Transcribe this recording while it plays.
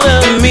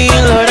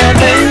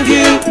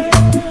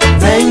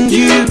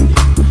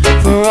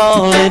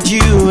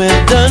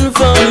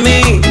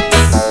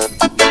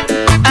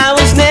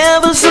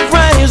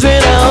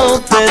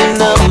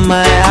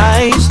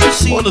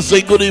to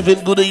say good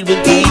evening to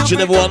each and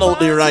everyone out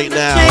there right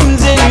now.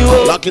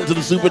 Lock into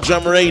the Super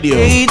Jam Radio.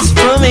 It's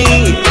for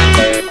me.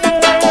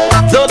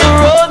 Though the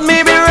road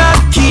may be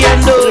rocky,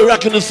 I know you're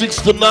rocking the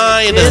 6 to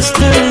 9.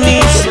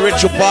 Destiny's the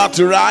Retro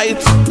Party, right?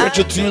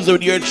 Retro Tuesday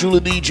with your truly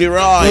DJ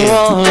Roy.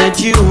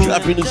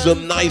 Dropping in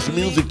some nice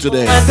music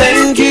today.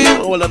 Thank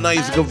you. All the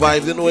nice good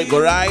vibes, you know it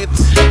go right.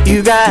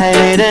 You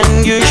guide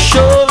and you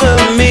shoulder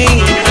me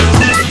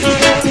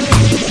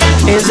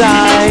as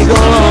I go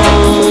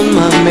on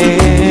my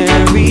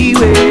merry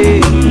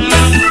way.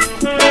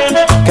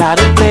 Got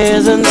a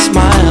pleasant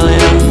smile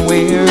and I'm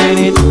wearing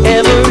it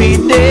every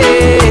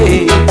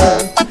day.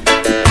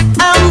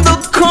 I'm the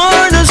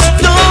cornerstone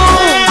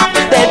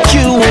that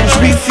you once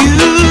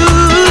refused,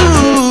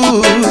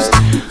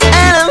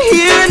 and I'm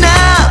here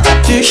now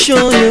to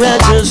show you I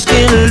just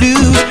can't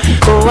lose.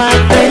 Oh, I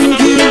thank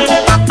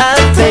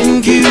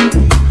you,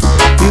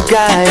 you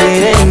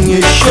guide and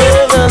you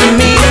shoulder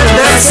me. I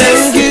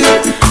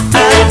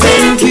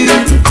thank you,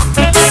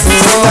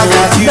 all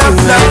that you have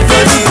done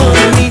for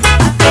me.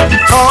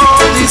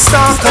 All this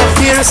talk of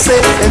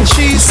hearsay and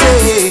she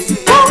say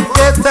won't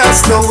get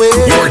us nowhere.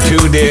 You're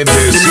tuned in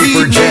to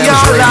Super Jams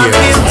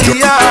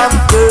Radio.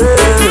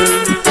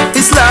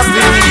 It's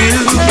loving you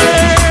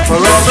for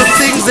all the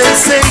things they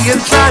say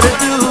and try to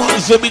do.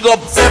 So we got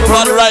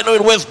everybody right now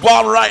in West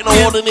Palm right now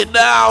holding it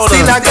down.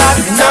 Still I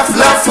got enough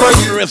love for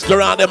you.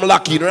 Restaurant them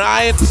lucky,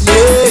 right?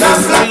 Yeah.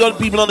 We got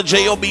people on the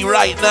JOB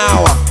right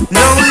now.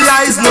 No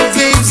lies, no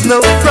games,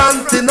 no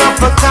fronting up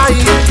a kind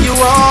you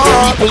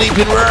are. People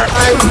even work.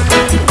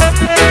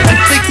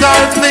 Thick or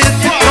thin,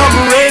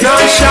 come rain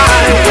or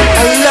shine,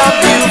 I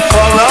love you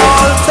for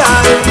all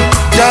time.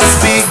 Just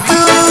be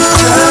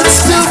good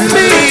to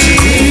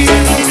me.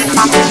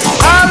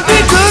 I'll be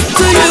good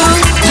to you.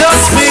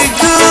 Just be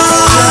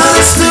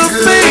good to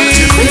me.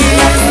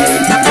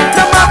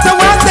 No matter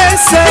what they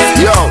say,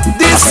 yo,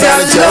 this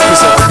is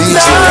love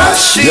not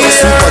share. Yo,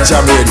 Super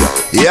Jam Radio.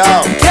 Yo,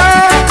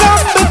 can't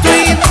come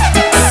between.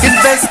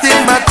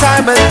 Investing my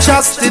time and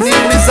trust in you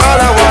is all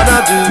I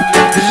wanna do.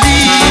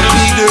 Believe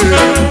me,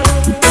 girl.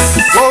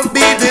 Won't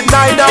be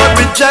denied or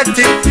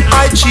rejected.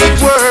 My cheap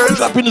words.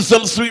 Dropping into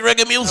some sweet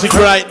reggae music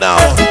right now.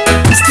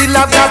 Still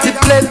I've got it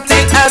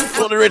plenty and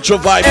for the retro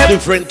vibe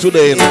different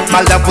today.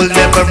 My love will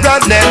never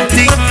run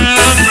empty.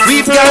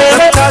 We've got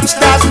a touch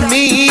that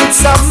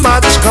means so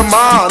much. Come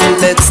on,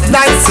 let's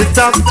nice it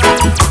up.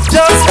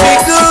 Just be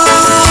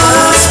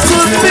good to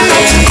me.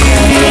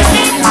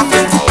 I'll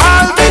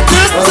be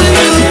good to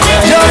you.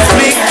 Just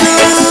be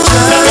good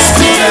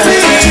to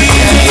me.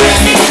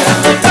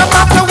 No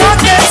matter what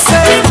they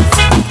say.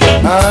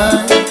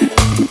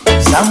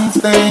 some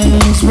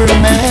things were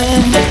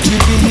meant to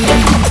be,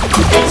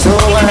 so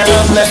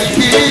I'll let it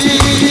be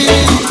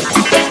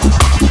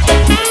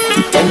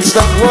and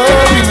stop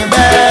worrying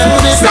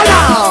about it. Stand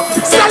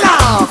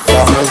off.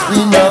 Cause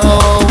we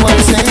know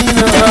what's in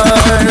our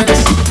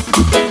hearts,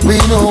 we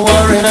know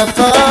we're in our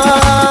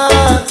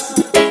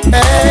thoughts.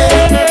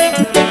 Hey,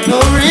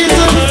 no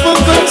reason for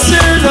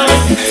concern.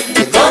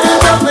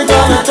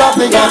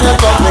 We're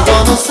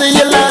gonna say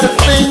a lot of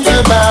things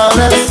about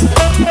us.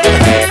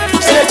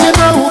 Said you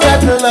know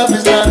that love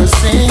is not a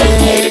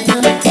sin,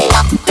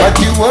 but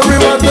you worry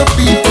what the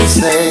people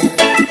say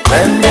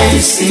when they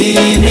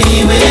see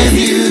me with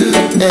you.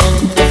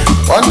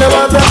 Wonder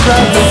what the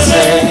prophets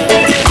say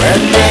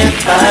when they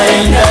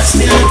find us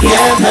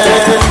together.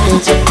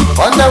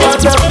 Wonder what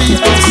the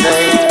people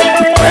say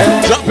when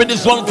dropping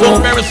this one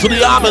from Paris to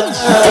the Almonds.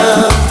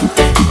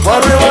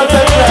 Worry what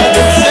the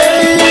prophets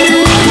say.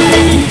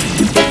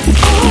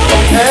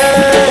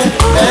 Hey.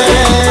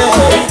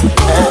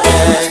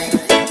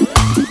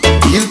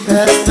 You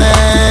pass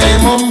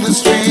them on the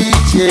street,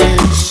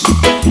 yes,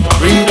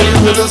 greet you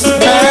with a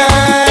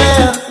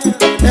smile.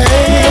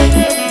 Hey,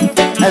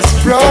 as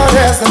broad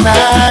as the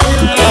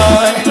night,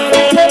 boy.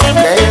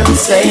 They'll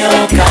say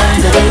all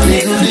kinds of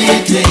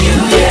legally to you,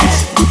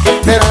 yes.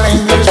 They'll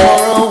linger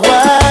for a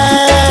while.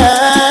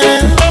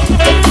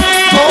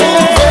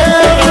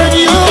 Over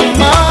in your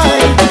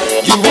mind,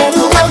 you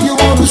wanna go, you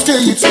wanna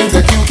stay. It seems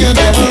that you can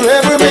never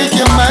ever make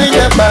your mind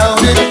about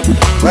it.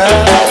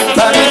 Well,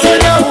 but if you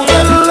know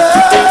that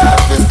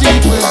love is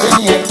deep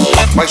within you,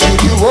 why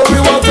should you worry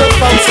what the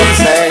folks will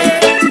say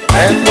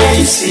when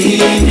they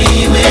see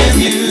me with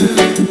you?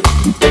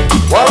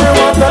 Worry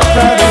what the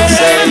crowd will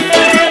say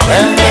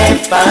when they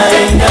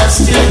find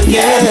us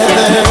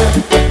together.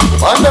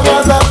 Wonder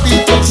what the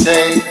people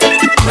say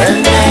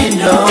when they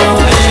know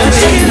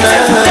we're in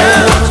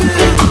love.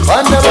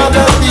 Wonder what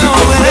the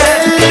people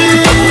say.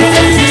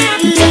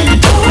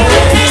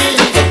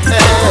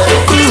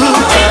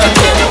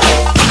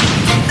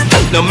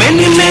 Now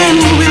many men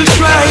will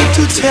try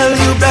to tell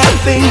you bad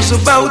things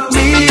about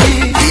me.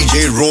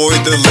 DJ Roy,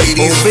 the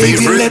ladies'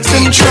 baby, favorite let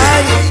them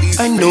try.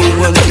 I know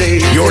one day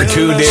you're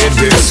tuned in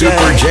to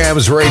Super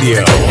Jams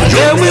Radio.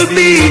 There will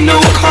be no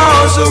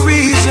cause or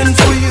reason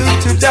for you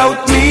to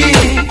doubt me.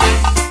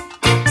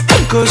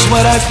 'cause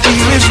what I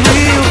feel is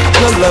real.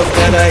 The love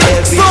that I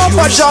have is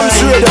Super Jams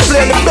Radio,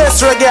 play the best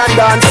reggae and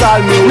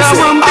dancehall music. Now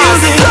I'm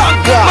building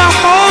my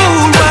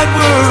whole wide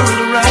world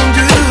around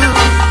you.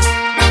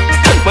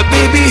 But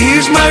baby,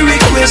 here's my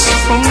request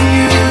from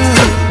you.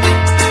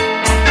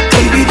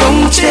 Baby,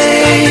 don't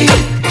take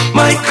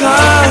my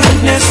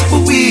kindness for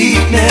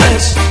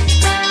weakness.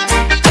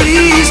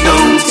 Please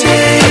don't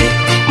take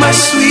my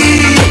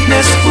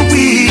sweetness for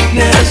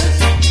weakness.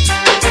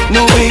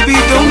 No, baby,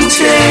 don't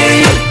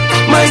take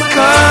my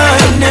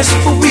kindness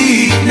for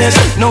weakness.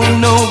 No,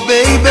 no,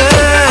 baby,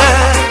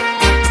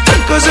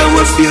 'cause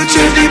our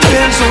future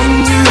depends on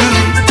you,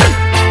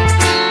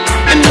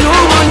 and no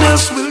one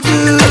else will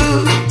do.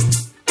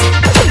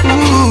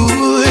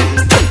 Ooh.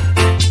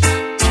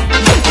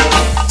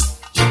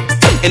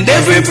 And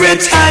every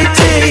breath I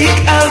take,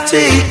 I'll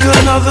take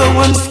another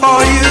one for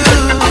you,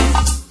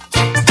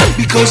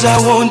 because I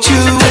want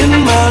you in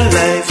my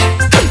life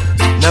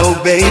now,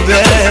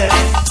 baby.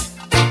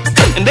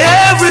 And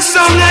every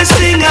song I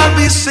sing, I'll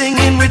be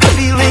singing with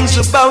feelings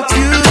about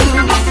you,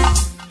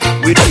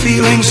 with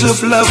feelings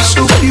of love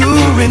so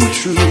pure and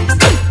true.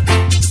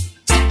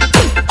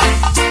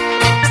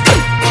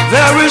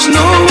 There is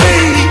no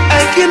way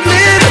I can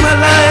live my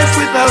life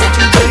without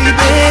you,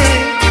 baby,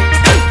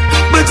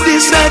 but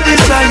this I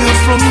desire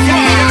from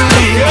you.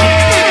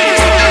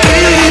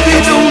 Baby,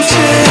 don't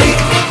take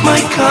my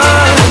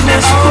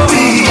kindness for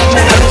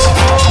weakness.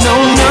 No,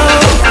 no,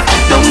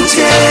 don't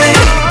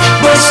take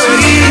my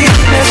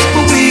sweetness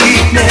for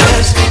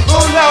weakness.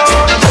 Oh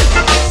Lord,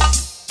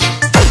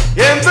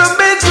 in the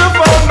midst of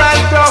all my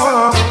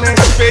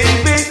darkness,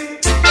 baby,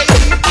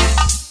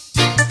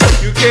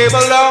 you came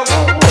along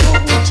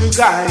to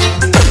guide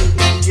me,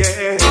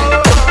 yeah.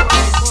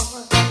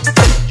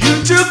 You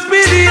took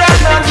pity on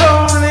a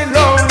lonely,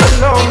 lonely,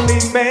 lonely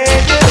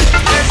man,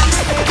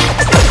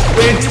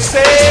 when you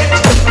said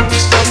you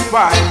stand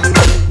by me,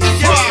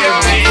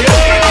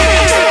 yeah.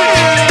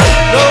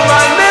 No,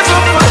 I'll never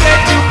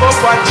forget you for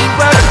what you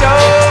have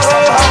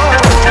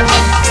done.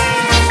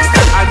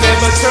 I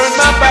never turned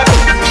my back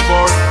on you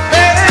for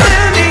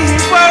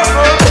anyone.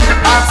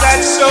 I've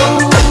got so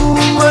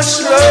much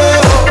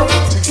love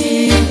to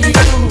give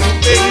you,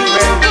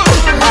 baby.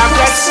 I've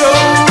got so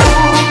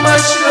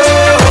much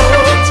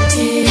love to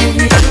give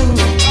you.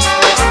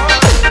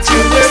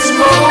 Till there's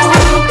more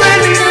than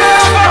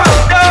enough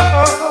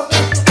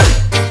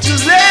to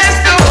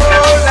last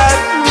all I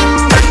do.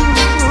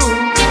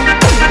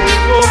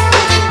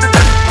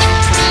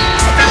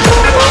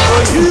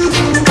 For you.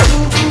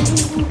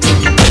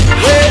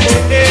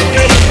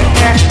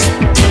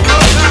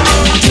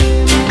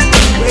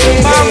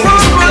 My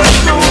heart was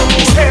so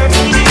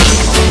heavy,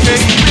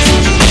 baby.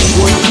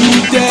 Would you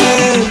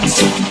dance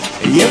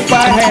if I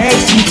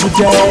asked you to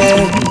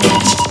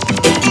dance?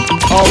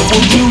 Or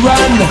would you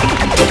run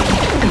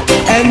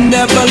and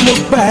never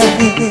look back?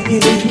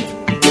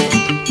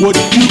 Would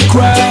you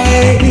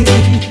cry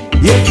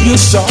if you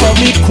saw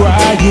me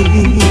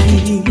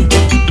crying?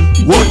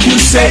 Would you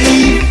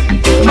save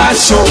my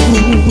soul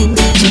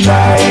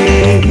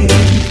tonight?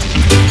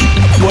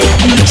 Would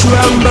you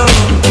tremble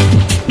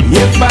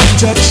if I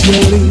touch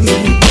your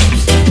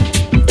lips?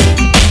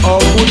 Or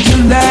would you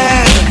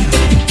laugh?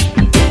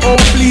 Oh,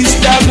 please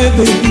tell me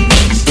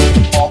this.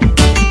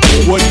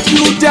 Would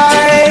you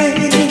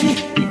die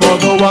for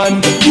the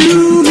one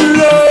you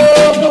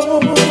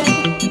love?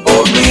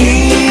 Hold me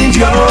in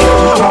your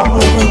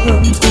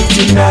arms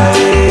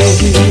tonight.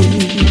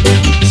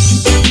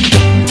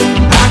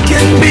 I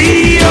can be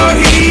your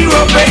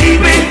hero,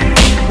 baby.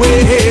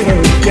 Well,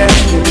 yeah.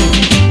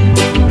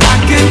 I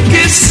can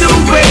kiss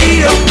away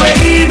your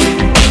pain,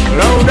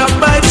 load up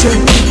my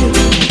chest.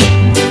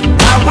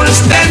 I will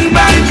stand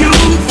by you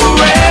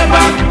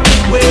forever.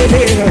 Well,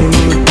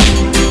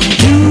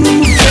 you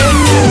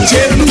can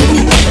tell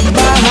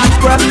my heart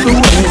cracked away.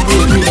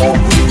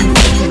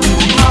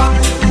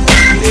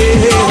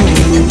 Yeah.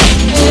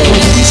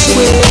 We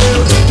swear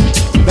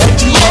that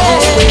you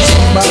always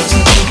must.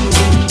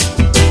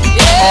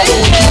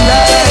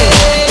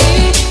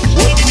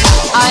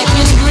 I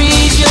can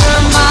read your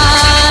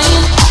mind,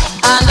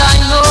 and I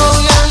know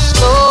your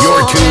story.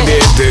 You're tuned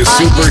in to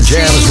Super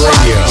Jams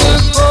Radio.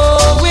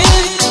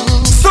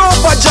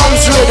 Super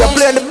Jams Radio,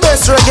 playing the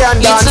best reggae and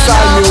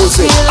dancehall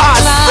music.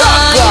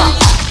 Sucker.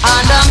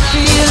 And I'm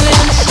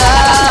feeling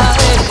sad,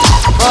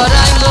 but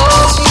I know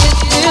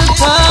it will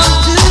come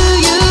to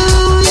you,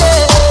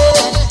 yeah.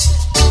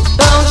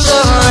 Don't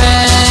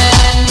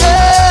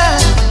surrender.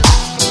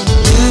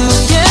 You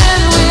can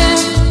win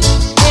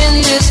in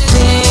this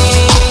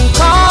thing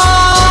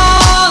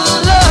called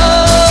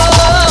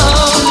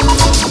love.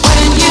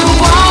 When you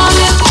want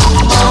it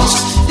most,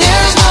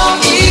 there's no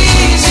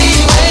easy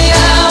way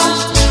out.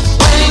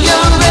 When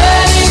you're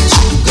ready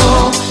to go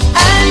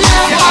and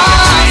your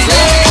heart's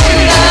in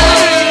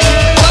love,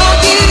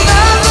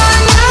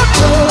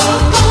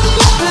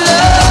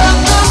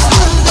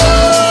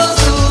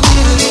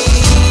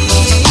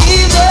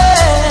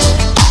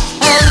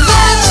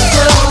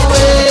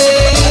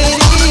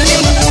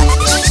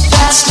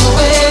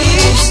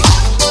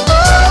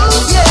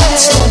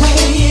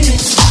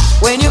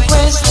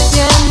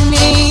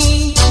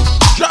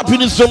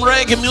 some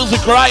reggae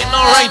music right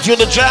now, right here in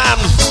the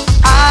jams.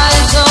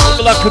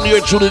 Good luck when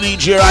you're through the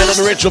DJ right on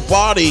the Richard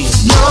Party.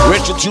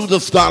 Richard to the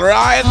star,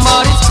 right?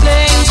 But it's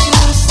plain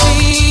to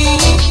see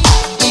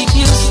if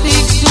you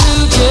stick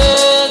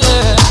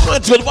together.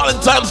 Right, well,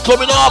 Valentine's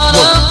coming up.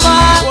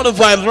 What the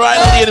vibes, right?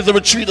 On the end of the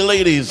retreat, the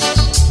ladies.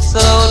 So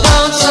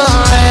don't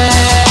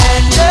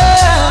surrender.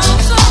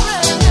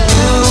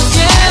 You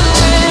can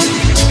win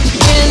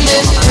in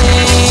this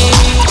thing.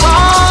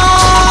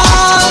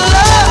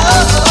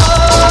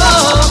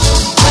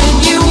 When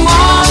you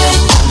want it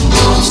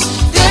most,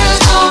 there's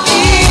no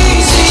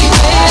easy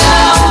way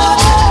out.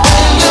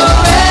 When you're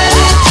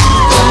ready to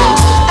go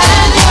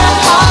and your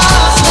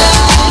heart's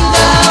letting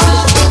down,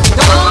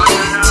 don't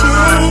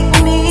take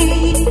me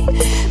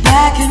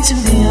back into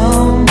the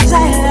arms I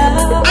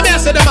love. I mean, I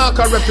said the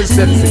marker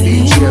represents the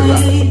DJ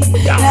Rock.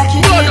 Yeah,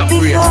 blood up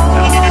real.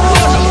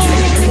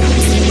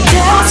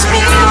 Touch me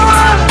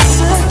once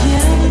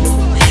again,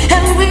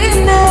 and we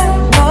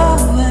never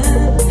went.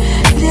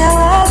 There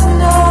was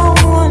no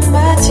one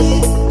but you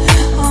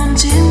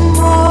wanting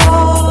more.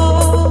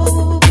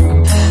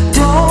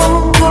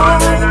 Don't go,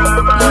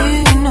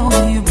 you know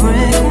you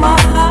break my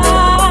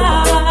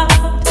heart.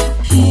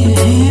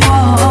 Here you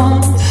are.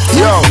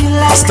 Yo,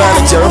 I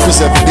started to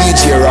represent the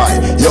DJ Rock.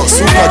 Yo,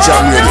 Super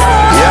Jam Radio.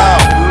 Yeah.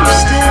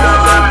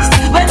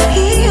 When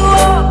he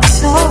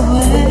walks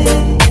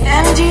away,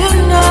 and you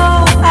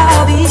know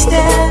I'll be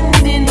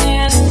standing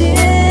here still.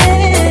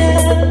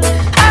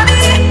 I'll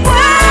be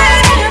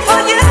waiting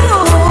for you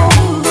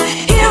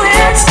here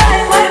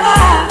inside my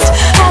heart.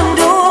 I'm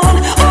the one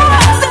who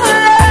wants to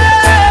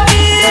love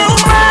you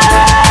more.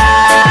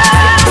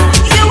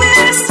 You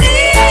will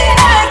see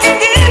I can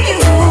give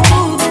you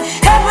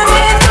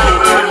everything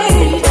you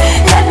need.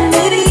 Let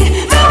me be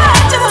the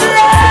one to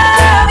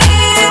love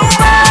you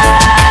more.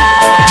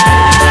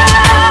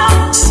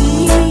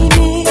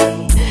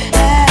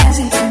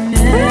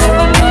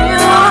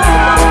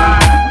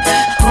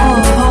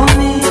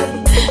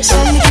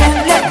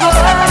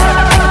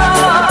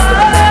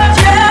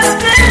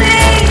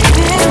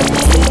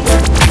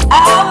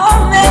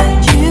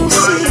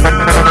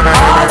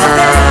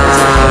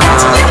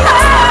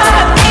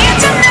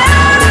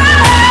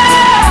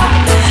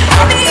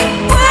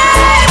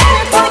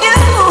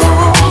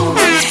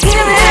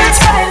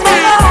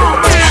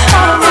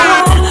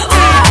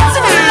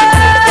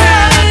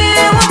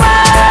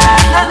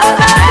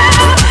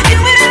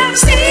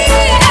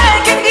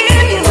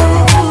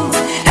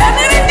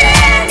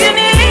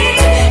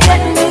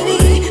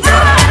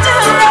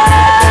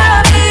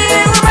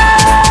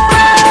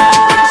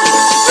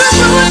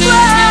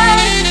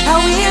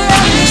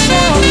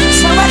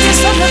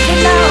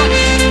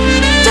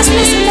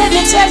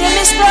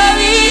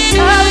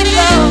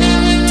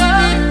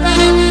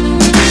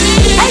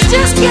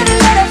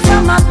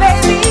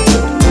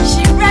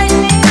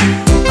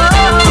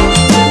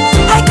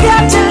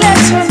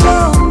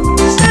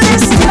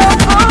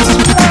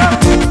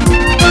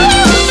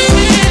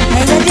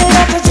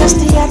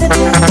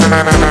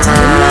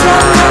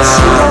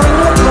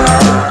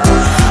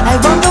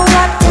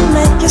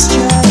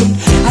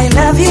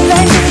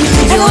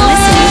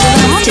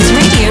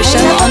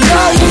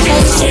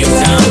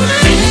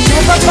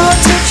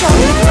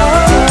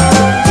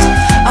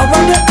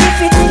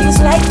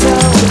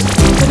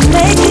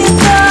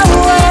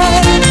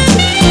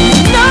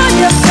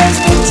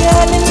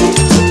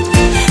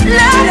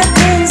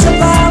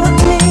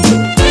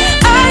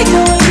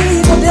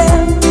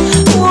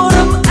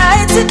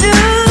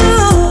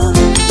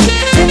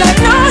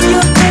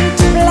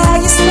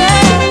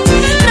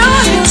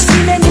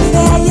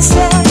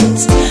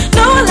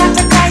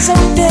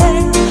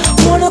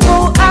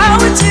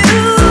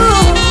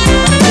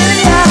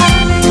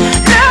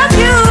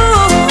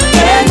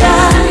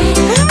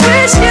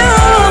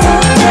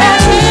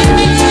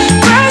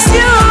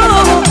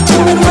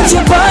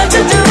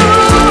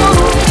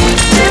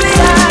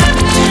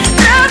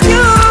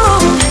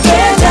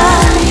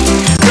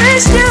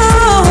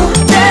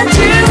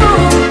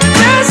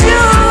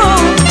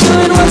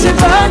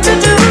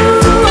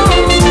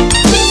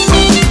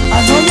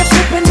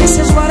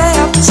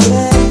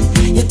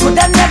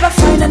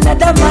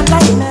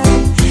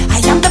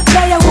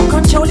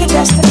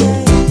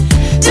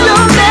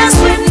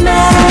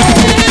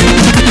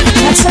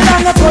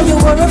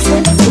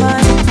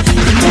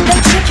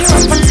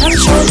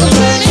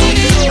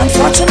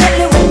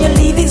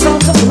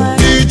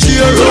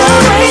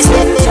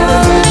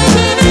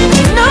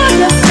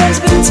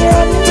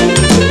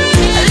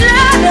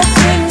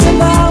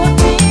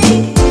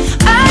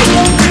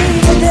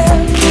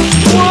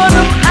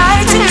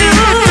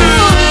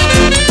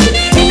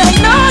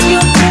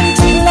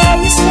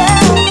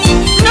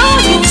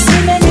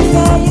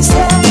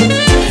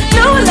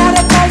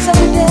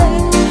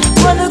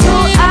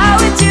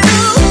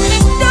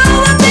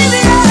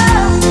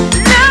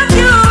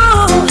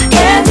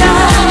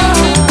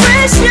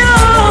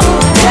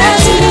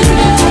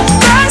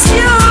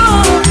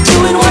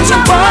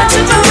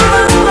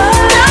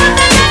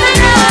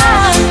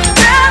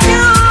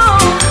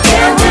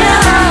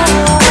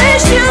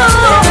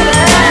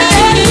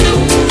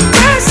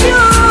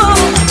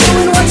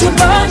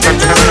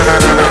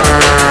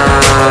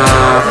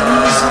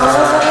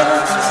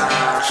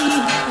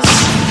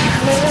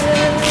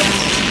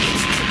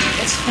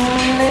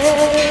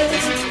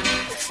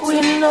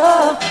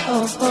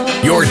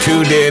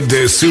 tuned in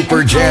to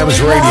Super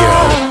Jams Radio.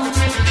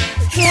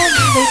 Can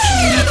they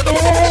keep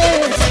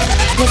it?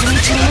 Cause we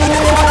too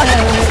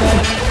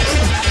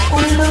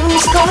we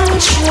lose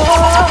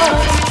control.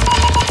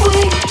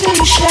 We in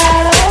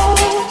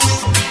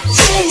shadows,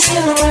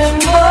 chasing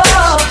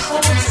rainbows.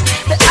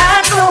 The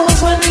eye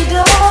closed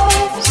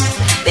windows,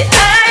 the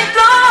eye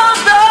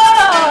closed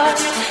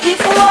doors. If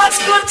what's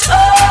good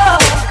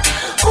talk,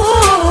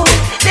 ooh,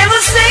 they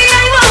will say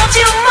I want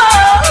you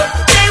more.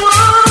 They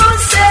will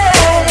say,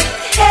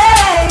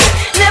 hey,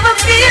 never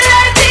feel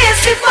like this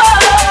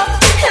before.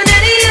 And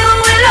then you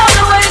will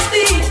always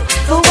be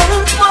the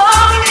one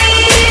for me.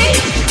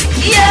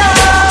 Yeah.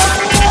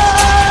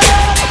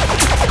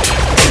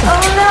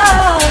 Oh no.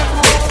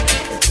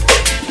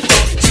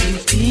 Two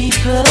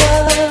people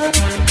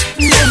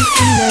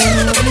making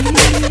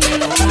memories.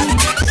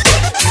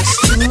 It's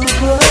too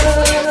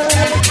good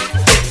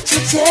to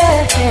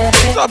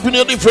tell. Up in a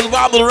different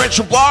vibe of the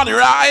retro party,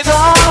 right?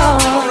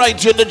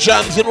 Alright, you're in the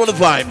jams, you know the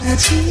vibes.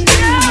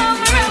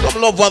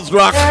 Some love us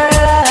rock.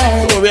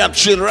 Oh, we are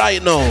chill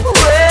right now.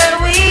 Where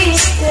we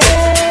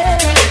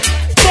stand,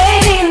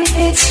 painting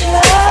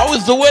pictures. How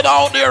is the weather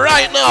out there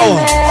right now?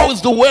 How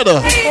is the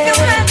weather?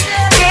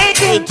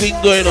 Anything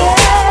going on?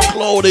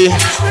 Cloudy,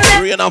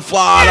 rain and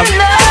fall.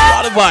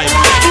 What a vibe.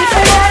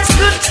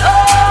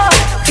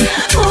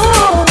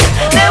 Ooh,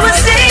 they will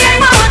say I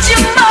want you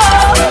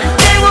more.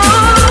 They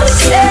will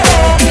say,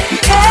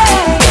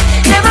 hey,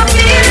 never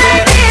feel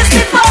like this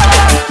before.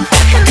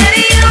 And then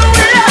you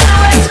will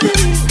always be.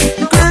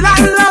 Girl, I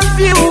love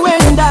you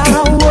and I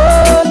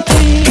won't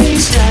be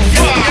shy.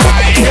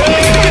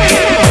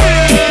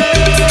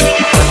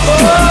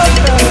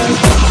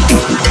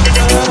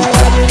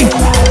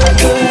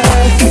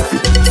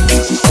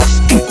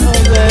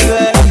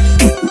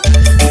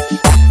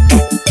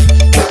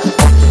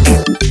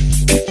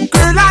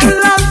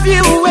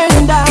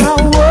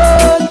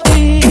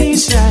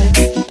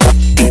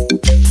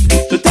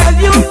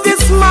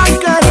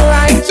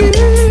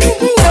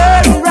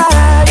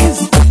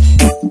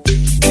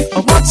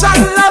 I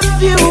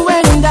love you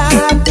and I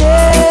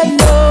dare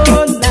no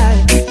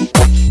lie.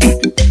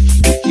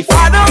 If I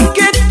don't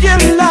get your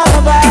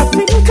love, I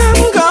think I'm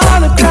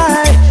gonna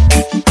cry.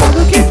 I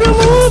will keep you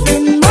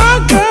moving, my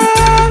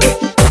girl,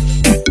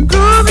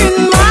 grooving,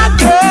 my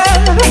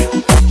girl.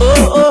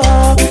 Oh,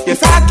 oh,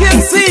 yes, I can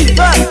see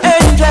the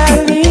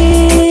angel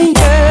in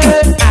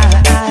your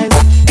eyes.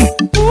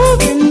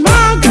 Moving,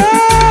 my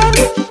girl,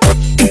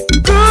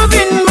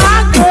 grooving, my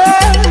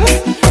girl.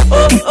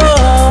 Oh,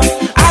 oh,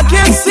 I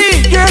can see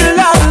your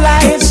love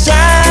light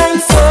shine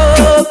so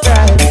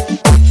bright.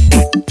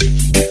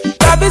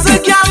 Love is a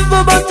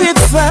gamble, but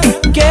it's a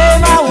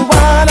game I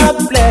wanna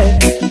play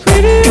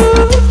with you.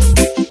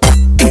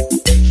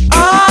 Oh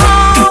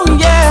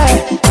yeah,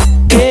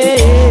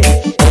 yeah,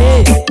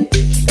 yeah.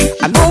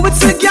 I know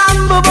it's a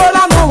gamble, but I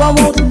know I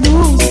won't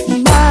lose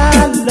my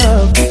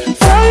love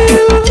for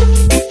you.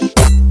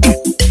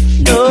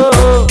 No,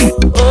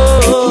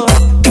 oh,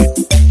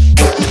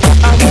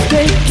 I'm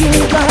taking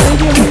by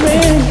your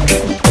ring.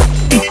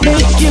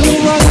 Make you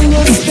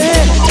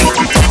understand.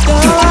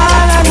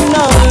 All and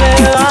only,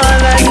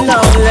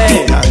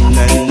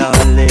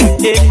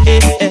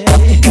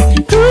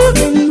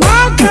 Moving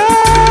my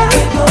girl,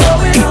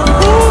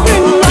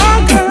 moving my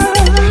girl.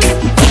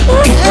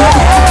 Oh,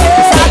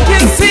 yeah. I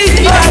can see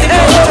you.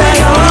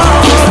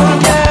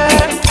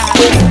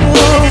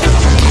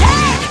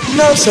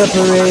 No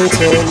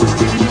separating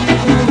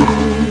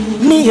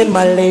me and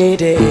my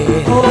lady.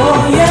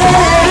 Oh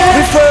yeah.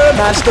 We firm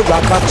as the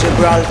rock of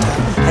Gibraltar.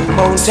 And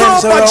mountains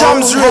Super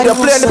Jams Radio,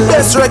 playing the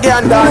best reggae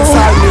and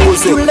dancehall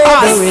music. If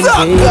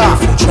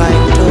you're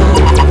trying to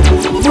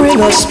bring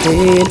us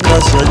pain,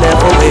 cause you'll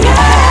never win.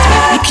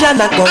 You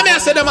cannot go.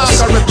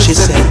 She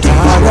said,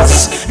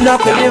 Taurus,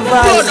 nothing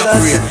divides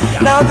us.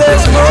 Now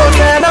there's more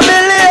than a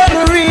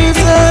million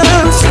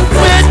reasons to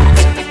quit,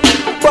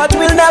 but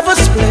we'll never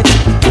split.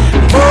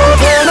 More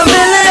than a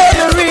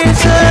million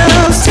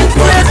reasons to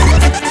quit,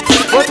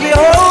 but we're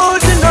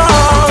holding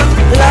on.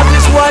 Love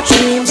is what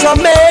dreams are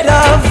made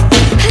of.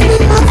 And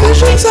in my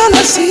visions all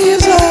I see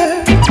is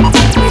her.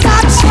 We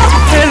got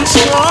something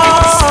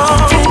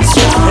strong, and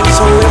so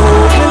we're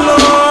holding on.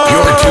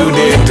 You're tuned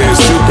in to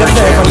Super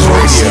Jams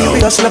Radio. We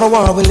just never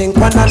want to link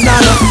one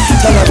another.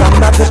 Tell her I'm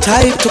not the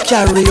type to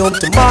carry home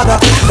to mother.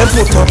 Then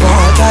put up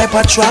all type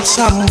of traps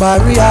and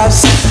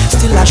barriers.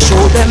 Still I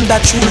show them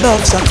that true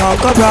love's a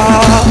conqueror.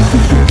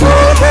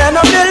 More than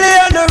a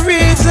million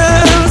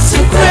reasons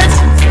to quit,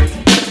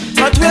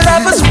 but we'll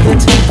never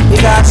split. We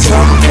got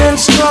something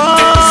strong.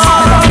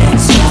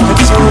 It's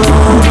so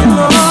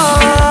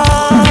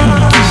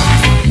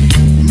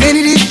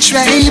Many did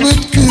try but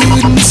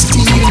couldn't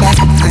steal that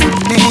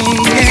honey.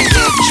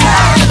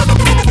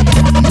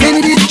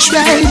 Many did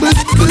try but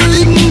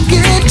couldn't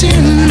get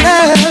in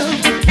love.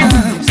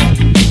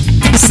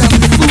 Some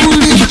fool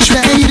did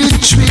try to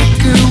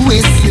trick her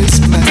with his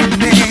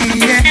money.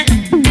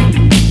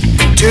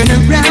 Turn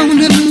around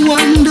and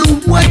wonder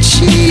what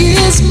she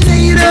is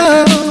made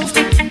of.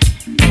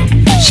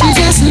 She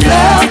just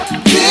loved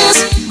this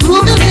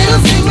groovy little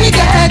thing we got.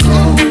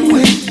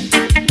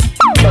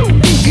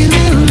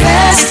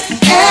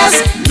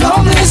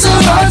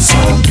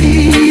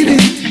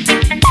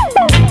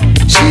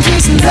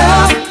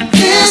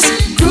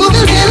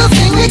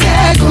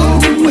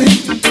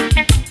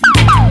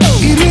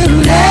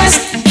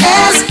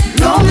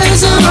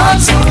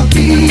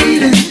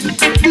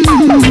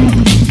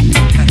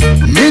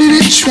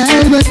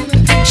 try, but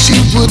she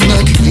would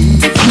not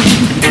leave me.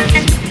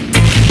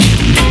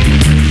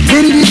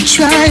 Many did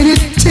try to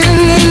tell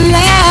her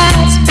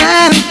lies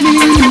about me.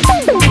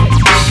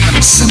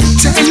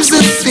 Sometimes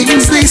the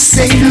things they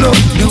say,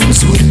 Lord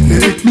knows, would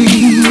hurt me.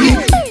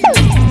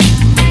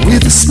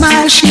 With a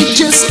smile, she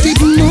just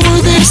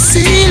ignored their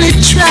silly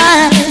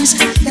tries.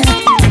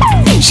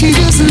 She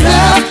just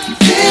loved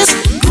this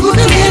good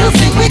little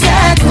thing we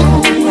got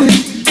going,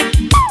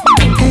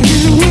 and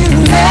it will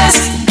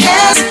last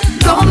as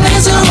long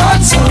as our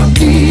hearts are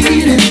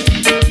beating.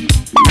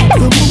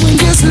 The woman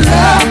just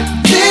loved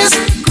this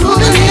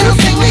good little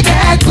thing we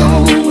got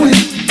going,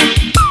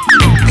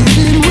 and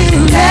it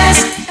will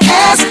last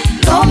as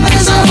long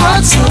as our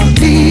hearts are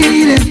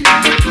beating.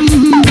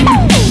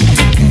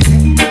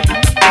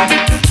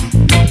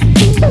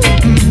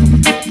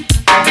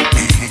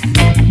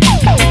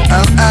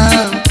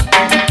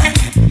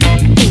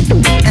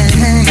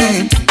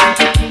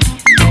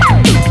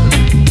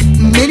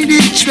 Many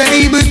did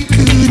try but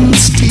couldn't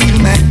steal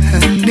my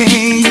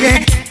honey,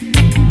 yeah.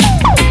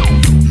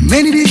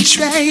 Many did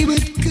try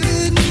but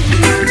couldn't.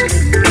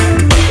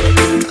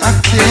 I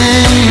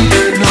can't,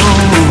 no,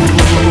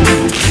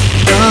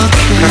 I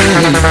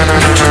can't.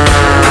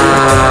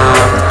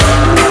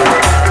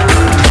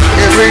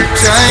 Every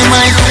time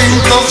I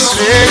think of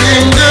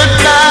saying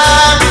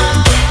goodbye,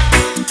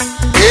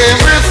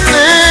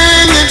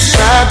 everything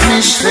inside me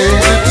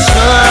says it's a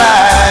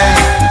lie.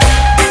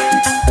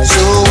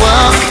 So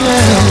I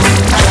can,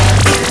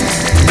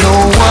 no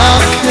I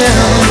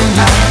can.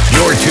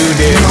 You're tuned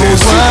in to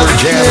Super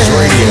Jams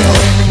Radio.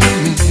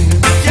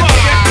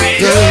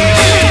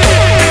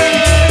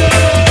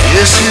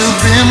 Yes, you've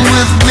been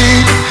with me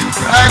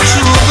right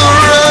through the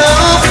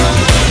rough,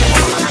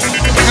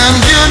 and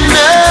you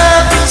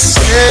never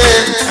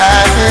said I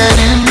had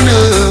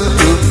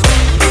enough.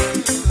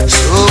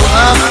 So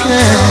I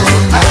can,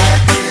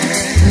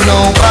 no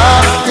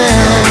I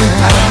can,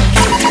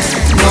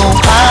 no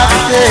I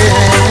can.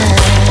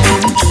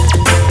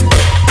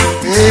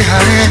 Hey,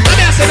 honey,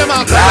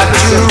 got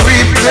to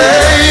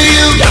repay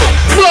you,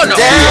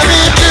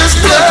 damages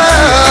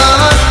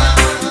done.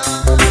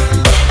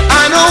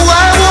 I know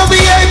I won't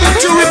be able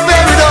to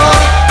repair it all,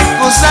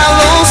 'cause I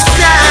lost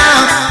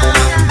count.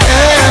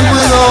 And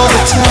with all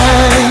the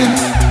time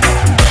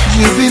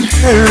you've been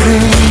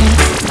hurting,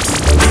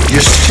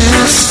 you're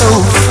still so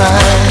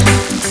fine,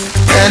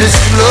 and it's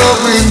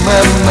blowing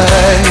my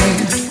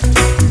mind.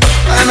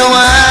 I know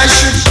I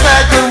should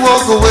pack and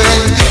walk away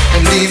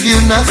and leave you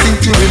nothing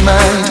to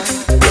remind,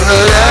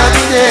 but I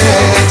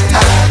can't.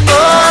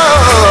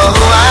 Oh,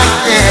 I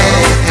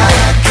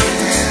can't.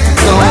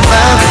 No, I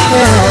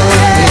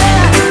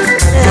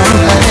can't.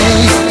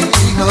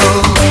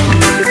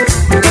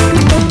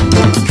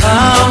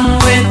 Come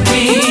with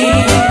me,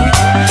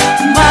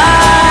 my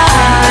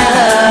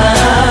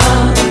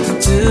love,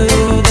 to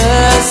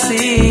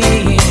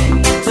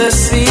the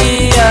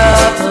sea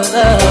of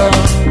love.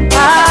 I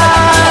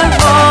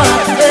want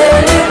to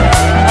tell you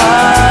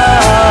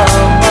how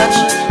much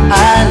I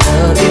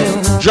love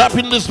you.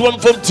 Dropping this one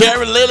from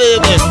Terry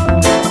Lillian.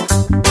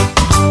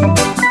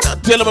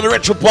 Tell them on the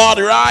retro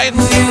party, right?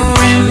 Do you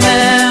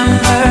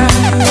remember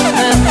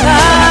the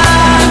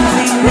time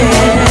we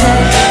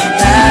met?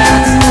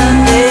 That's the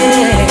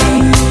day.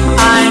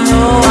 I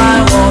know I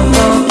won't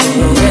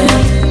forget.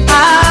 I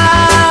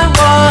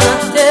wanna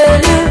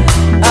tell you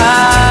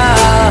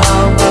how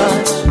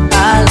much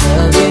I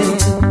love you.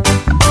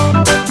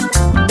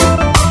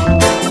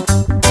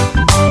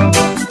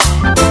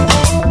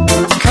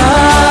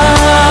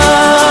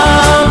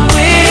 Come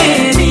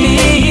with me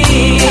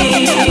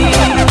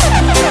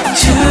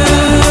to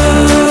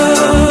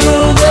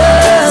the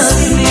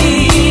sea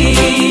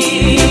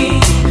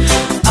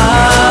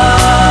of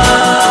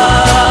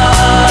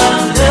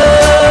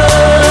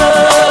love.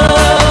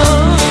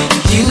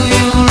 Do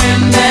you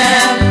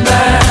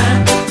remember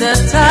the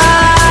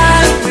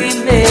time we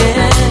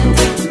met?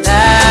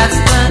 That's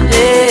the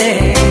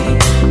day.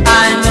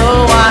 I know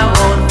I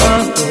won't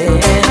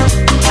forget.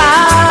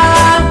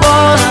 I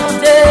wanna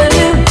tell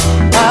you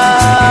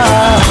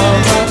how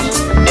much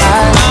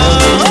I love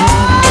you.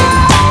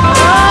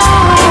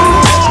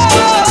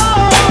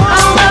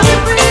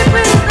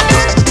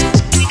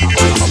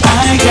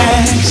 I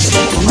guess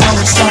now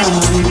it's time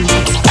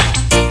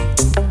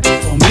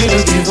for me to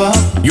give up.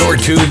 You're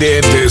tuned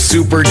in to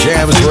Super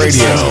Jams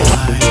Radio.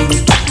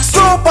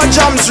 Super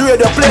Jams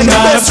Radio, play the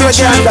best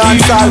reggae and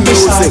dancehall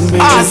music.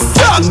 Ah, Like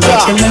the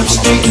sucker!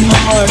 lipstick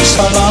marks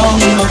along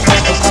my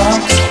cup.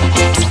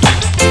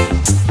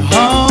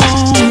 Oh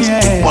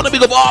yeah. Wanna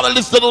big up all the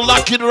listeners who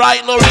lock in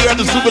right now here at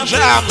the Super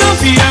Jam. The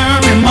fear,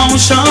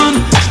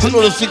 emotion, You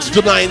know the 6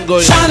 to 9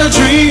 going. trying to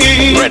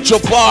dream. Retro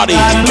party.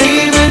 Gotta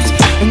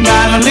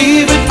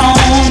leave it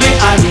only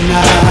I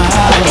know.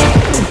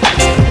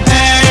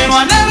 And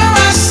whatever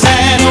I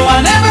said,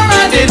 whatever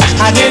I did,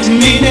 I didn't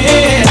mean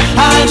it.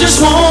 I just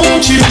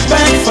want you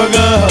back for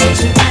good.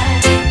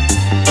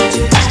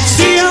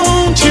 See, I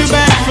want you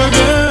back for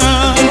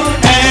good.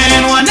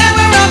 And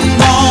whenever I'm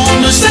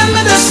gone, just send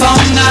me the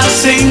song, I'll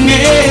sing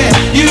it.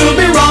 You'll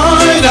be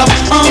right up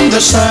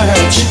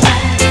search.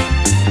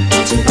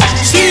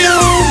 See, I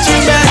want you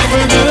back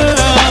for good.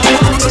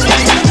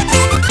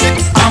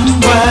 I'm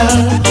well,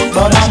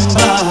 but I'm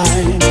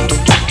blind.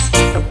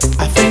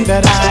 I think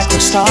that I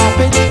could stop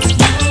it.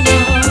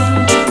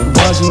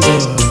 Wasn't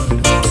good.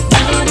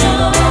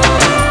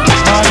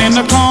 But in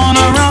the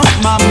corner of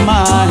my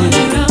mind,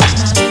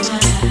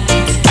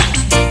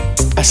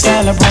 I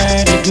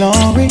celebrated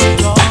glory.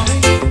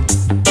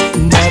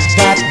 But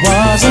that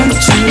wasn't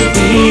to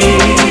be.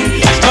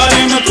 But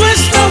in the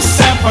twist of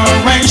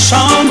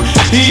separation,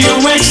 you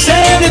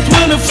said it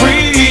will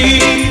free.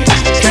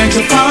 Can't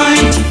you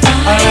find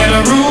a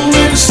little room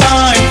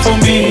inside for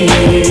me?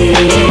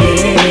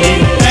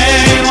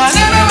 And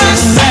whatever I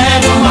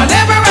said,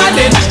 whatever I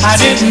did, I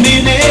didn't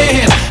mean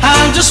it.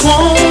 I just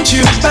want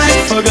you back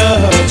for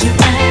good.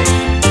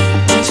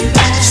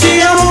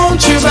 See, I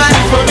want you back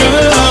for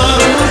good.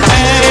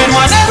 And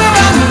whatever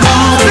I'm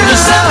gone, the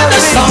song,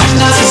 the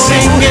song I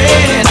sing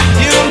it,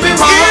 you'll be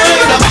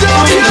right up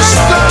on the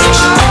search.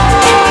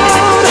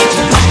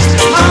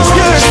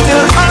 You're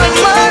still on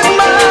my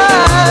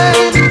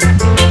mind.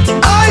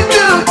 I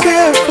do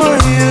care for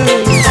you.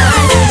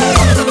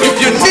 If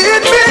you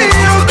need me,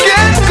 you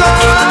can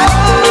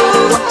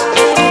call.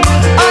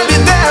 I'll be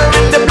there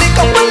in the blink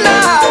of an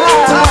eye.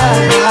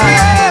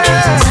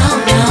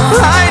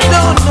 I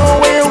don't know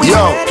where we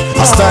Yo,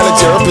 I started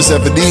to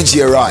represent the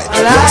DJ right. Yo,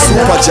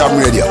 Super Jam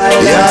Radio. Yeah.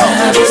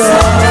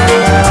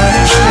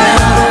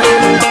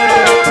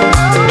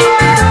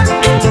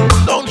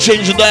 Don't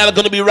change the dial. I'm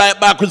gonna be right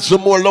back with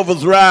some more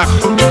Lovers Rock.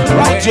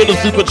 Right here on the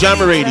Super Jam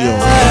Radio.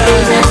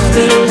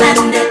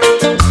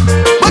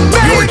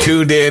 You're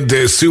tuned in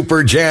to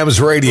Super Jams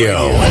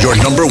Radio. Your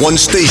number one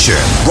station,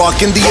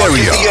 rocking the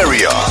area.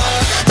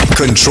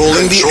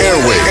 Controlling the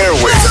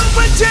airwaves.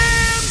 Super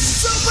Jam,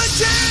 Super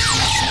Jam.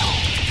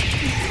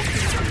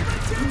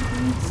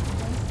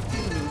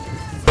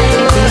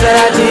 Things that I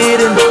did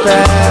in the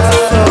past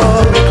are so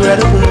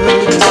regrettable.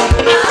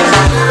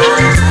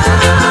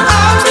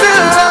 I'm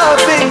still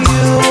loving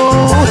you,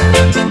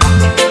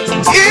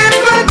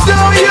 even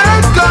though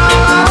you're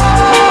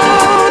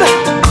gone.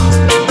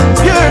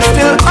 You're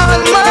still on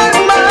my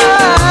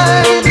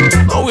mind.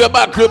 Oh, we're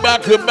back.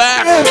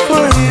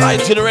 Right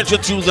to the Retro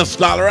Tuesday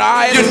style,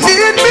 right? You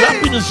need me.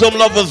 Jump into some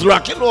Lovers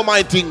Rock. You know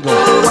my thing go.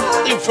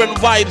 Different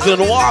vibes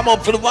and warm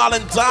up for the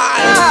Valentine. I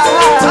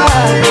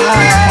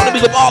want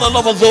to be all the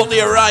lovers out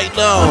there right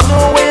now.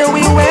 Know where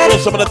we went.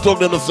 Some of them talk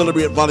them to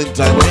celebrate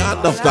Valentine. We I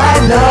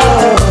understand.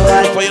 know.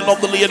 If you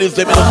love the ladies,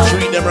 they must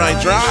treat them right.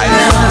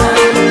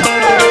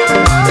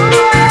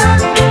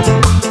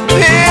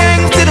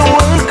 Things didn't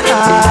work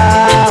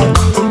out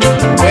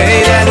the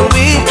way that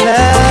we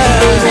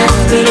planned.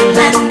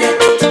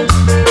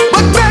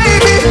 But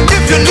baby,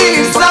 if you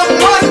need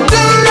someone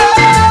to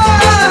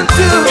run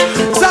to,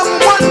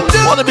 someone to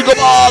Want to become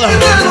all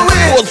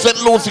with, Old St.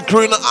 Lucie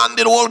crew and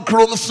the whole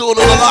crew soon on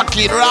the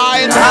locking,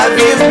 right? have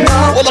you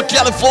known All the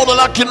California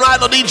locking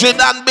right on DJ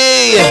Dan B.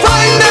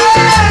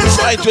 finance?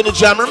 Right to the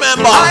jam.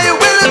 Remember, I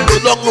will you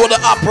download the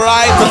app,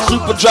 right? The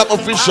Super Jam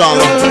official.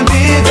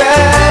 be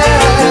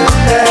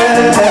there.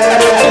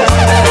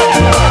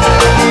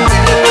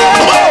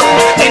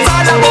 It's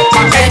all about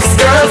my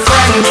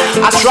ex-girlfriend.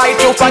 I try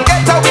to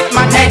forget her with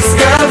my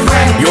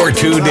ex-girlfriend. You're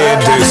tuned in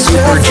to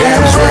Super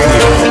Jams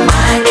Radio.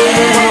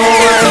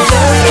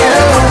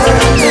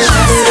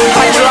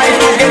 I try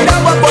to get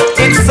over, but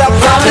it's a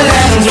problem.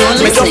 You're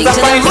Me just listening a to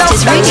the find out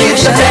hottest that radio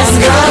she's the show best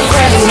on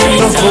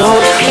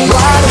girlfriend.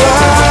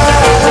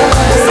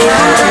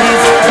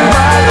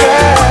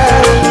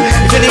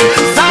 If you need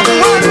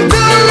someone to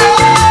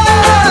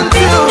run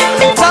to,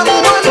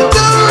 someone to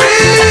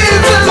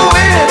reason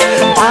with,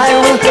 I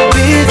will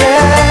be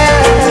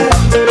there.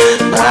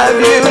 Have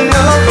you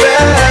know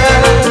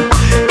that?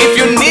 If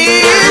you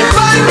need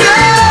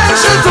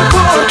financial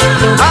support,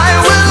 I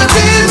will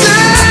be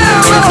there.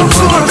 Of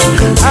course,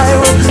 I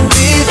will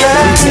be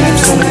there.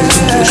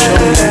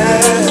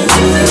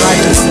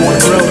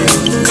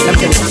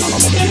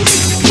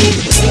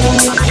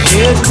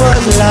 It was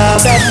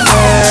love at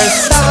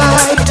first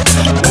sight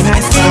when I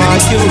saw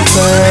you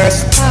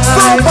first.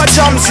 Super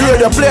Jams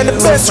Radio playing the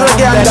best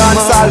reggae and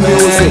dancehall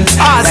music.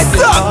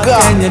 Sucker!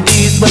 And your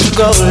deeds was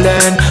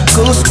golden.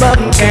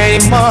 Goosebumps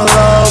came all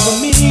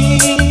over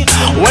me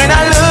when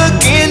I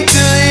look into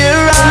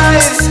your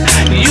eyes.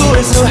 You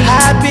were so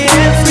happy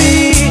and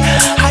free.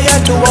 I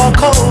had to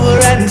walk over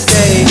and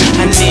say,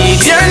 I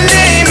need your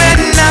name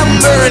and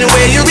number and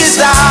where you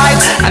reside.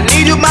 I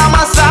need you by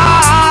my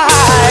side.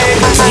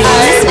 You're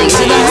listening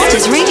to the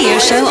hottest radio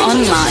show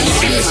online.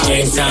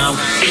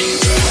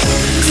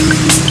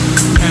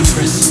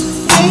 Empress,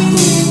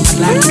 I'd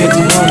like to get to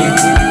know you.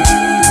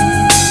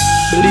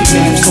 Believe me,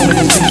 I have so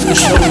many things to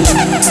show you.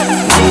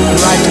 The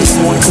righteous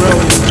won't grow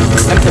you.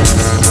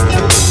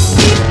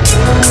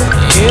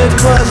 It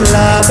was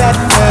love at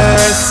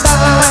first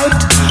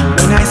sight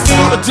when I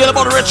saw Tell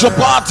about the retro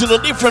party, the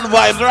different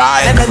vibes,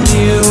 right? and I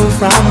knew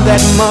from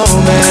that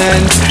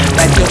moment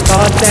that your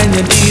thoughts and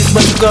your deeds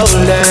was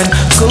golden.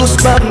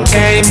 Goosebumps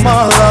came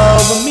all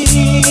over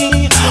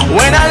me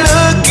when I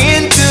look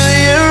into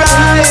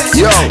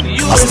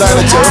I stand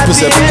at your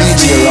represent the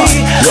DJ Rock.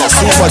 Yo,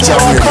 Super Jam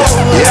Radio.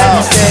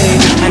 Yeah.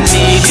 I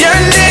need your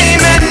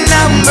name and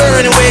number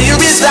and where you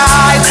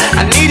reside.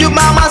 I need you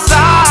by my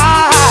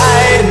side.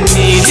 I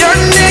need your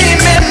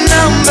name and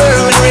number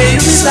and where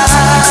you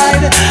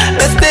reside.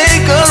 Let's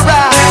take a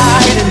ride.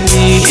 I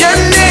need your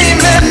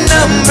name and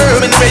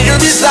number and where you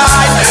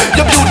reside.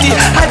 Your beauty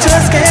I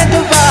just can't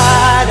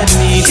divide. I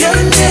need your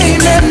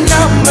name and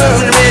number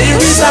and where you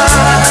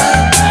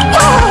reside.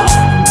 Oh.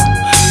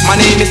 My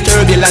name is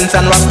Turbulence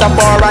and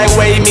Rastafari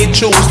way me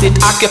choose it.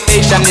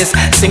 Occupation is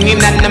singing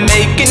and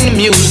making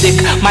music.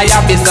 My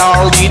hobbies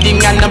are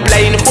reading and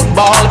playing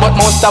football. But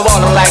most of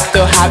all I like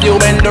to have you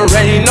when the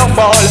rain no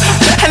fall,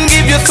 and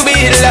give you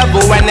sweet love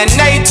when the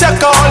nature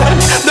call.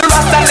 The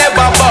Rasta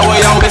never bow, we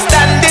always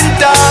standing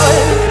tall.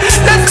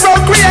 Let's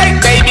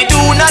procreate, baby, do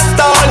not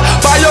stall.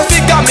 For your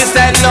figure me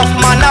send enough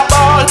man a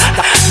ball.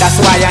 That's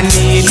why I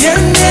need your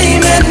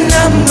name and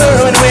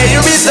number and where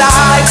you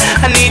reside.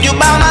 I need you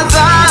by my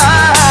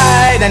side.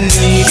 I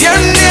need your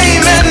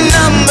name and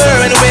number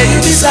and where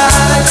you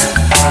reside.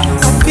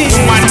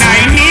 Woman,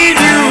 I need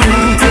you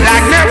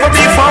like never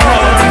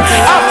before.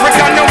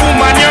 African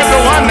woman, you're the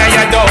one I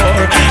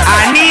adore.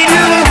 I need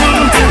you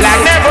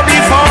like never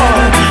before.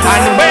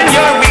 And when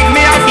you're with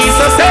me, I feel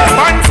so safe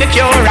and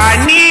secure. I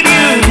need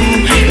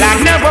you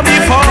like never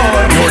before.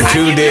 You're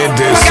tuned in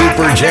to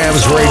Super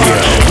Jams Radio,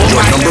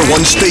 your number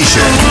one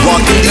station,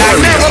 rocking the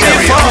area.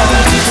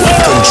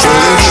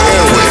 Controlling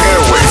the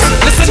airwaves.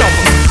 Listen up.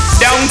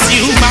 Don't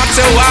you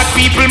matter what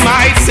people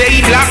might say,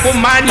 black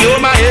woman, you're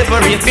my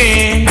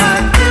everything.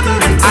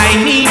 I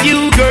need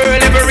you, girl,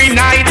 every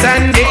night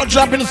and day. You're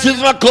dropping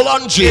Sizzla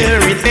Kalonji.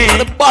 Everything.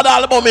 The bad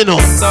album, you know.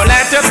 So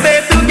let us stay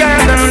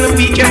together,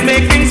 we can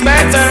make things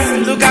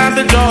better. Look at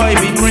the joy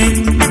we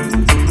bring.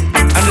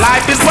 And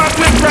life is what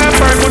we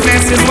prefer,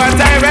 goodness is what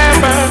I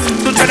refer.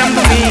 To tread on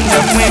the wings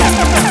of wind.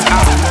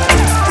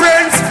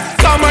 Friends,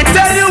 come and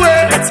tell you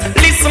it.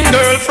 Listen,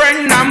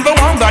 girlfriend, I'm the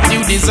one that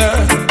you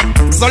deserve.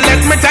 So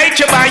let me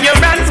take you by your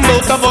hands.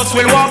 Both of us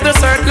will walk the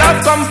earth. Love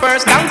come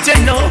first. Don't you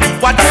know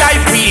what life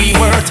really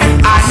worth?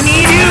 I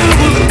need you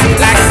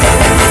like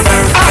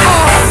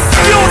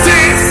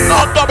beauty.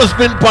 No double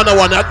spin pan a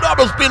one. A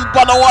double spin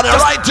pan a one.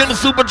 Right in the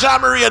Super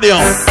Jam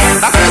Radio.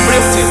 That's the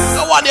beauty.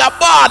 The one you're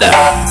bad.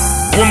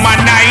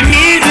 Woman, I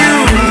need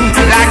you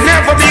like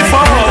never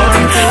before.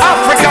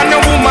 African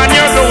woman,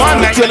 you're the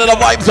one that. Telling the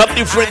vibes are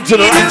different to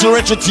the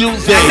Retro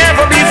Tuesday.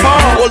 Never before.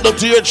 Hold up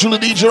to your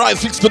truly DJ Rai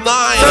 6 to 9.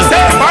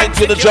 Right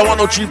to the Jam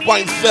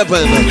 103.7. 99.5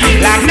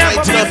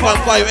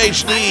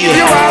 HD.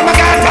 You are my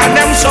God and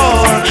them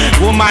sure.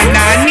 Woman,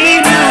 I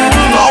need you.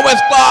 No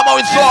West Palm,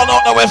 how it's all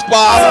out the West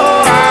Palm.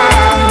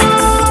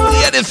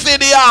 Yeah, the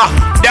city,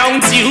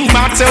 Don't you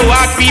matter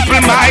what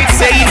people might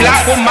say,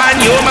 black woman,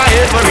 you're my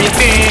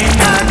everything.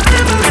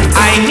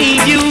 I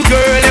need you,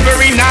 girl,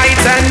 every night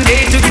and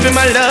day to give me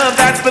my love,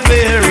 that's the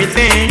very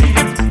thing.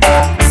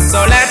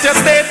 So let us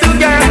stay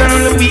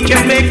together, we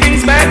can make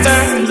things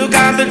better. Look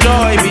at the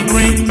joy we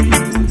bring.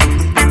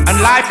 And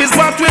life is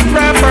what we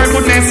prefer,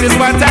 goodness is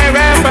what I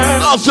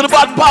refer. No, to the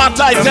bad part,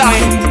 I tell.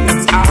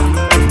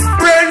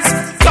 Friends,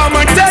 come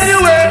and tell you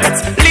it.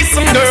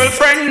 Listen,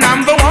 girlfriend,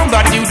 I'm the one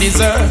that you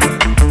deserve.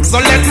 So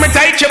let me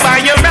take you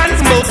by your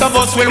hands. Both of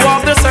us will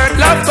walk the earth.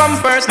 Love come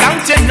first. Don't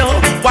you know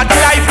what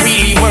life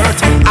really worth?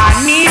 I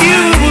need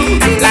you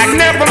like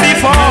never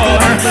before.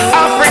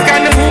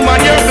 African woman,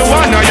 you're the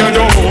one I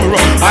adore.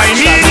 I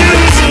need you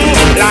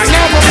like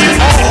never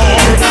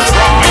before.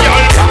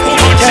 Royal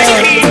woman, she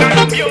clean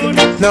and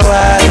beautiful. No,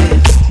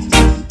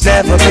 I've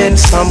never been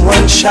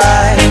someone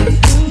shy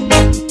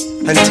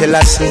until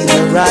I seen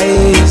the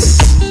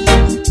rise.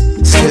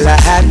 Still I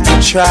had to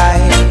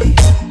try.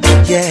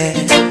 Yeah.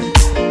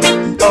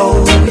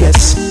 Oh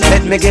yes,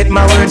 let me get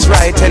my words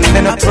right and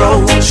then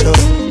approach you.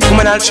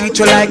 Woman, I'll treat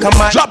you like a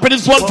man. Dropping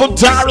this one from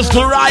Darius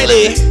to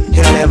Riley.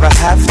 You'll never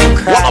have to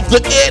cry. One of the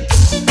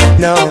hits.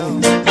 No,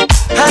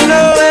 I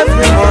know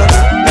everyone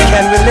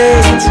can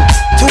relate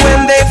to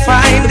when they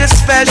find a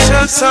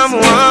special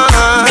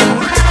someone.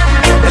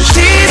 And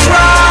she's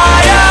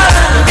royal,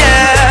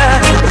 yeah,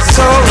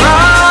 so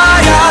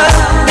royal.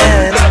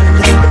 And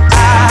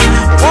I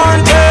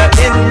want her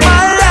in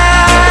my life.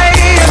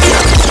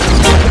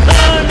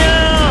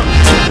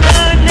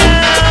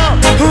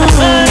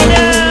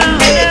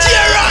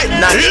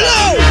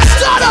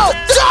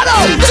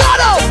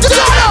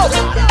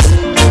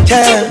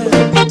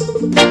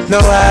 No,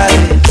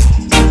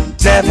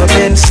 I've never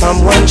been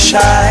someone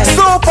shy.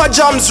 Super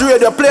Jams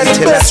Radio, playing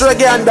the best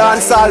reggae and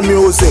dancehall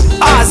music.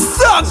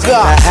 Sucker!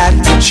 I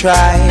had to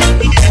try.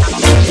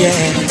 Yeah.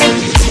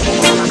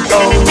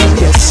 Oh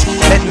yes,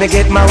 let me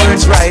get my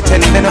words right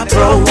and then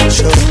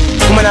approach you.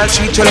 Woman, I'll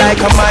treat you like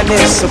a man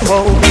is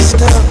supposed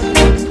to.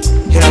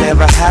 You'll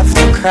never have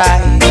to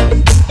cry.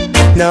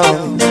 No,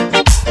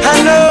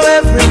 I know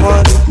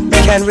everyone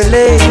can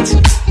relate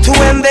to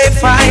when they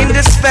find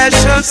a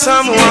special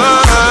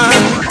someone.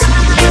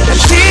 And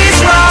she's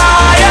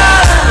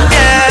royal,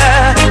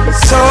 yeah,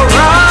 so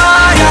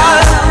royal.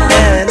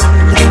 And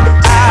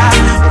I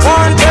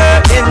want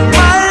her in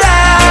my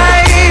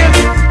life.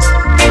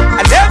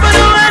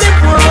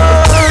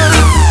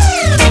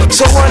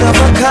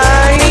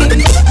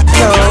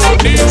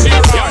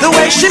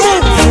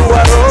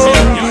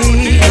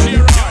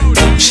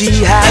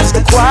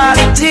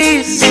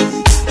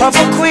 of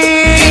a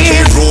queen.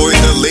 DJ Roy,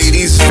 the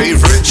ladies'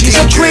 favorite She's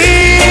DJ. a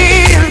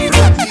queen.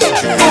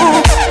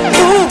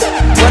 Ooh,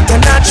 what a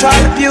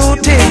natural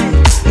beauty.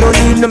 No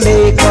need no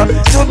makeup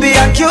to be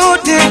a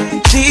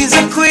cutie. She's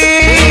a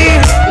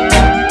queen.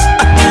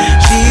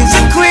 She's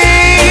a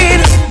queen.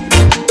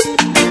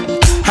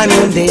 And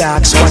when they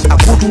ask what a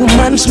good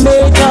woman's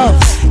made of,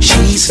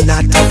 she's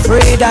not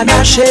afraid and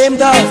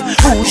ashamed of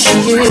who she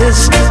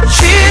is.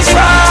 She's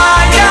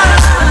royal,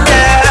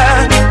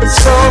 yeah,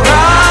 so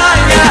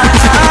royal.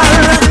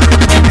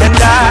 And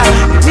I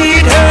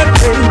need her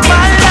in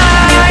my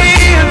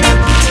life.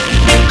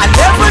 I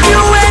never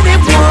knew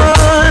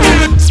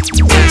anyone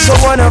so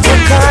one of a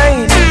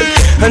kind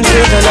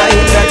until the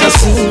night that I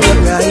see her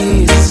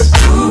rise.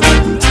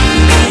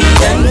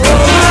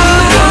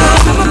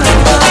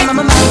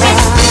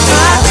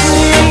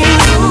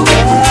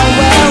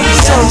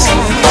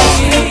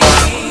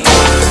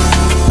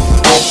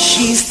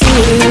 She's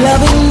still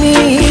loving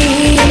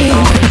me,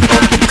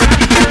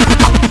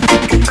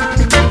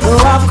 though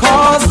I've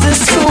caused her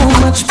so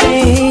much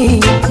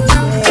pain.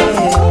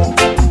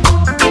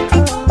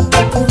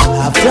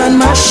 I've done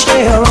my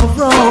share of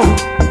wrong,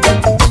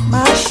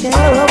 my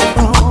share of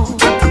wrong.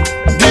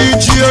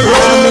 DJ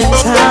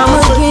Time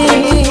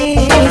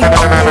again.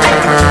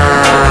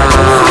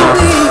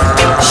 Ooh,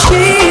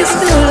 she's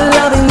still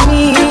loving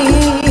me.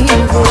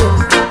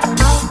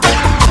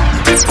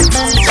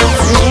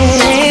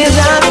 And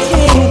I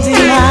can't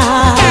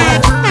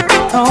deny.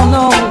 Oh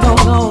no, no,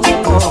 no,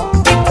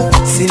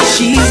 no. Since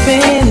she's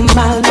been in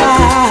my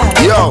life.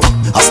 Yo,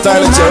 I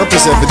started to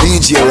represent the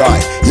DJ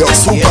right. Yo,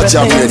 Super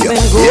Jam Radio.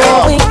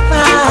 Yo.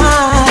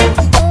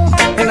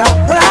 And I'm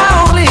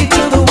proudly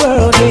to the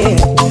world, yeah.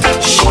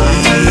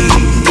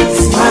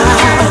 She's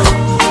mine,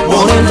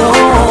 one and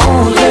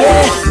only.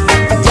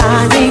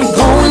 I ain't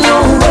going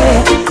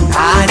nowhere.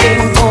 I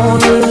ain't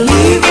gonna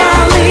leave my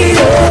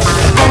leader.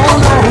 Oh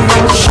no,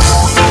 no.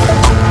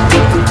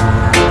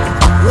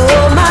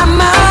 Oh my,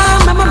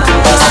 my, my, my.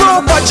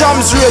 Super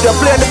Jams Radio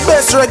playing the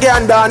best reggae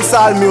and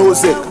dancehall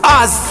music.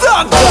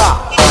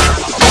 Azaga.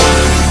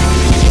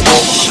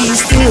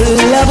 She's still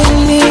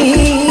loving me,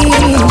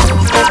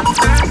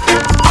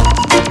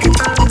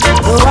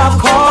 though I've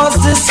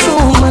caused her so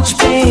much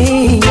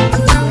pain.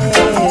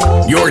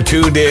 You're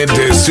tuned in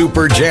to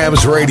Super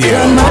Jams Radio.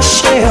 Done my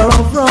share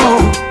of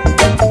wrong,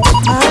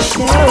 my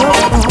share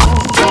of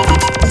wrong,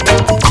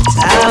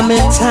 time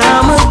and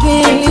time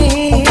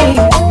again.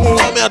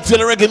 I tell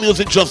the reggae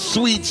music just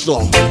sweet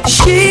song.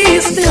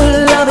 She's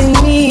still loving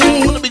me.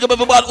 Let me give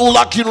everybody who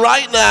locking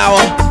right now.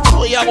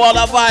 Oh, you have all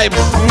the vibes.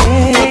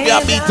 We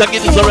got beat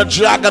again, it's a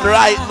dragon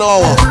right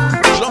now.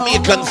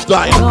 Jamaican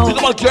style. Think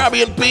about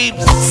Caribbean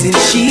peeps.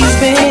 Since she's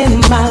been in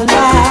my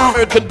life.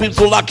 American peeps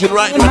who locking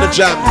right now in the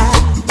jam.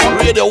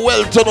 Radio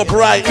well turn up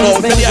right now.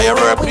 If you hear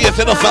your place,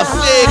 you just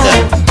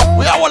sing.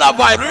 We have all the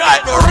vibe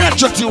right now.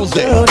 Retro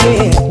Tuesday.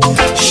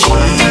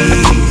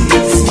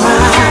 She's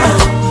mine,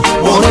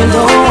 one and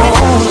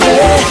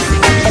only.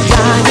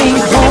 I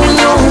ain't going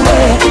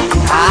nowhere.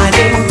 I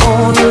ain't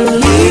gonna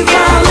leave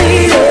my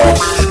leader.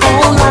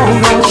 Oh no,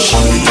 no.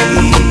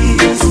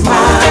 She's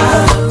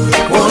mine,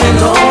 one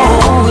and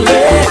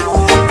only.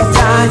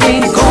 I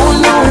ain't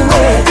going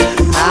nowhere.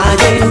 I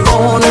ain't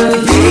gonna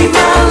leave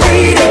my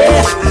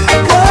leader.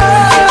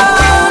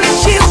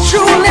 'Cause she's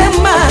truly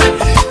mine,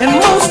 and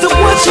most of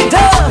what she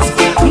does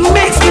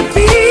makes me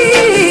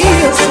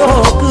feel so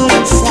good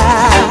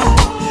inside.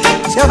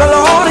 Tell the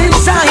Lord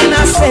inside,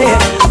 I said,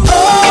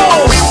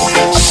 oh,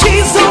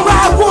 she's the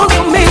right one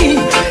for me.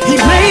 He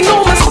made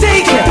no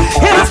mistake.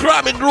 And I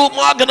Grabbing group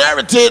Morgan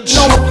Heritage.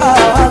 no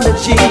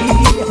apology.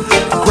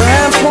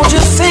 Grams, won't you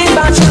sing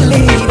about your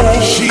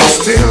lady? She's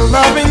still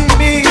loving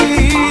me.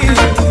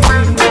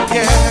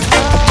 Yeah.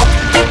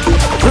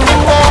 Through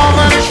all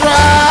the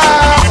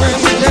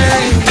trials and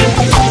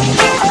days.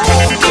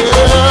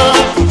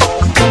 Yeah.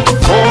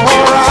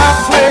 Oh, I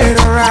played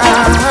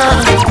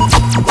around.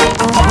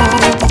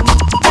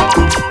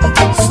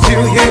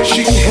 Still yet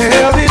she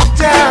held it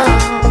down.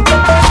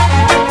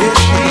 Yeah,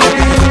 she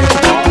did.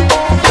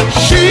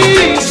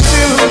 She's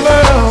still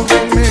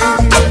loving me.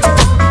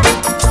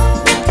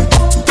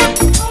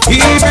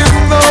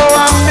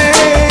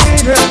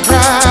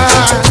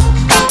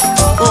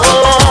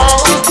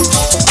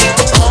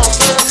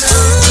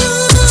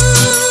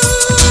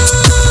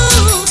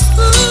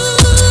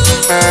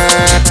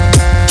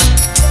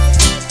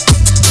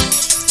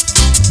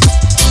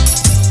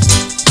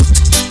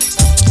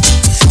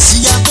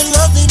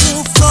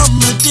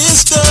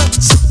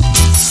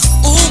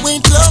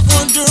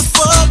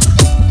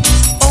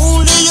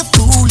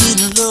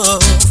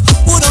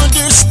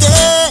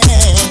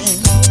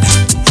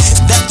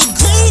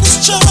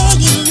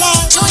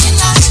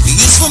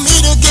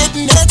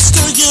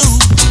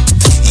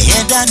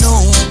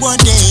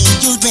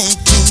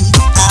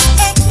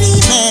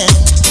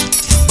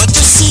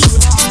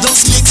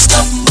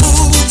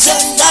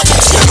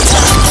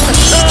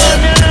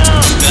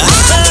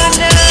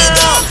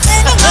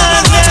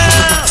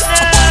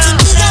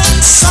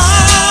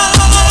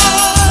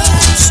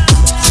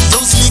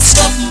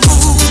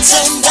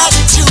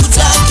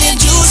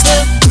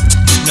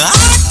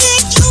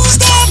 can't use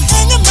them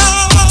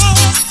anymore.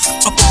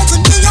 Above the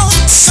neon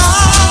sign.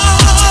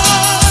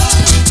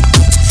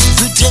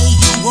 The day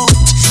you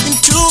walked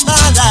into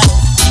my life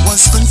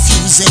was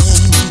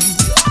confusing.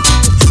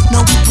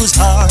 Now it was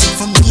hard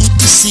for me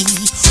to see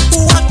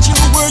what you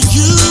were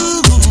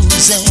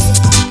using.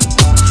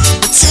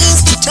 But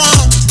since the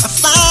time I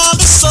found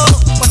the soul,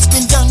 what's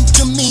been done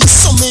to me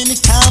so many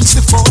times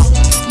before.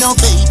 Now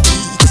baby,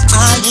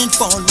 I ain't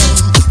falling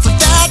for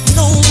that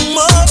no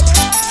more.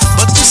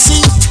 But you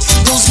see,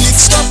 those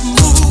mixed up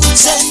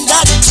moods and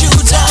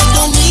attitudes, I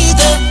don't need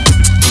them.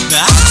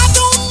 I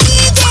don't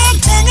need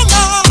them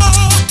anymore.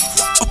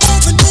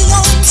 Above the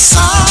neon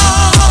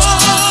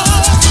signs,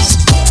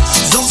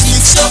 those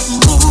mixed up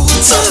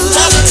moods and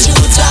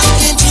attitudes, I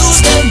can't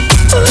use them.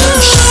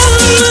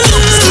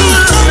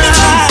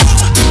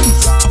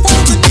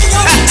 Above the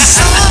neon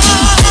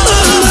signs,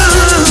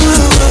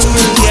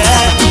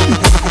 yeah.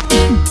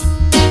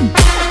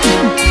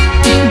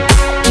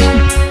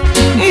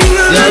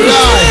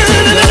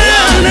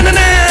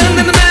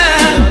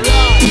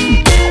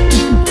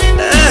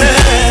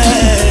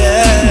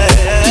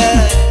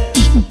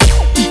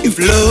 If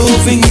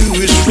loving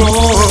you is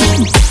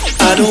wrong,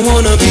 I don't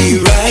wanna be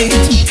right.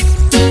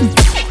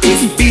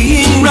 If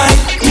being right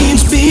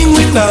means being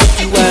without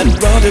you, I'd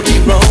rather be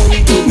wrong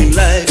doing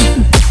life.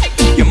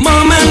 Your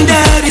mom and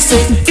daddy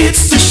say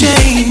it's a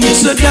shame,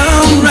 it's a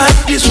downright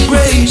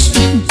disgrace.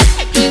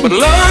 But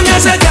long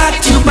as I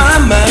got you by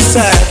my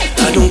side,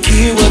 I don't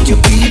care what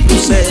your people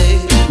say.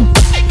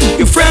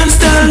 Your friends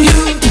tell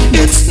you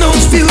it's no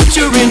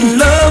future in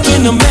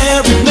loving a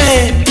married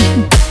man.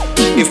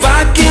 If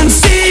I can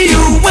see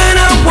you when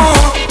I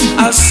want,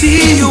 I'll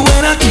see you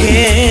when I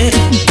can.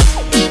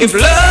 If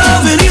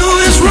loving you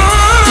is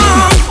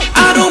wrong,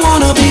 I don't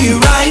wanna be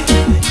right.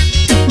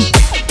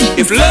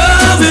 If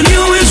loving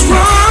you is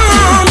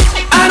wrong,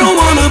 I don't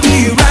wanna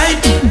be right.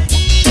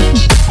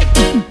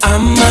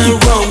 Am I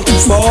wrong to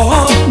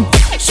fall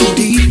so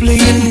deeply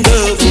in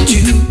love with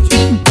you,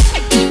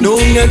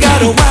 knowing I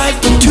got a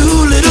wife and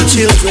 2 little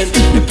children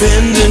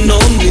depending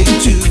on me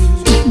too?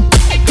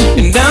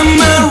 And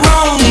am I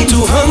wrong to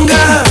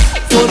hunger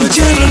for the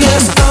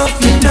gentleness of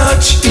your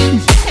touch,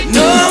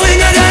 knowing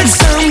I got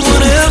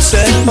someone else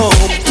at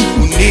home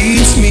who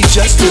needs me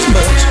just as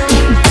much?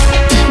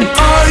 And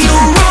are you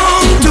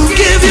wrong to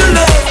give your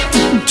love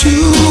to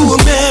a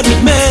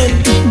married man?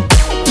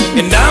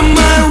 And am I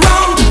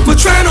wrong for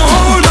trying to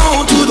hold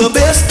on to the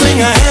best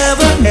thing I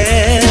ever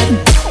had?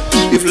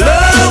 If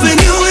loving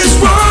you is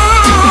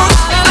wrong,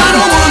 I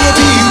don't wanna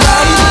be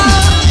right.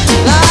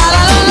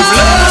 If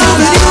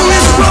loving you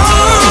is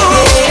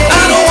wrong,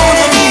 I don't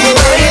wanna be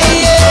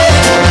right.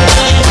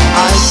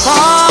 I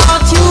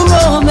caught you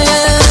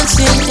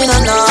romancing in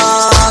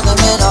another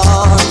man's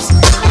arms.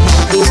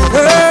 It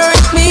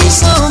hurt me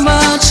so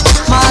much,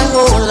 my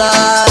whole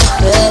life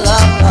fell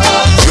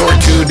apart. You're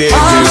tuned in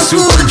to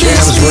Super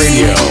Jams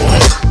Radio.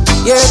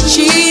 You're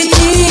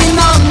cheating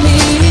on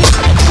me.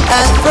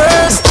 At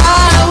first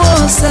I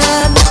was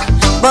sad,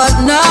 but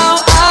now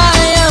I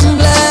am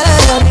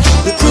glad.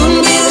 You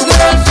couldn't be the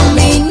girl for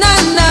me,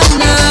 nah, nah,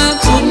 nah.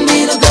 Couldn't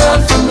be the girl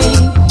for me.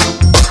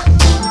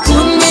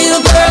 Couldn't be the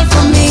girl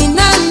for me,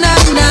 nah, nah,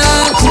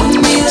 nah.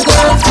 Couldn't be the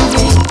girl for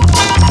me.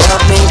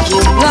 I'll make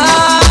you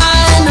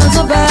blind as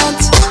a bat.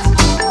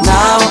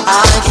 Now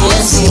I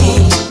can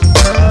see.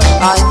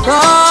 I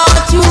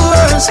thought you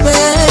were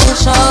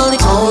special,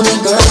 the only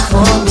girl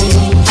for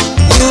me.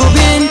 You've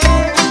been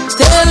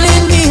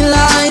telling me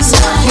lies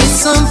with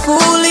some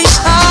foolish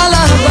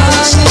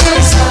alibis.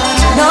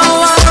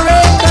 Now I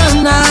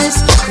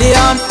recognize the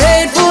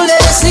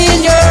unfaithfulness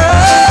in your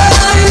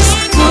eyes.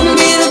 Couldn't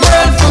be the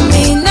girl for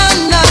me, nah,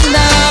 nah,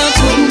 nah.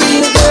 Couldn't be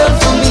the girl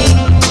for me.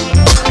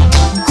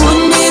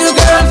 Couldn't be the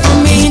girl for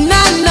me,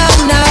 nah, nah,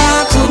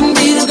 nah. Couldn't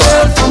be the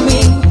girl for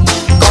me.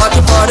 Caught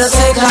you for the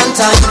second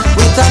time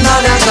with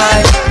another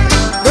guy.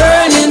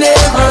 Girl, you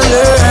never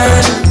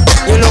learn.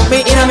 You look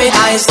me in my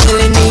eyes,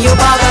 telling me you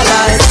bag of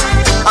lies.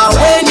 And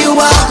when you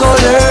walk, go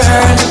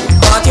learn.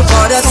 Caught you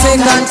for the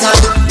second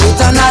time with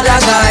another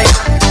guy.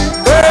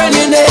 Girl,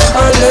 you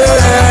never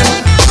learn.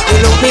 You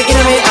look me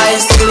in my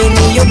eyes, telling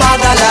me you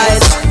bag of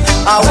lies.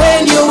 And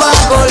when you walk,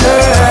 go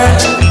learn.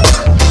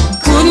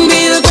 Couldn't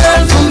be the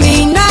girl for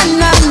me, nah,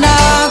 nah,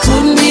 nah.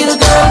 Couldn't be the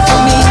girl for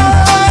me.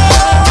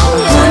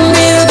 Couldn't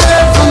be the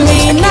girl for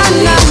me, nah,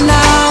 nah,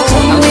 nah.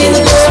 Couldn't be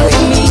the girl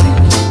for me.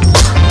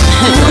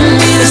 Couldn't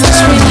be the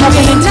girl for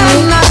me, nah,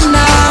 nah,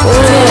 nah.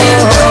 Couldn't be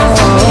the girl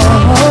for me.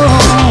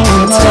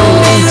 Couldn't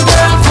be the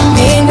girl for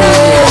me, nah,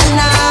 nah, nah.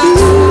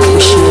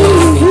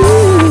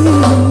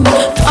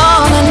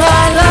 On a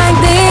night like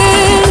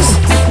this,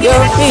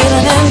 you're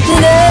feeling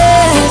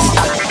emptiness.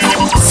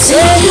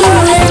 Say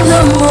you're in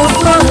the mood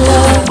for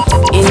love,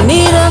 in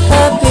need of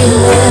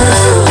happiness.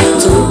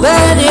 Too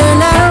bad you're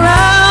not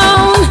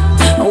around.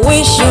 I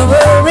wish you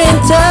were in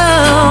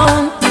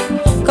town.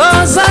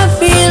 'Cause I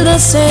feel the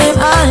same.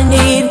 I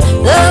need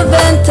love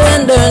and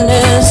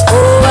tenderness.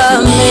 Oh,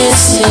 I'm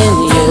missing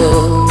you.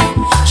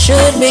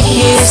 Should be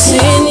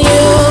kissing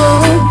you.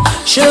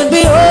 Should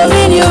be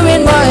holding you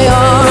in my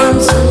arms.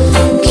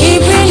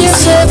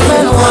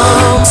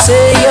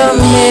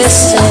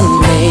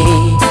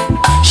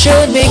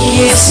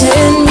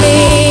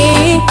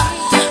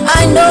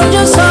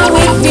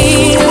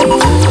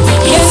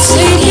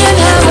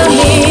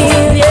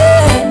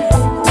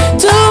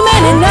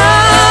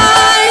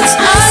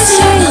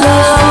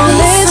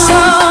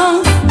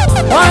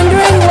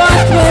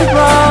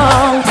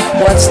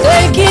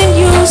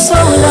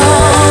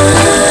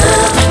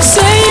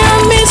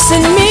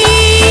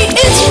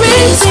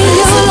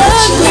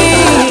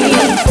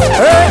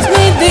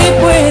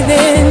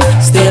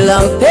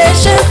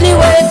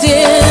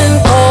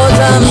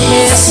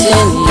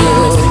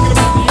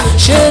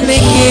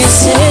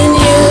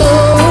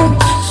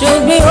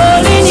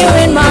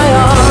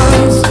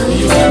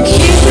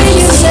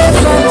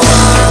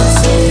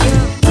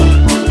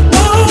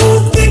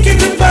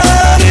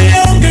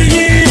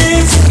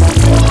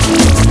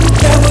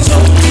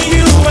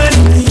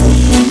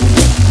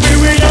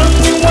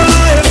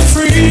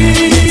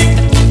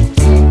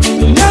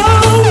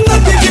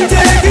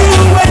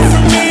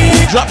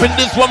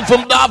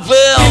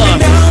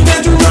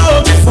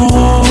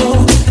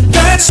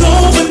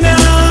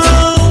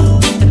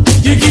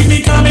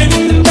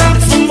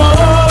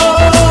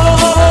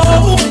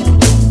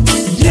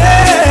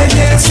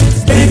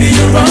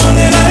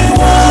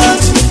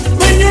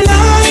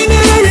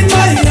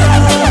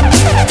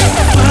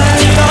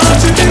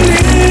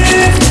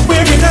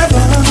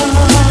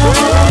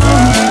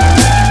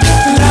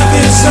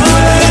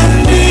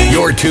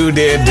 tuned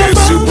in to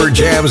Super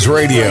Jams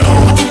Radio.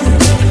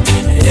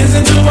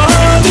 Isn't the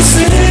world the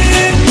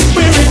same?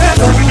 We're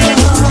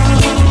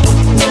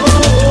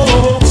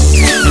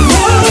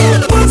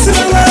in once in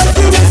a life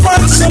you will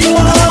find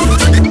someone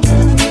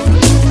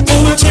who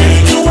will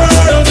change the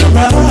world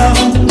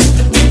around.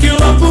 Pick you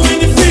up when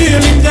you're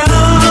feeling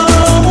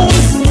down.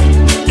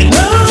 You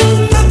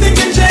know nothing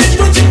can change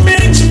what you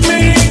mean to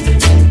me.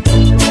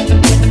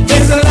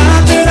 There's a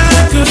lot that I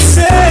could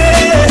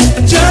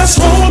say. Just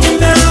hold me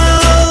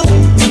now,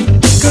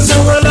 'cause I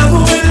will love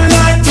you in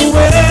light the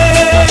way.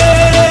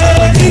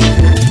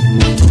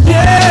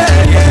 Yeah,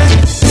 yeah.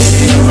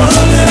 You're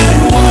all that I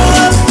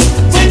want.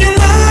 When you're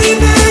lying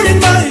there in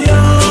my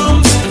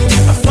arms,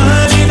 I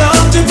find it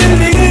hard to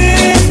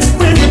believe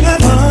we're in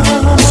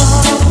heaven.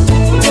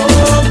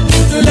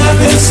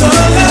 Love is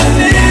all I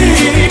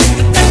need,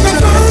 and I'm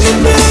gonna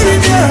marry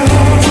you.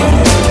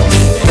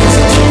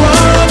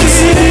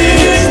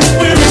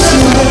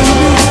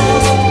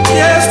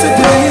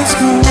 Yesterday is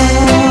gone,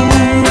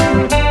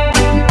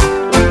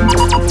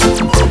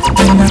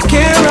 and I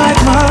can't right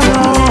my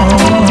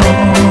wrong.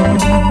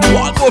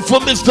 One more for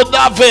Mr.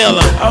 Daville.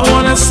 I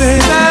wanna say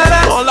that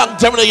How long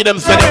time you them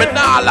say them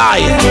not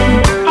lie?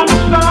 I'm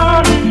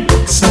sorry,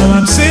 so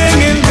I'm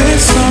singing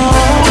this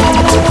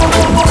song.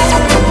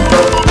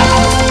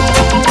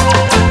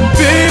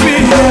 Baby,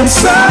 I'm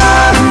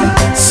sorry,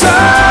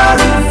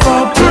 sorry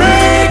for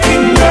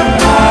breaking your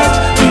heart,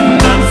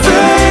 being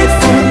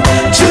unfaithful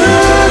to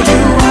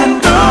you. I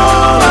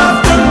know I've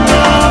done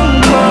wrong,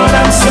 but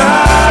I'm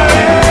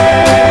sorry.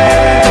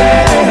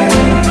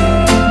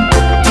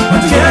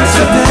 But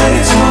yesterday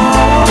is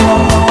gone.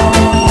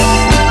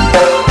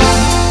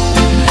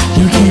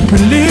 You keep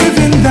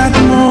reliving that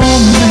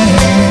moment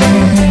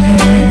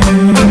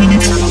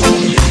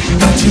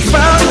that you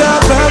found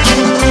out that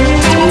you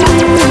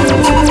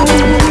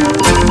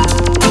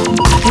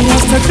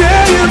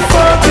yesterday you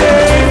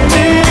forgave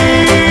me,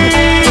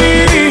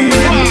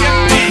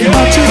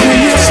 but today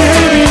you say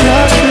we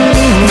are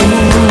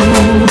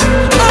true.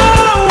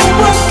 Oh,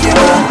 what can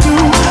I do,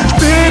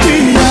 baby?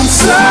 I'm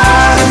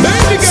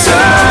sorry,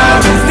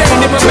 sorry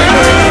for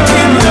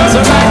breaking your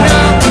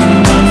heart.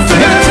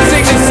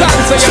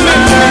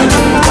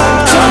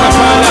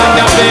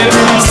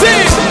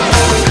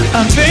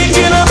 I'm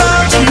thinking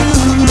about you.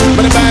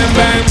 Bang,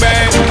 bang,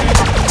 bang.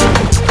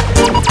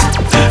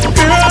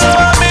 Girl,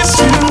 I miss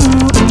you.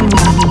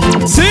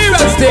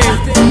 Serious thing.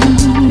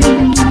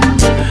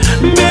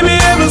 Baby,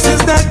 ever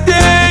since that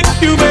day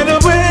you went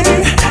away,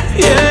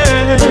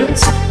 yes,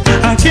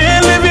 I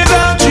can't live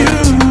without you.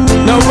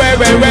 No, wait.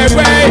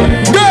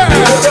 Girl,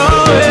 you're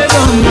always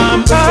on my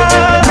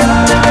mind.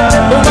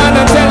 Woman,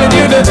 I'm telling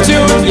you the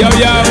truth, yo.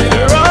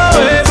 You're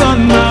always on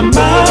my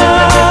mind.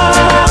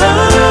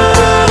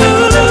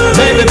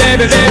 Baby,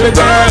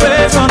 girl,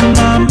 always on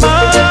my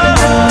mind.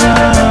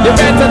 You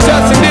better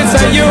trust in this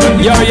and you,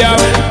 yo.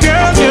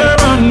 Girl, you're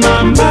on my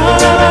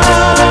mind.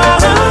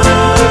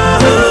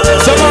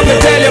 Someone can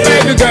tell you,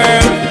 baby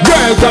girl,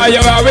 cause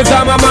you're always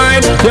on my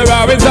mind. You're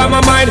always on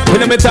my mind.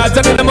 In my thoughts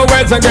and in my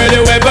words, and girl,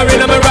 you ever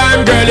in my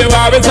rhyme. Girl, you're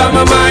always on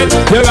my mind.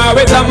 You're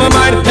always on my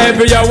mind.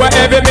 Every hour,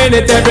 every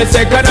minute, every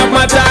second of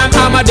my time.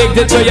 I'm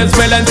addicted to your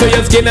smell and to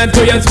your skin and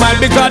to your smile.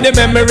 Because the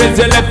memories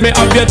you left me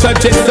of your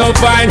touch is so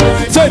fine.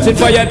 Searching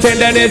for your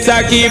tenderness,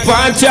 I keep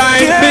on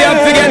trying. Be up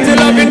to get to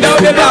loving down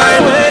the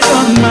line. Always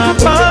on my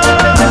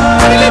mind.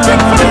 I'm living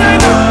for you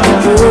now.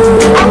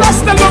 I'm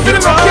lost and loving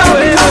in my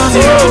always on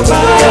my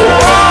mind.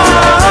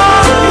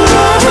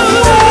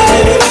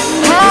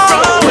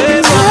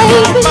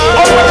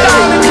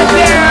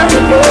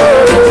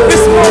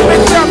 This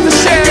moment you have to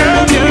share.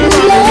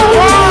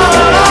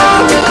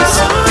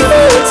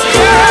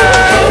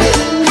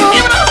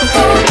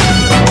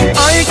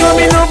 Are you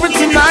coming over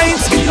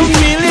tonight? I'm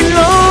feeling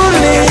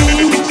lonely.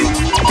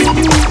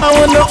 I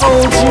wanna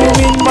hold you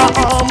in my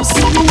arms,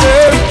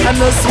 girl. I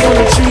know so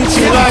wanna treat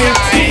you right.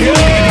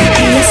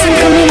 Listen,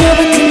 coming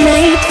over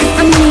tonight.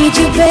 I need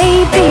you,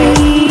 baby.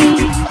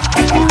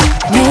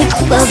 Make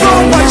love So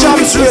much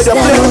I'm straight up,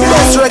 play the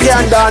best reggae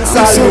and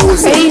dancehall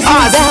music. crazy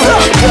about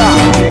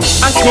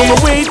I come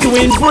away to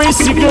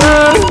embrace you,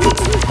 girl.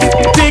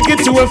 Take it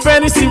to a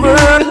fantasy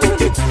world.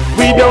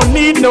 We don't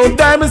need no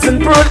diamonds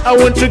and pearl. I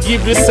want to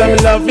give you some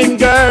loving,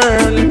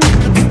 girl.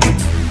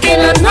 In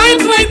a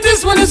night like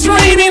this when it's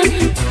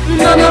raining,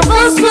 none of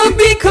us will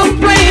be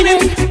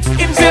complaining.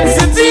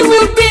 Intensity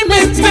will be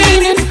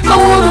maintaining. I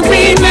wanna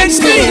be next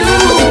to you.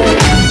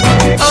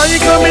 Are you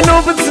coming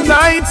over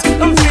tonight?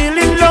 I'm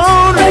feeling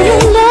lonely. Are you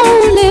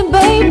lonely,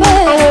 baby? I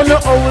wanna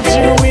hold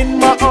you in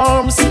my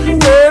arms,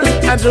 girl.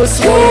 I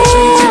just wanna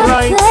treat you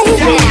right.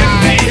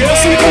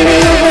 Listen,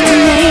 coming over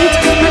tonight.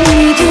 I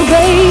need you,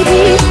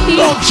 baby.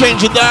 Don't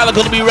change it down. I'm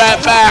gonna be right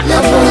back.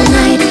 Love all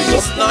night.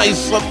 Just nice,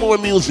 some more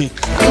music.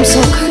 I'm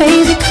so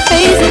crazy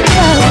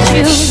about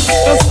you.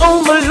 Cause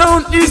home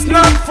alone is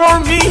not for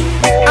me.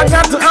 I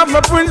got to have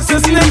my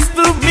princess next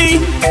to me.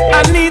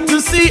 I need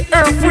to see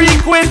her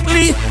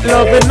frequently.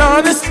 Love and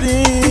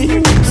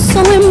honesty.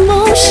 So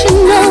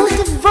emotional.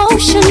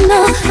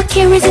 emotional. I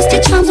can't resist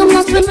your charms. I'm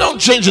lost when don't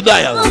change the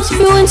dial.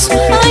 You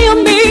inspire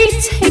me,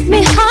 take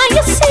me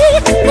higher. See,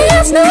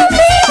 there's no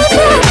need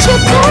without you,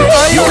 boy.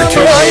 You're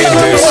tuned in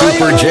to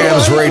Super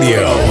Jams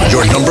Radio,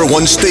 your number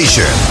one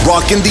station,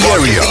 rocking the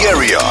area,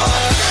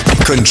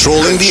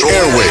 controlling the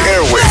airway.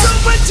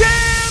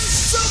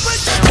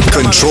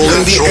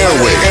 Controlling the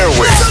airway.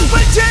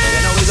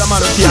 You know, we're the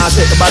man who can't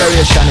take the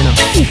botheration, you know.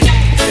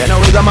 You know,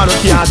 we're the man who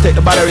can't take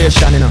the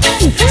botheration, you know.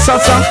 So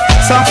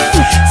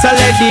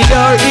let the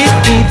door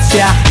eats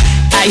ya.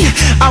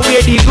 I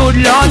wear the good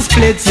Lord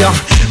splits ya.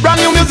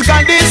 Brand new music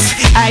on this.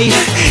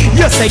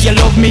 You say you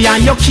love me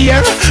and you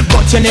care,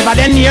 but you never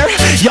then near.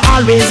 You're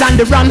always on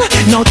the run.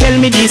 Now tell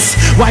me this,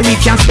 why we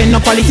can't spend no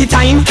quality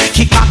time?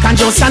 Kick back and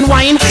just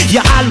unwind.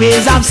 You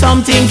always have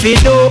something to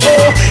do.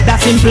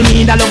 That simply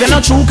mean that love you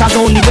not true, cause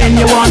only when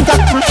you want to.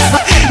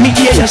 Me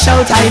hear you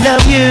shout I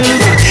love you.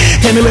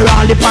 Tell me where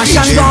all the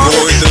passion gone,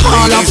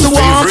 all of the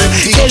warmth.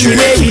 Tell me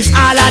where is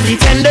all of the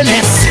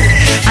tenderness.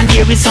 And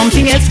there is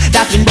something else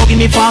that's been bugging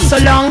me for so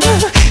long.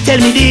 Tell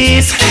me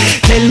this,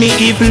 tell me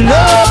if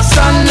love's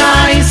so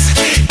nice,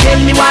 tell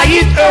me why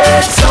it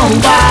hurts so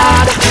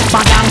bad.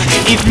 Madam,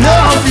 if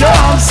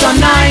love's so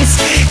nice,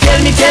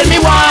 tell me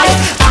why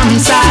I'm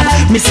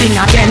sad. Me sing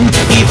again.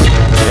 If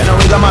you know,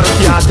 we're the man who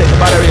can't take the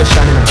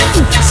botheration, you know.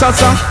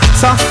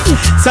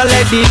 So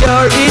let the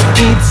door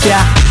eats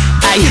ya.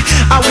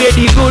 I wear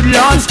the good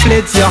Lord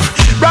splits ya.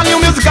 Brand new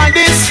music on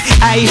this.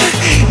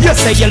 You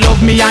say you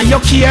love me and you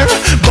care,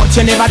 but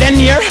you never then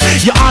near.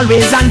 You're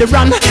always on the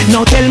run.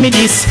 Now tell me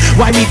this,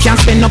 why we can't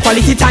spend no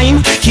quality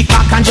time? Kick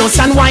back and just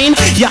unwind.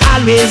 You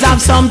always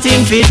have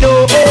something to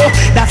do.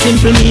 That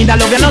simply mean that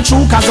love you not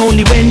true, cause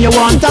only when you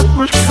want to.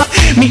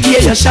 Me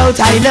hear you shout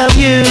I love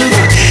you.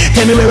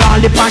 Tell me where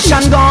all the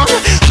passion gone,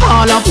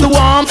 all of the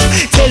warmth.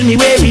 Tell me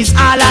where is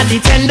all of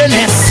the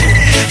tenderness.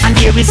 And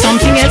there is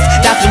something else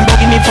that's been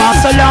bugging me for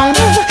so long.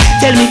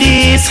 Tell me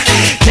this,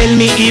 tell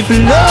me if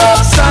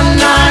love's so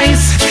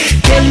nice,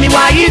 tell me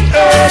why it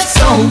hurts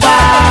so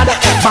bad.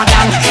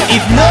 Madam,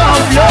 if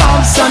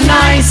love's so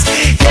nice,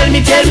 tell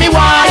me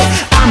why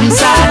I'm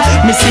sad.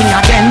 Me sing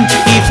again.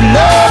 If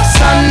love's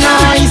so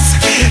nice,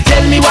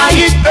 tell me why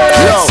it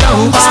hurts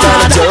so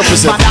bad.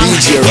 Madam,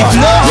 if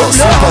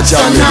love's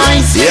so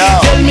nice,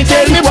 tell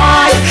me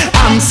why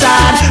I'm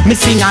sad. Me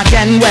sing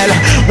again. Well,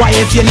 why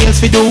if your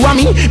nails fi do a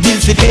me,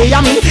 bills fi pay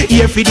a me,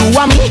 ear fi do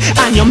a me,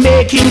 and you're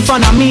making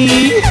fun of me,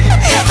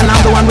 and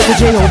I'm the one with the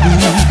J.O.B.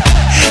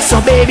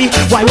 So baby,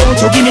 why won't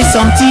you give me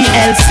some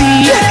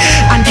TLC?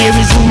 And there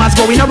is rumors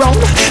going around,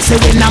 say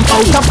when I'm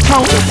out of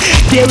town,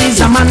 there is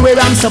a man where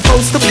I'm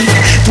supposed to be.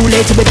 Too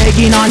late to be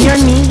begging on your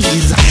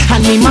knees.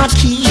 Hand me my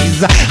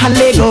keys and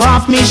let go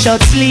off me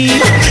shirt sleeve.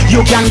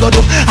 You can go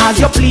do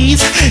as you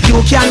please.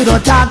 You can go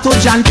talk to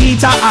John,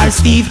 Peter or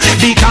Steve.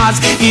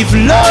 Because if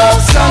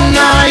love's so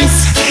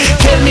nice,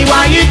 tell me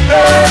why it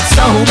hurts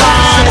so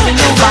bad.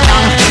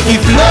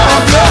 If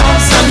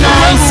love's so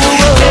nice,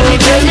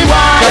 tell me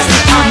why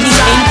I'm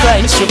sad.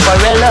 Inclined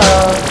Stripperella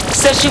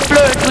says she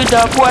flirt with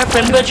her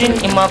boyfriend, virgin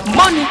him of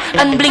money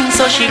and bling,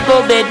 so she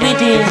go bed with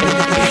him.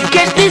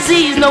 Catch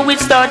disease, now it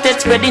started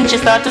spreading. She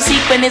start to see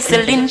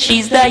penicillin,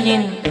 she's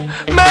dying.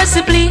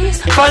 Mercy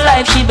please, for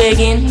life she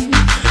begging.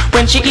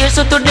 When she hears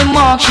her to the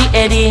mark, she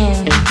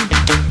heading.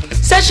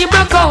 Says she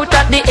broke out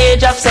at the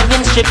age of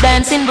 7, strip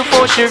dancing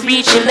before she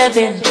reached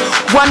 11.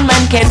 One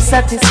man can't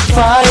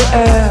satisfy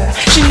her,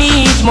 she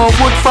needs more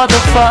wood for the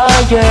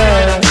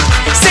fire.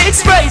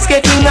 Six price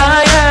getting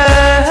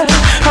higher,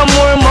 and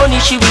more money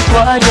she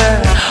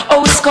require.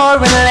 Oh, score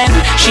and land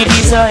she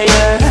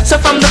desire. So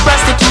from the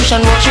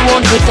prostitution work she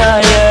won't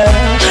retire.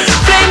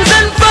 Flames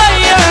and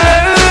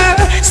fire,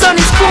 sun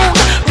is cool,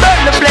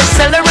 burn the place,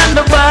 seller and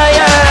the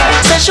buyer.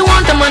 Says she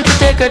want a man to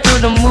take her to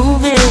the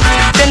movies,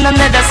 then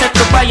another set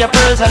to buy her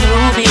pearls and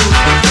rubies.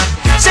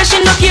 Says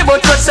she no care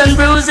about cuts and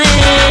bruises,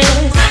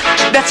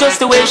 that's just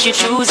the way she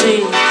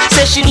chooses.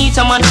 Says she needs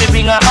someone to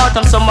bring her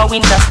autumn, summer,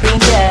 winter, spring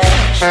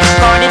cash.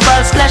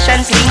 Carnival, splash and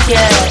sling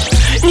cash.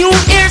 New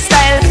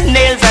hairstyle,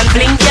 nails and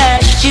bling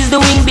cash. She's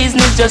doing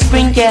business, just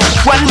bring cash.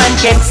 One man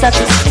can't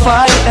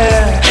satisfy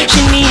her, she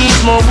needs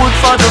more wood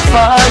for the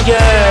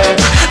fire.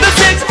 The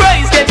sex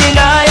price getting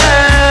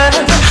higher,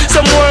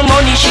 some more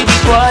money she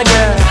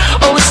require.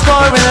 Oh,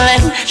 score and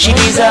land she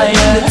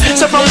desire.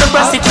 So from the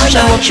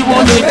prostitution work she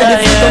won't retire.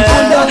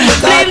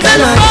 Flames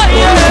and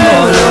fire,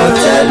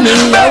 tell me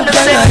how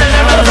can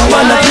I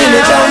wanna feel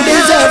it don't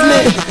deserve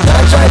me.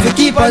 Not try to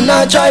keep her,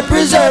 not try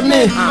preserve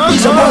me.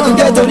 He's about to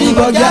get to leave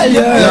a gal,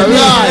 you heard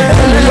me.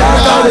 Only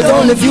heart out with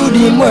only few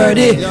deem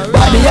worthy.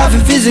 Body half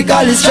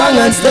physically strong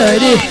and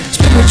sturdy.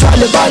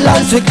 Spiritually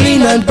balanced, we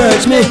clean and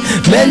purge me.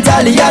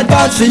 Mentally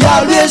advanced, we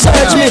always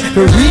search me.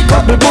 Read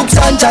couple books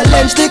and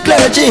challenge the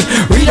clergy.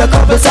 Read a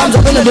couple psalms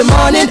up in the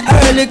morning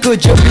early.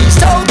 Could you be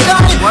so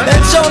kind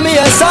and show me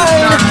a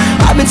sign?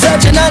 I've been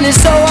searching and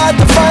it's so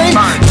hard to find.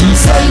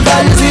 Decent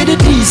values with a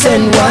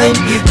decent wine.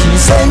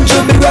 Decent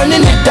you be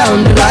running it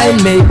down the line.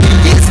 Maybe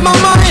it's my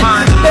mind,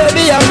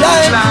 maybe I'm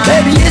blind.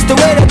 Maybe it's the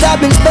way that I've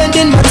been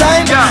spending my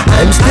time.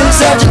 I'm still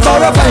searching for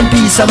a fine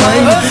peace of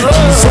mind.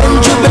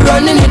 Decent you be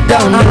running it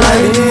down the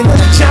line.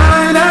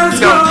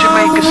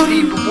 Jamaica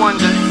Stevie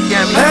Wonder.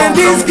 And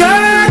he's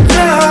got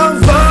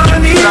love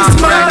on his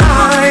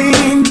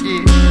mind.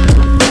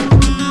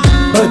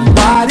 But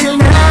what he'll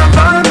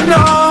never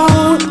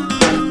know,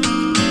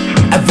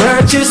 a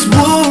virtuous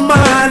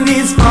woman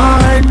is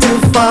hard to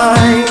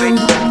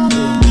find.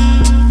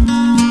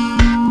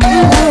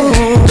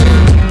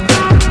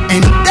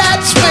 And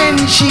that's when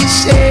she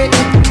said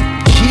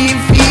she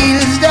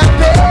feels the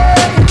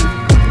pain.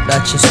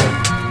 That she said.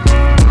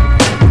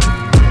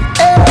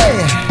 Hey.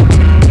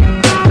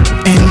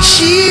 And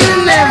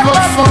she'll never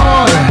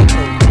fall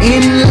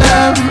in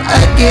love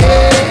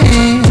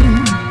again.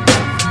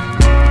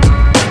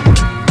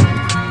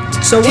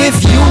 So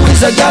if you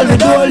is a girl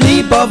with no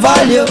leap of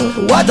value,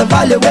 what a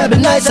value will be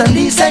nice and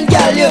decent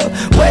girl you.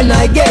 When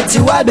I get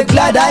you, I'll be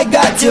glad I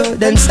got you.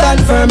 Then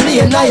stand firmly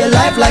in your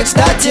life like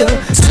statue.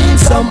 Seen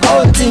some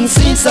old things,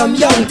 seen some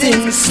young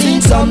things,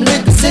 seen some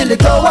little silly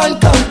go and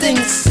come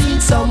things,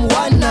 seen some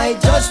one night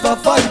just for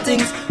fun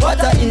things.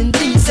 What a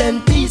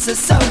indecent piece of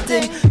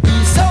something.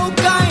 Be so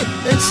kind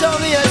and show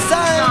me a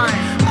sign.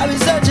 I've been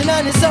searching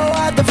and it's so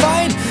hard to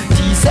find.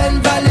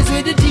 Decent valleys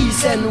with a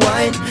decent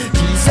wine.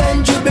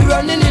 Decent you be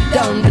running it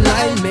down the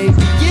line. Maybe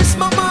it's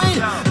my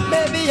mind,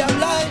 maybe I'm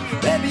lying.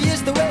 Maybe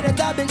it's the way that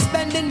I've been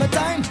spending my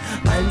time.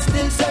 I'm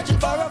still searching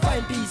for a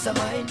fine peace of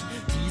mind.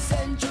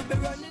 Decent you be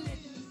running it.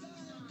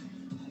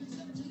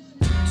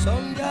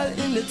 Some girl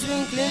in the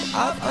twinkling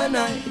of an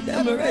eye,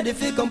 them ready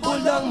fi come pull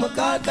down my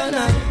car, can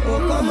I? Oh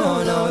come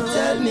on now,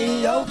 tell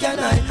me how can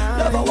I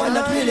love a one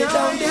that really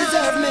don't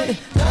deserve me?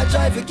 Not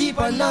try to keep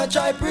and not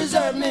try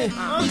preserve me.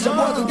 He's a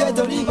boy to get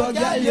to leave a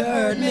girl, you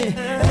heard me.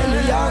 In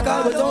New York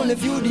I was only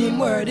few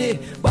deemed worthy.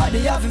 Body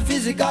have it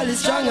physically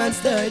strong and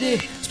sturdy.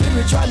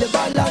 Spiritually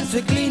balanced,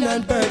 we clean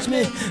and purge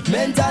me.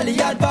 Mentally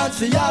advanced,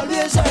 we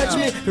always search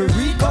me.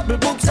 Read couple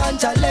books and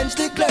challenge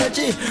the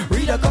clergy.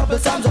 Read a couple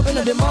psalms up in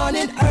the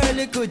morning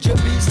early. Could you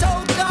be so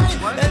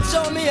kind and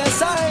show me a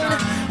sign?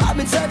 I've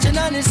been searching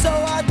and it's so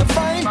hard to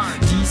find.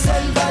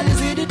 Decent valleys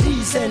with a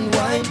decent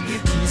wine.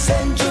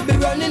 Decent you be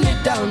running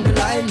it down the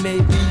line.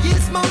 Maybe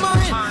it's my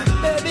mind,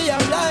 maybe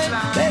I'm lying.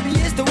 Maybe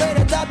it's the way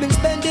that I've been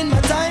spending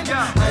my time.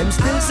 I'm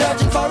still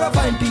searching for a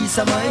fine peace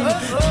of mind.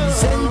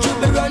 Decent you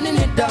be running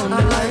it down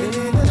the line.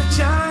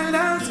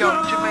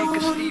 Jamaica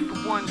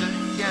Stevie Wonder.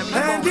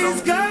 And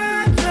he's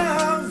got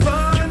love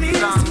on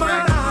his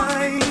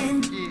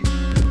mind.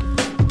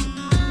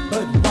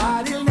 But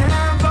what he'll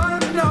never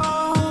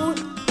know,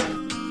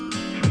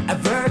 a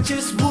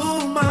virtuous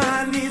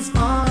woman is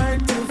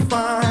hard to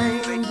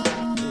find.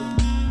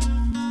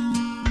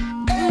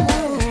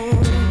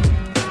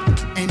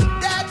 And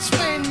that's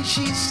when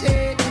she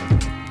said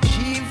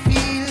she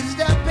feels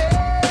the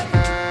pain.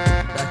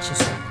 That she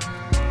said.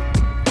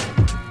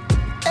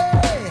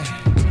 Hey.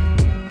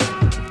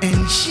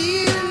 And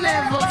she'll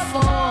never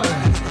fall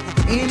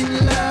in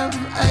love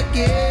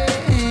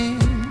again.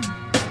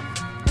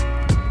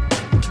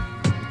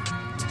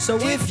 So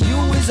if you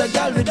is a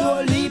girl with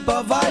no leap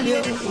of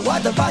value,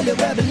 what a value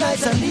will be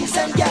nice and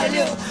decent girl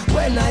you.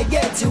 When I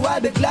get you,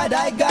 I'll be glad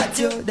I got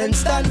you. Then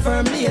stand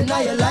firmly in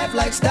your life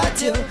like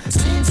statue.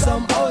 Seen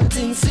some old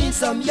things, seen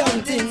some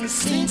young things,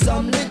 seen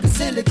some little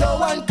silly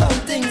go and come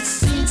things,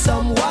 seen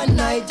some one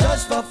night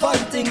just for fun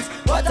things.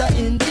 What a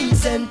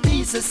indecent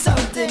piece of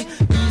something.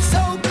 Be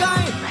so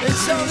kind and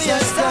show me a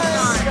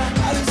sign.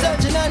 I've been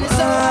searching and it's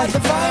so hard to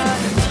find.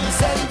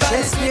 Decent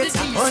valleys with a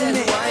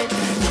decent wine.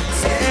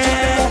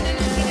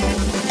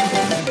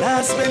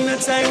 I spend no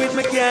time with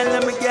my girl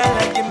and my girl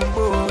I give me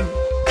bone.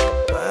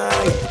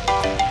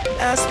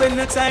 I spend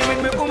no time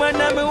with my woman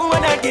and my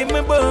woman I give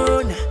me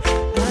bone.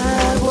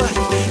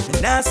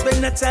 And I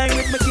spend no time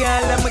with my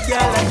girl and my girl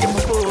I give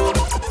me bone.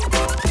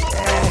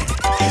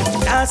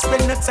 I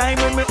spend no time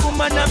with my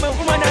woman and my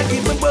woman I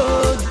give me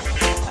bone.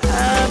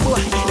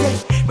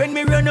 When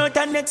me run out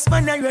and next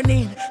man I run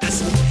in.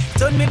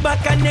 Turn me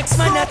back and next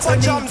man I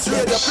turn in.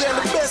 Jesus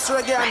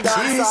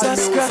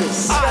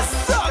Christ.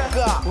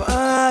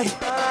 Why?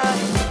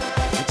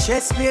 The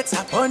chest plates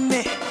upon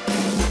me.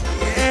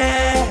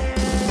 Yeah.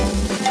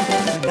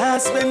 And I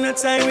spend no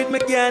time with my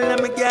girl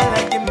and my girl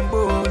I give me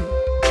bone.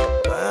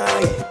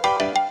 Why?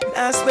 And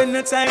I spend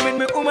no time with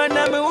my woman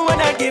and my woman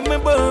I give me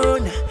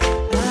bone.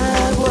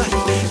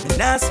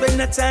 And I spend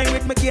no time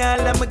with my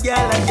girl and my girl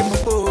I give me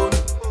bone.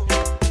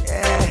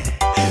 Yeah.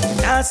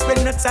 And I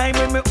spend no time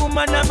with my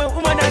woman and my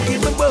woman I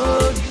give me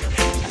bone.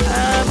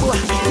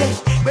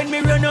 When me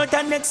run out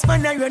and next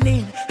man I run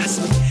in.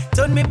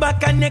 Turn me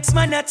back and next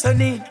man I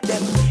turn in.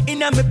 Them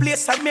in a me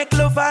place I make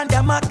love and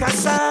I make a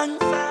song.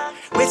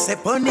 We say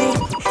bunny,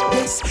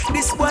 yes,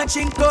 this boy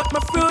drink out my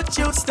fruit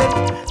juice them.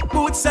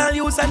 Boots I'll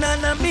use and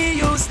none of me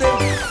use them.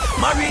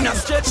 Marina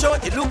stretch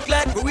out, you look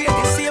like we wear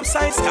the same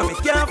size. Cause we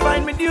can't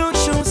find me new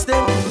shoes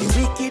them.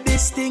 The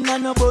wickedest thing I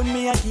know about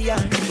me at the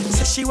end.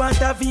 Say she want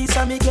a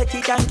visa, me get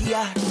it and give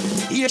her.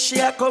 Here she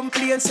a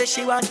complain, say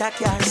she want a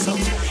car. So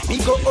me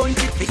go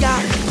hunt it for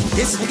her.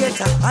 Yes, we get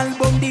an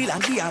album deal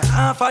and give her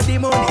half of the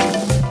money.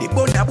 The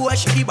bunda boy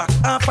she give back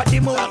half of the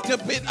money.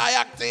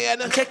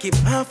 Take him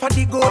half of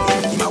the gold.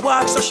 Him a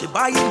walk so she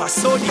buy him a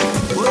Sony.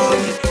 Oh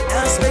yeah,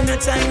 now spend no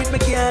time with my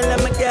girl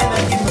and my girl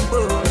and give me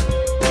bone.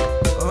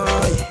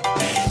 Oh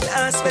yeah,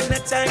 now spend no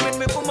time with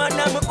my woman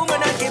and my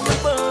woman and give me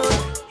bone.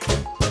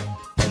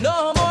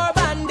 No more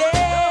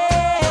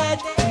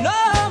bandage, no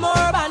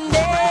more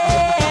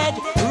bandage.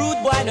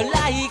 Rude boy no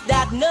like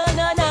that, no,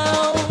 no, no.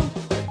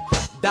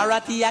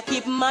 Dorothy, I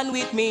keep man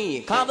with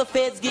me. Call the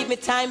feds, give me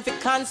time for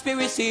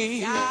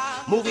conspiracy.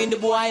 Moving the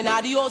boy now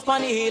the house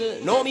on the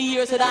hill. Know me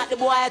here so that the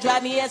boy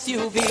drive me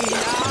SUV.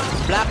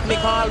 Black me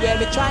call when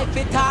me try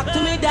to talk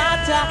to me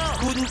daughter.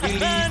 Couldn't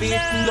believe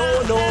it,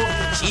 no, no.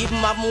 She even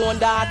have my own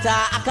daughter.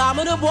 I call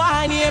me the boy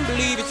and he ain't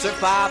believe it's her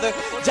father.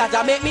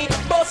 Jaja make me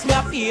bust me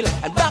a feel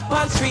and back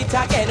on street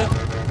again.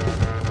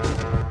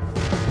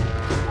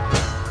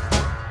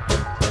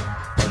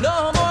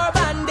 No more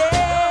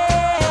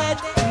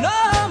bandage,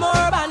 no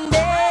more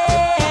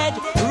bandage.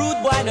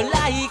 Rude boy no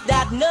like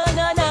that, no,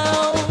 no, no.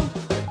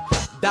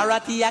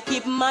 Dorothy, I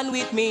keep man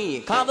with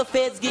me. Call the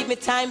feds, give me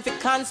time for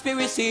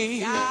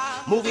conspiracy.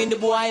 Moving the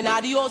boy now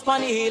the house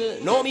on the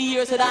hill. Know me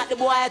here so that the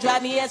boy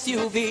drive me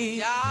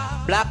SUV.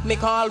 Black me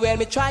call when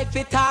me try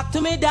to talk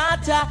to me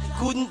daughter.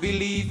 Couldn't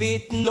believe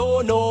it,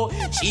 no, no.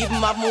 She even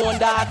have my own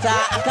daughter.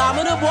 I call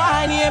me the boy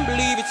and he ain't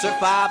believe it's her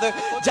father.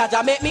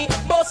 Jaja make me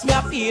bust me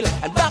a feel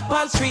and back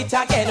on street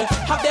again.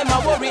 Have them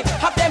a worry,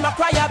 have them a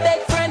cry a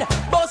beg friend.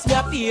 Bust me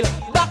a feel,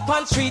 back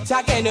on street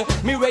again.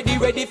 Me ready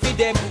for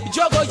them.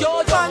 Juggle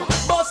yo yo.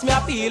 Bust me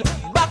a feel,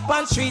 back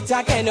on street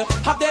again.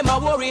 Have them a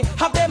worry,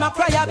 have them a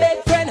cry a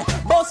beg friend.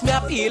 Bust me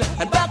a feel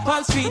and back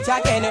on street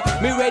again.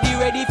 Me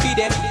ready for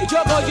them.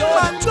 Juggle yo.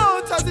 Man go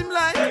out as him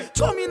like,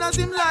 come in as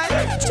him like.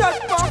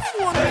 Chat on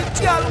phone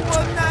with y'all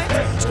all night.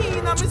 He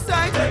in on me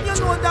side, you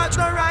know that's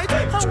not right.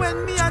 And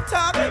when me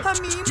attack,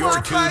 and me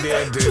more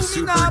fight. To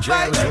Super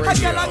Jams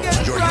Radio,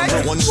 your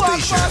number one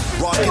station,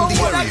 rocking the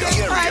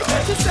area.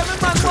 She said me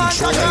man want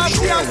to have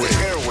the airway.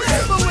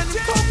 But when he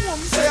come home,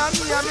 say I'm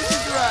me and me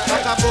is right.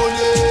 Like a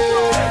bunny,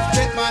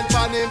 take man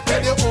pan him, pay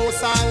the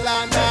house and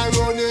land and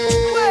run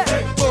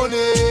it.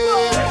 Bunny,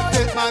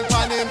 take man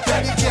pan him,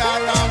 pay the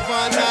car and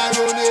van and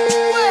run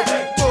it.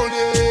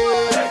 Bunny,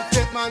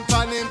 take man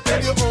pan him, pay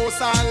the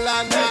house and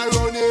land and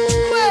run it.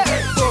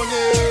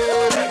 Bunny,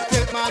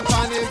 take man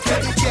pan him, pay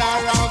the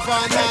car and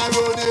van and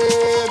run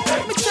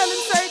it. Me tell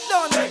him say it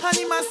done, and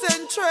he must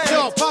send trade.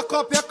 Yo, pack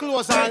up your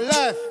clothes and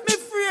left. Me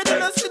afraid you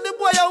don't see the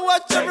boy I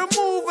watch every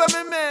move of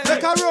me man.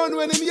 Make a run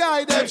when him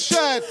hide them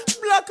shed.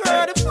 Black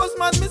her the first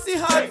man me see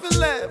hard for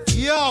left.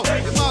 Yo,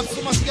 the man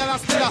so much girl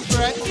and still a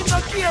threat. He no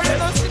care, you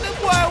don't see the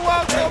boy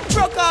walk up,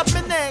 broke off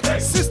me neck.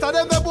 Sister,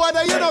 them the boy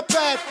that you no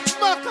pet.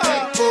 Back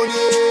up.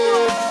 Bunny,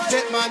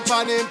 take man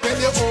pan him, pay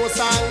the house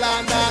and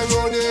land and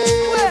run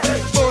it.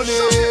 Bunny,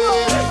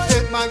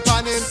 take man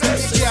pan him, pay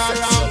the car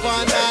and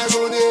van and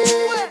run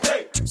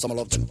it. Some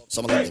love them,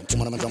 some love them.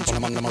 Come on, I'ma jump on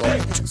them and I'ma roll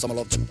them. Some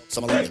love them,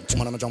 some love them. Come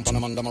on, I'ma jump on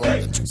them and I'ma roll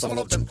them. Some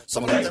love them,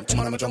 some love them. Come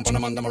on, I'ma jump on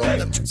them and I'ma roll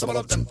them. Some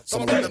love them,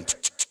 some love them.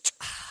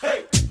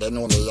 They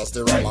know me as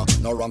the rama,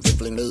 no ram fi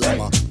fling me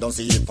yama. Don't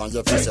see it on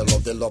your face, you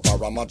love the love a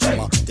rama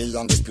drama. The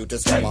undisputed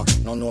scammer,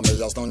 no know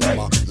me as no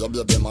yama. Your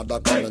baby mother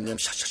call me name,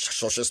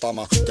 so she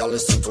stammer. Girl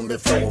listen to me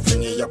flow,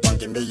 fling it up and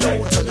give me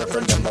yo. Tell your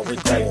friend them how we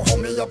go, hold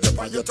me up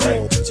on your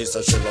toe. She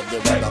says she love the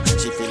weather,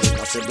 she feel it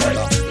now she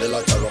bladder. They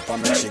light her up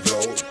and make she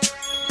glow.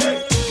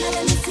 Now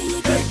let me see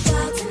you get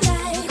far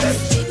tonight.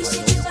 Baby,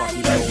 shake your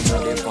body down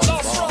on them on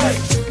fire.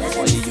 Now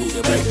let me see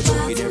you get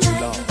far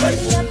tonight.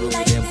 Body up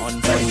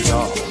like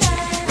that.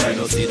 You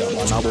know see that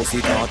man a bossy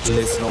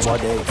heartless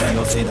nowadays. You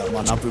know see that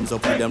man a prims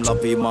up with them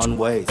lappy man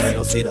ways. You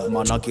know see that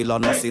man a killer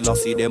no see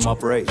them a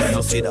praise. You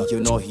know see that you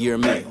know hear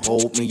me,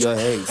 hope me your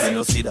haze. You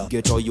know see that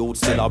get your youth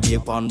still a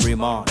big pan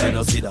remand. You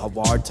know see that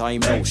war time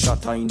no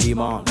shot in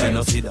demand. You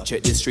know see that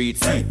check the street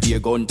see be a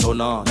gun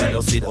turn on. You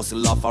know see that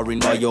hustle offering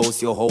by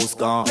house your house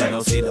gone. You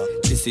know see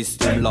that the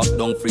system locked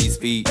down free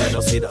speech. You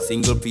know see that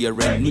single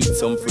parent need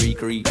some free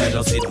creep. You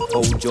know see that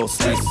how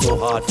justice so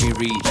hard to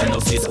reach. You know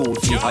see that school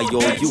fee high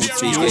your youth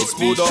fee get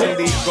speech. On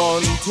the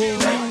gun thing,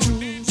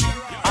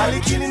 all the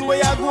killing where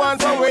you go on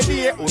from where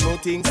they who no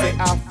think say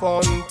a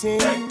fun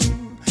thing.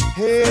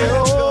 Hey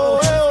oh,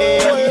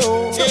 hey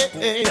oh,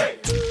 hey, hey.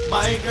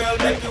 My girl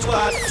make you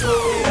watch so,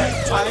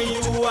 why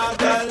you a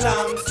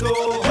galang so?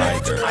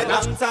 A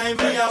long time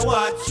me a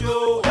watch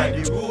you,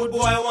 and the rude boy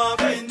want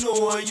to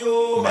know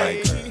you.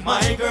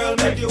 My girl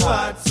make you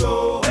watch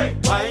so,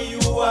 why you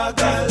a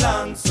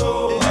galang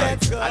so?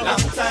 A long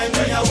time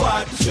me a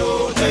watch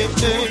you, the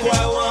rude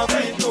boy want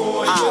to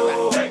know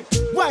you.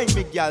 Wine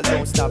me girl,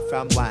 don't stop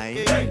from wine.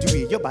 The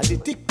way your body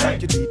tick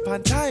back, you deep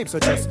on time. So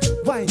just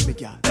wine me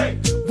girl,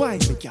 wine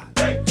me girl,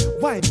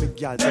 wine me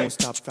girl, don't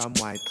stop from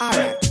wine.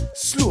 Alright,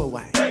 slow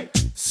wine,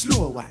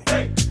 slow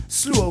wine,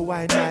 slow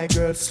wine, my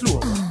girl, slow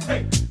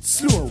wine,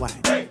 slow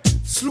wine,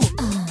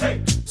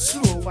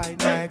 slow wine,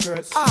 my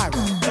girl. Alright,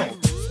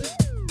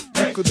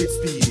 no, little bit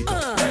speedy.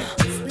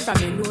 From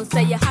you know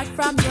say you hot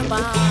from your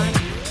man.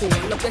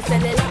 Pull up your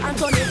cellular and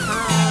turn it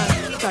on.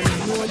 From you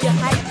know you're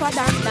hyper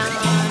than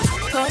dance.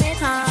 Turn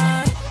it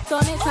on,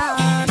 turn it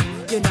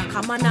on. You know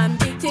come on and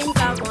big things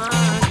I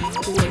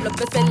want. Pull up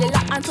your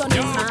cellular and turn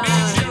it on.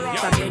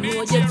 From you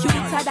know you're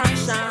cuter than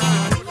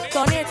Sean.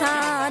 Turn it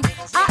on.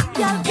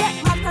 Girl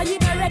get mad 'cause you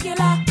the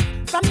regular.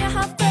 From your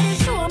half to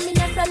the show me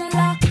your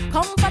cellular.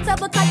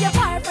 Comfortable 'cause you're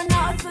far from the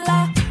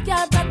hustler.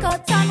 Girl back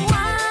out and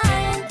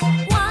wine,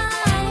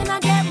 wine. I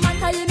get mad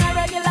 'cause you the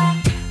regular.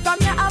 From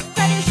your half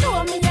to the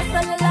show me your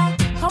cellular.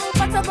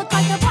 Comfortable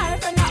 'cause you're far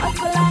from the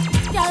hustler.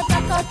 Girl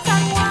back out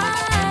and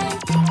wine,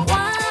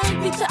 wine.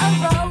 Picture a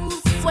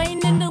rose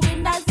swaying in the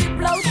wind as it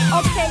blows.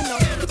 Okay, no,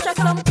 picture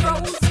some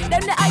pros.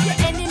 Them they are your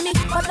enemy,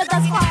 but that's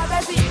as far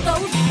as it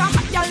goes.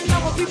 Y'all know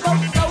what we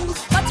both knows.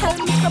 But tell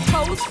me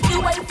suppose the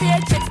welfare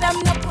checks them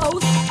no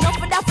post. No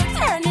for that for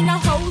turning a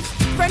host.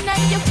 Friend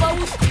and your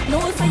foes.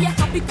 Knows so your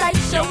happy type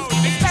shows.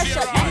 It's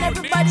special and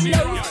everybody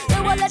knows. The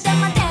whole of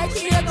them are there,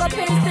 you go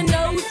pierce the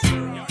nose.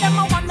 Them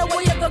I wonder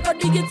where you go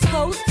do your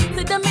toes.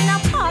 See them in a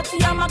party,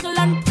 a muggle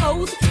and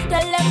pose.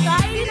 Tell them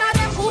guys, you know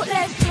them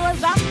bootleg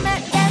clothes. I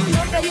met them,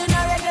 no say you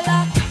no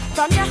regular.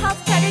 From your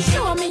half carry,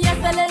 show me your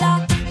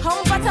cellular.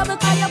 Comfortable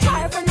 'cause you're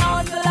far from the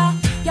hustler.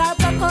 You're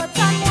broke out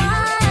and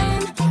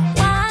wine,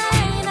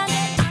 wine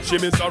again. She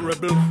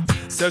miserable,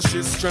 says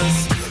she's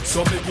stressed.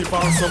 So me give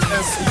her some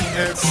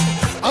SEX.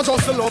 I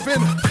just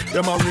loving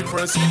them a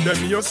request. Them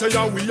here say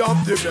yeah, we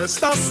have the best.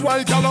 That's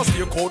why y'all a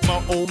stay out my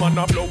home and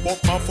I blow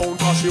up my phone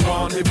 'cause she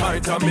want the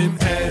vitamin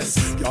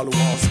S. Y'all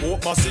want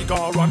smoke my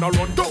cigar and I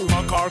run down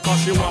my car 'cause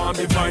she want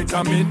the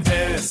vitamin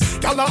S.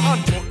 Y'all a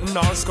unbutton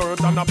her skirt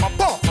and I pop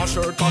off my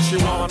shirt 'cause she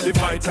want the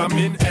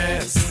vitamin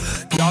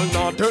S. Y'all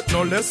not hurt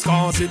no less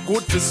 'cause it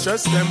good to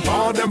stress them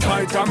want them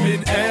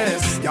vitamin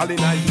S. Y'all in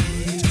a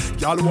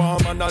heat, y'all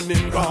warm and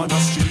in Ghana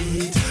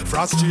street.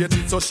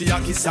 Frustrated so she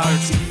a kiss her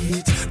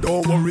teeth.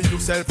 Don't worry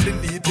yourself,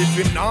 delete. If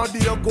you not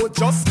there, go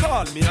just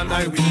call me and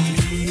I will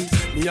tweet.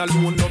 Me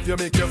alone love you,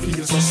 make you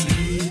feel so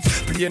sweet.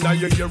 Play now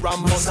your ear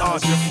and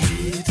massage your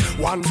feet.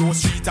 One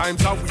dose 3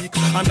 times a week,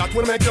 and that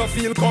will make you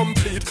feel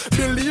complete.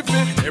 Believe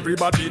me,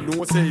 everybody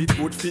knows say it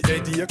good for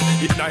headache.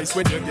 It's nice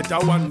when you get a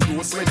one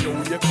dose when you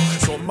wake.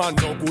 Some man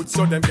no good,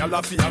 so them gyal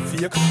a fear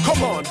fake.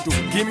 Come on,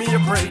 dude, give me a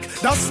break.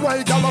 That's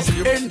why gyal a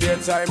sleep. In their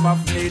time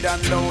of need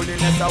and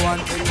loneliness, I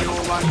want to know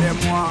what them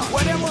want.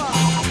 What them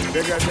want?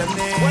 Because them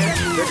need,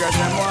 because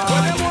them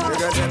want,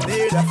 because them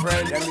need a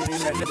friend. Them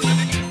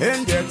need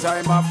in their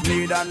time of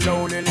need and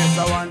loneliness,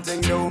 I want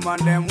to know what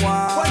them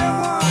want. What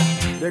them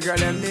want? The girl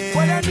them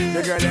need,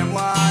 the girl them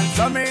want.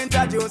 So me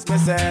introduce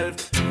myself.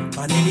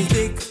 My name is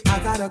Dick. I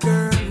got a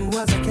girl who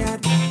was a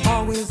cat,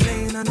 always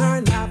laying on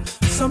her lap.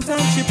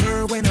 Sometimes she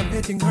purr when I'm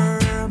petting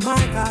her.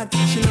 My God,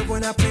 she love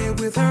when I play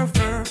with her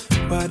fur.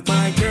 But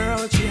my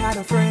girl, she had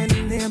a friend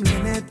named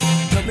Lynette.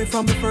 Loved me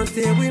from the first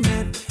day we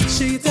met.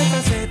 She take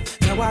a set,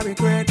 now I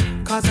regret,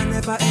 'cause I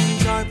never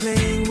enjoyed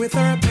playing with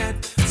her pet.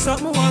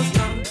 Something was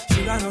wrong,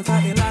 she ran out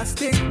her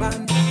elastic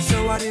band,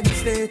 so I didn't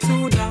stay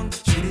too long.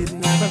 She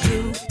didn't have a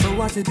clue for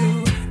what to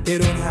do. They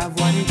don't have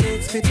what it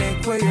takes to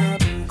take for your,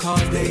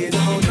 'cause they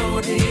don't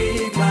know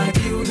Dick like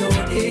you know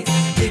Dick.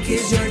 Dick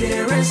is your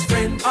dearest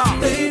friend.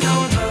 They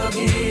don't hug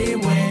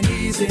him when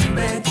he's in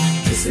bed,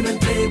 kiss him and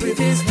play with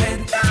his head.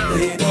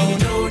 They don't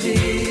know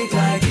Dick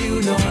like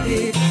you know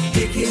Dick.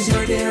 Dick is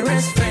your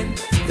dearest friend.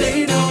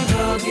 They don't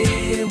hug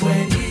him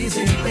when he's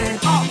in bed,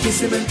 kiss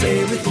him and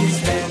play with his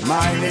head.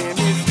 My name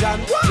is John,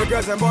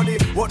 because I'm body,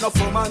 what not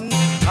for man.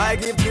 I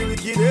give the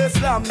wicked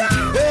Islam,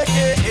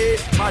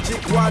 a.k.a.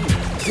 Magic One.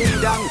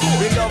 Ding dong,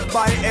 be loved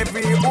by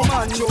every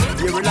woman.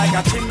 You like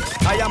a chimp,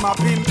 I am a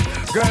pimp.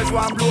 Girls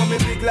want blow me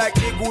big like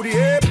the goodie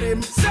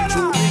apim.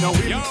 True, me no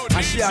him,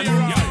 and she and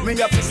him. Me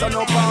a fist on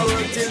up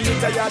power till me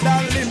tired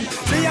and limb.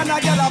 Me and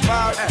a gal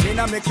apart, in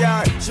a me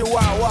car. She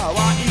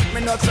want eat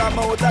me nuts from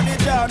out of the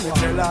jar. Me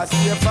tell her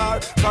stay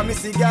far from me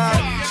cigar.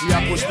 She a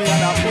push me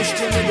and a push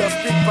till me just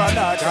pick for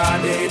that.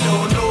 And they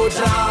don't know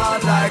John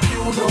like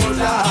you know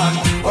John.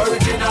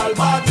 Original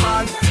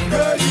Batman,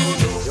 girl you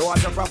know. You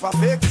want a proper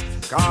fix?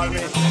 Call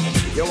me.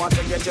 You want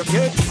to get your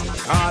kicks?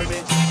 Call me.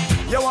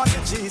 You want the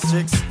cheese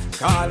chicks?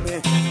 Call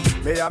me.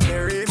 May I be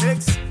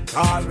remix?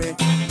 Call me.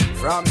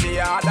 From the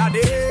other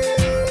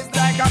days,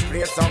 like I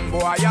play some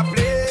boy I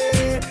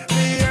play.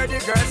 Me hear the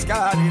girls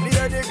calling,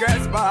 hear the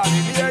girls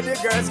bawling, hear the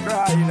girls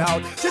crying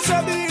out. She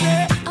said me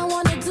there. I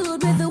want a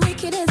dude with the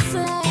wickedest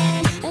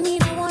slang. I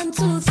need a 1,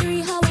 2,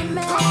 3, how a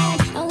man.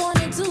 I want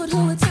a dude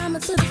who would time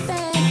it to the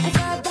fan. I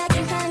got back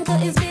and handle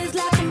his biz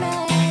like a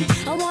man.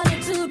 I want a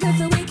dude with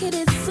the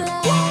wickedest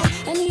slang.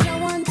 I need a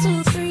 1,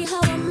 2, 3,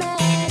 how a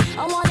man.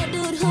 I want a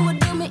dude who would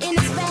do me in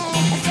his van.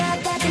 I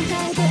got back and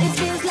handle his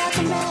biz like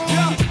a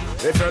man.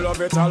 If you love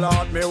it,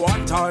 allot me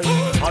one time.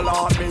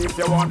 Allot me if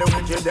you want the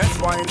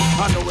wickedest wine.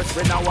 I know it's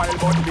been a while,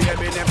 but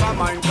baby, never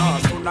mind.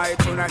 'Cause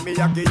tonight me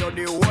I give you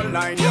the whole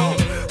line, yo.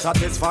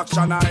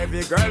 Satisfaction a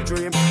every girl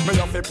dream. Me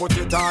love to put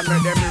it on,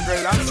 make them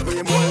girl and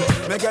scream. Well,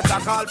 me get a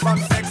call from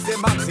sexy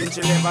Maxine.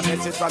 She never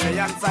message from me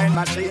and sign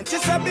machine. She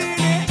said,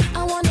 Beanie,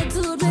 I want a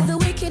dude with the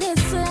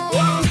wickedest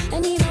slang. I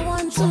need a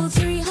 1, 2,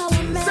 3, how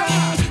a man.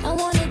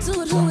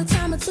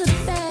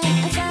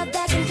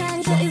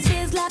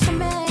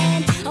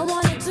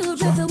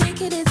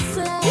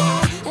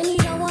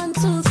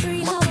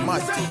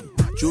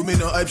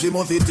 type, she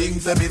must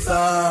think say me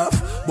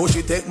soft. But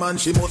she take man,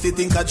 she must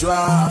think a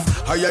draft.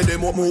 Higher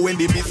them up more when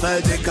the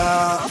missile take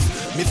off.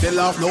 Me say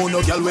laugh, no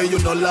girl where you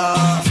no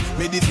laugh.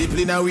 Me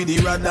discipline her with the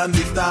rod and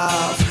the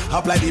staff.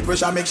 Apply the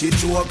pressure, make she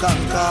choke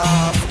and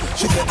cough.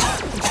 She say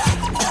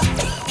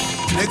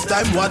next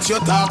time watch your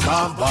talk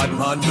of bad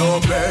man no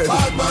bed.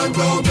 Bad man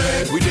no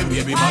bed. With them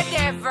baby man.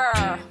 Whatever.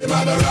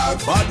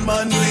 Bad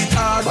man do it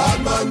hard.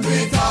 Bad man do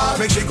it hard.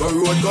 Make she go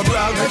road go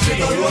brag. Make she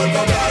go road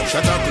go brag.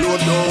 Shut her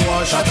clothes no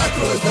wash. Shut her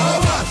clothes no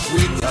wash.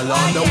 With y'all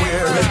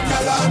underwear. With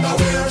y'all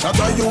underwear. Shut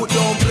her youth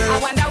don't play. I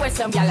wonder where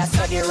some y'all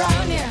study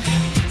round here.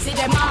 See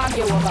them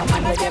argue over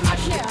man with them a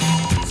share.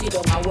 She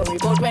don't a worry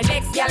about when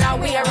next y'all are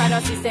wear. And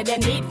us say they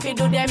need to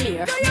do them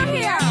here. Do you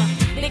hear?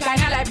 The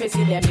kind of life we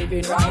see them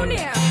living round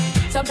here.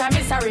 Sometimes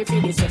it's sorry for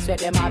this, just where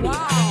them a be.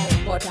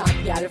 But hot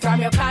girl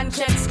from your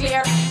conscience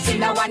clear. See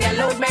now when your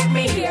load make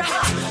me hear.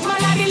 Man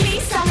are the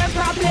least of my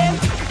problem.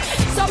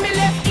 So me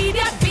left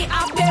idiot be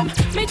have them.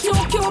 Me too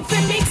cute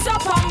for mix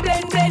up and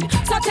blend.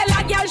 So tell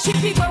a girl she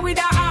figure with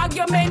her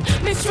argument.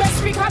 Me stress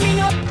free coming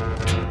up.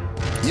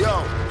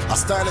 Yo, I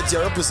style that you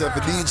represent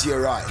for DJ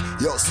Right.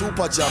 Yo,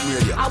 Super Jam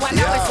Radio. I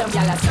wonder where some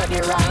y'all study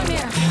round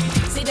here.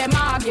 See them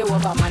argue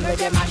over man with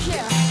them a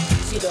share.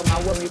 She don't a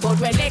worry about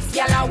when next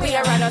y'all are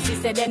wear. And us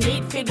say they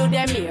need to do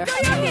them here. Do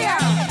you hear?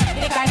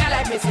 The kind of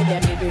life we see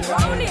them living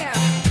round here.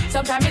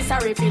 Sometimes it's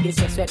sorry for this,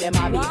 just where them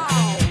a be.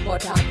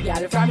 But hot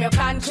girl from your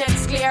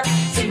conscience clear.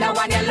 See now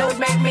when your load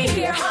make me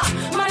hear.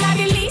 Man are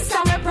the least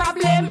of my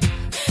problem.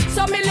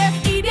 So me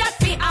left idiot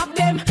fi have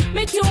them.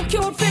 Me too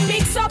cute fi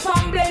mix up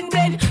and blend.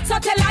 So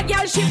tell a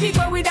girl she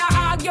figure with her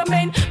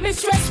argument. Me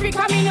stress free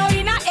coming out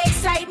in a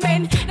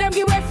excitement. Them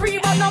give away free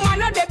but no man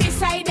no dey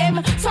beside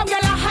them. Some girl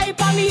a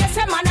hype on me, yes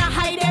a man a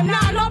hide them.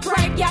 Nah no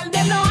bright girl,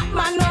 them no hot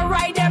man no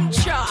ride them.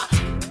 Cha.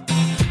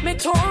 Me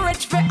too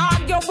rich fi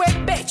argue with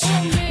bitch.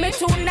 Me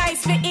too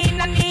nice fi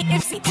in and eat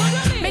if sit.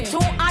 Me too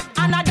hot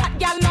and a that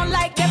girl no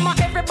like them.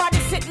 Everybody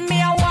sit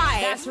me a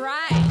while. That's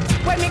right.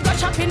 When me go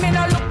shopping, me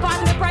no look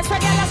on the price.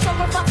 When y'all a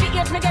struggle for the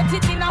years, me get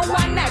it in a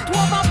one night.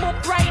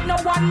 Overbook right, no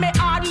one me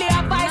hardly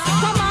advise.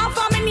 Come on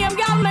for me name,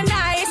 girl, me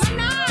nice.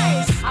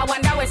 I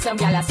wonder where some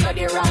y'all a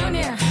study round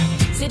here.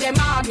 See them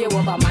argue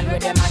over man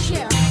with them a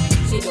share.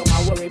 See don't a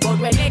worry about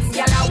when next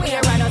y'all a wear.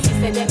 And us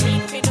say they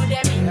need to do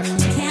them here.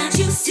 Can't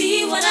you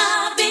see what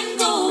I've been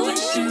going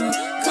through?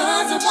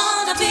 Cause I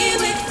wanna be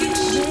with you.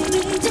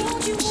 Baby,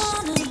 don't you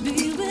wanna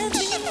be with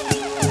me?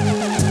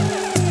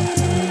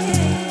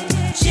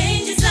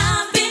 Changes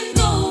I've been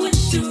going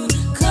through.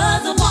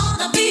 Cause I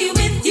wanna be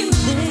with you.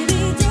 Baby,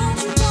 don't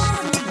you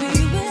wanna be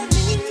with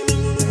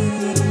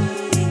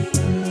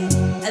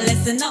me?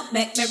 Listen up,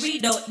 make me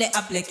read out the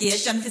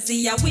application to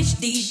see I wish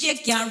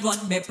DJ can run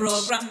my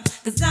program.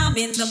 Cause I'm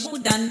in the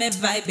mood and my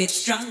vibe it's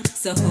strong.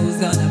 So who's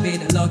gonna be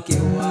the lucky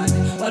one?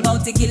 Well,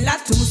 Bounty Killer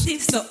too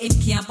stiff so it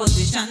can't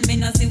position. Me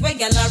no see where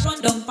gyal a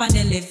run down pan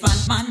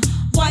elephant man.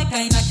 Why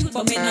kinda cute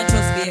but me not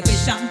trust baby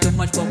sham. Too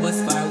much bubble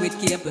spar with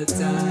cable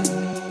tie.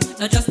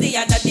 Not just the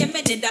other day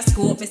me did a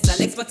scope Mr.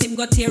 Lex but him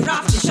got tear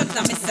off the shot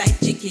on me side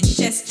chicken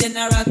chest.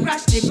 General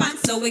crash the van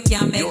so we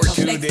can make You're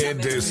tuned in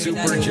to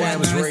Super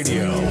Jams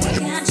Radio.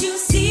 Can't you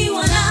see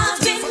what I've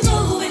been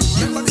going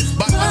through?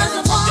 Cause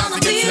I wanna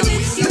be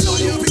with you.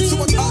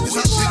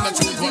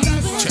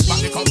 Check back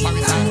the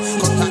comparison.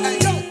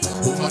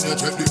 Woman, you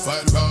check the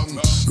file wrong.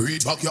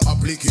 Read back your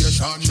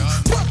application.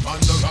 On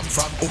the ram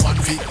from woman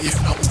feet if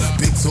now.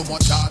 Pick so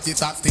much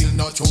artists that still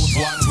not choose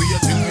one. Wait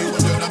till me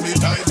when you're not me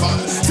title.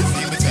 You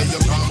feel me tell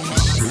you wrong.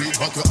 Read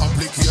back your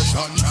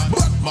application.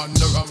 Man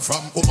the ram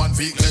from woman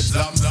feet let's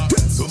slam.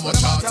 Pick so much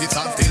artists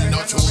that still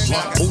not choose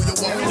one. Who you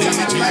want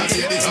DJ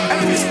ladies?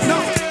 No,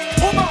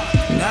 woman.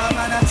 Now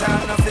man a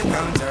time no fi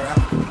counter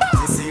up.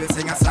 Cecile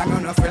sing a song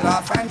on no fi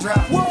laugh and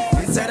drop.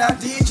 Instead of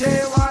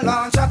DJ one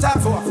launch at a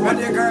four. When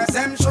the girls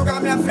them sugar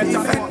me a fi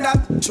defend that.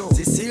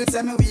 Cecile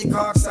say me weak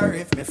off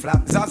sorry if me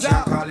flap.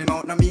 Zaza call him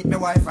out no meet me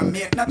wife and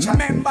mate no chat.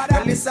 Remember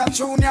that Melissa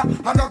Junior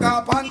I go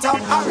up on top.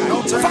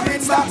 No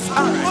turning back.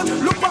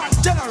 Look back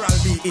General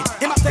B.E.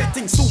 Him a say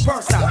things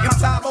superstar. Him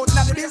talk about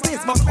inna the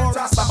business but for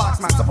Rasta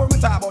Batman. So for me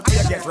talk about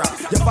you get rap.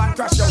 You van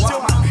crash your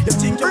woman. You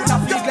think you in a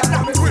field like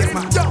I'm a real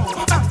man.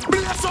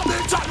 Blaze up the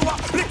chalwa,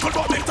 little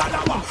but me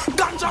talawa.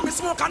 Ganja me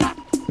smoke and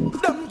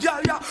them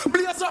gyal ya.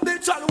 Blaze up the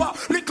chalwa,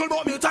 little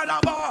but me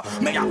talawa.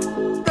 Me ya,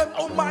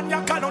 them man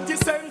ya can't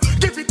sing.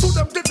 Give it to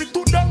them, give it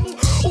to them.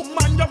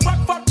 Man ya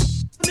fat,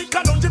 me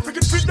can't give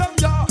it to them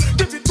ya.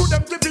 Give it to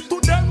them, give it to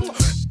them.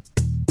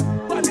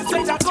 But they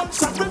say that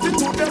gunshot, give it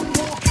to them.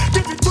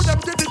 Give it to them,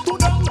 give it to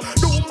them.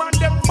 The man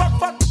them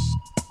fat,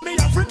 me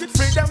ya bring it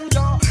for them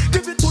ya.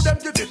 Give it to them,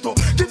 give it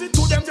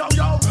to them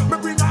yo. Me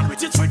bring on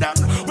with it for them.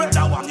 Well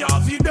that one ya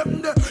feed them.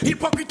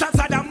 Hypocrite as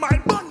I am,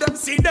 my bun them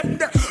see them.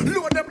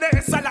 Load them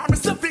there, salami,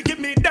 so give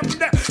me them.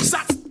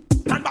 Shots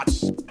and bad,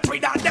 free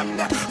that them.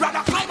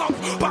 Rather climb up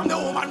from the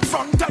woman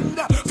front end.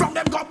 From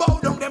them go bow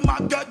down, them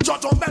a get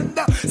judgment.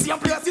 See a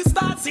place it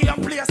start, see a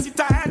place it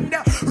end.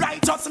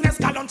 Righteousness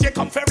can't take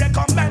come for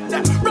recommend.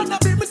 Rather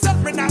be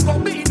myself, me not go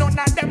be none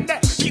of them.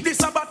 Keep this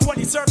about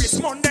 20 service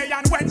Monday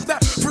and Wednesday.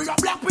 Free a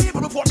black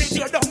people before me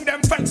tear down.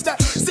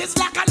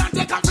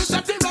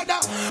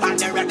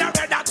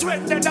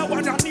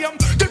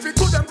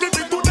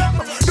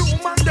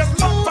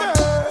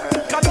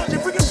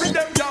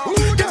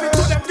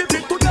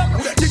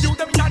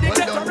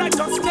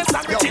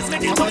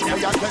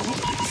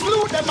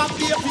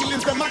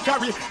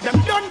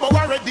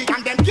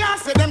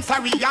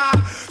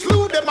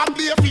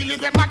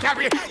 feel them a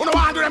carry. Who no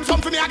want do them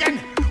something again?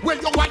 Well,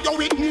 you want your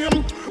with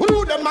name.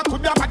 Who them a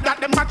could have that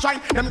them a try.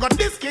 Them got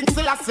this king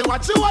still a see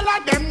what you all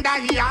of them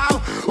die. Yeah.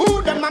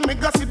 Who them a me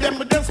go see them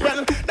with them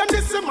spell. Them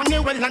this money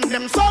well and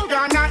them so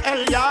gonna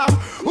hell yeah.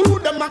 Who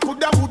them a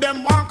could have who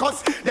them want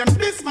us. Them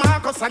this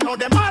Marcus I know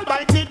them all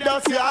by the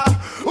dust yeah.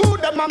 Who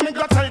them a me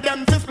go tell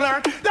them this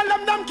blur. Tell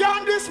them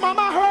can't this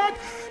mama hurt.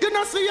 You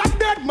know see a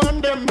dead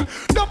man them.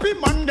 Dopey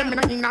man them.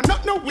 And I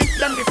not know with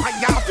them. If I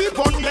have to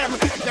burn them.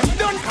 Them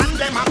don't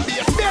condemn and be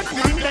a dead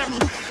man them.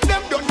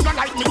 Them don't not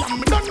like me.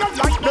 I'm don't not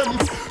like them.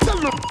 Tell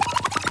them.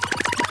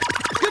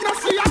 You know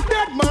see a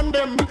dead man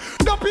them.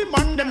 Dopey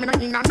man them.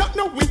 And I not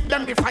know with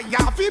them. If I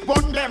have to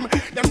burn them.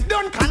 Them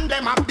don't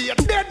condemn and be a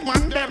dead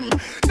man them.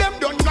 Them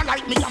don't not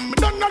like me. I'm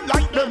don't not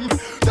like them.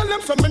 Tell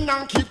them some men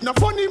and keep no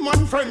funny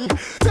man friend.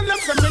 Tell them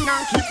some men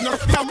and keep no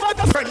their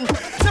mother friend.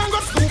 Now go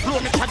stoop low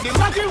me chat them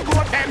like you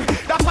wrote them.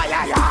 That's why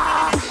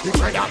you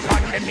try to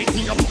plan them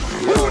meeting up.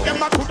 Who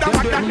them a could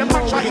have done them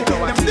a try.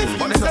 Them this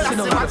one is a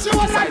what you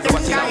want like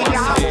them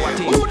yeah.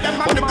 Who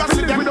them a because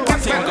them don't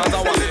get well.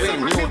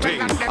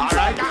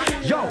 Alright,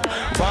 yo,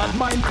 bad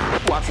mind,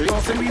 what you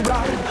say we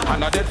ride.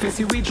 And a dead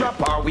fissy we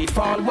drop or we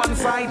fall one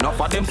side.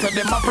 Enough of them say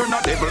them a burn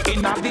a devil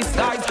in a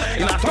disguise.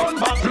 In a turn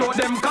back blow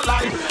them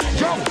collide.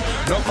 Yo,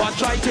 enough of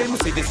try them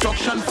see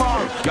destruction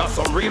fall. You're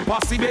some real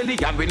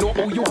possibility and we know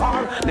who you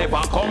are. Never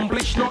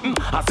accomplish nothing,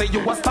 I say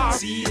you a star.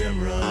 See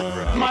them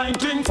run, mind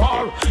thing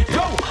fall.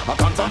 Yo, I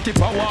can't some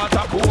tip of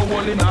water, go a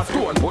hole in a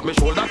stone. Put me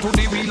shoulder to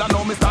the wheel and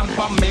now me stand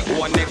for me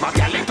one. Never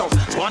get it out,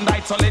 one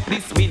night so let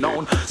this be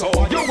known. So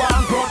you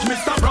want grudge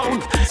Mr.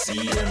 Brown.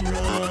 See them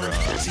run,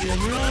 see them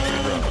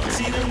run,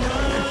 see them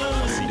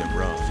run, see them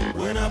run.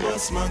 When I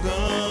bust my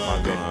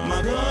gun,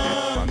 my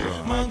gun,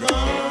 my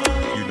gun,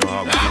 you know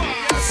how we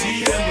do.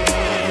 See them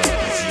run,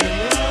 see them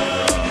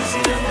run,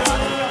 see them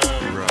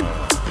run.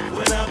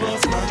 When I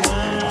bust my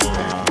gun,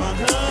 my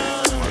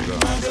gun,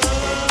 my gun.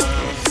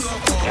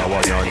 I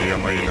want your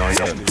name, I know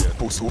your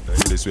pussy.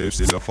 This wave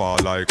still a fall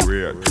like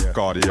rain.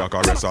 Cardiac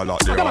arrest a lot,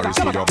 the iris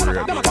to your brain.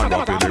 And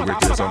rapidly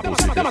with you some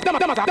pussy. Them a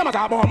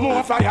talk about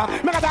more fire.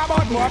 Me a talk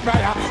about more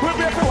fire. We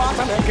pray for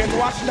water, them can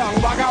wash down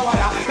bag of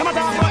wire. Them a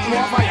talk about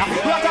more fire.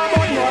 We a talk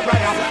about more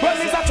fire. Well,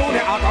 this a tune,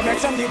 I can make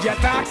some DJ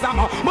talk some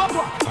more. But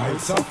what?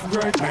 Heights of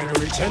great men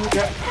reach and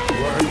get.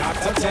 We're not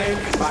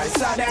attained by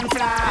sudden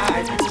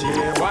fly.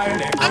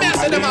 I mean, I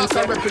said them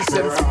also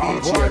represent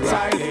for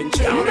silent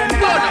children.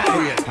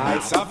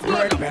 Heights of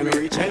great men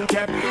reach and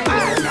kept.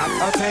 We're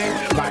not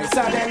attained by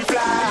sudden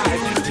fly.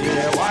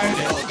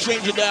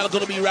 Change it down,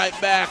 gonna be right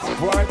back.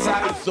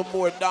 Some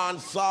more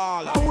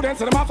dancehall. Who them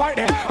say them a fight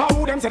them?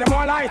 Who them say them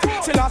more light?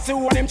 Still I see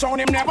when him show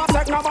him never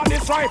take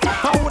nobody's right.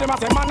 Who them a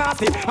say man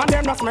nasty and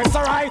them not mess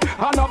alright.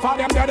 Enough of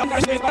them dead up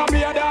and shit not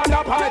be a down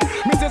up high.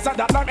 Me sister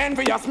that I'm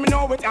envious, me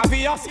know it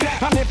obvious.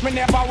 And if me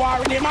never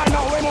worry him, I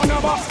know him on the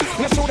bus.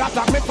 Me should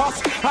attack me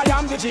first. I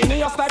am the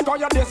genius like how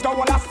your disco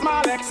will a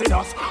small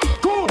exodus.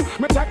 Cool,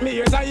 me take me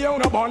ears and you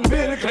no bun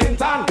Bill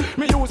Clinton.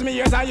 Me use me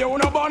ears and you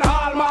no bun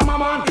all mama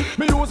man.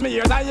 Me use me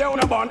ears and you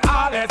no bun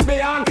all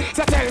lesbian.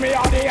 So tell me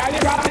how the hell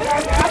you got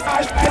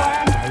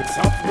Heights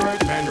of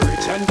great men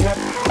rich and kept.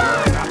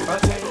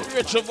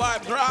 Richer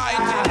vibes,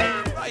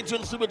 right? Right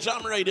on Super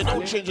Jam Radio.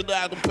 Don't change it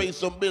down to pay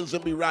some bills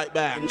and be right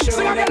back.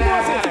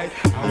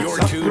 You're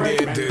tuned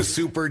in to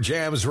Super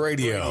Jams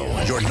Radio,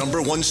 your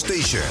number one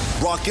station,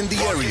 rocking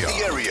the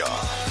area,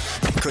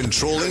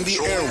 controlling the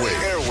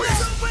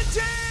airwaves.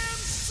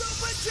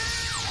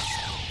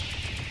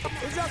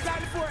 It's just like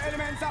the four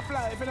elements of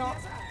life, you know.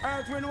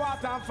 Earth, wind,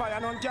 water, and fire.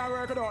 None can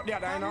work without the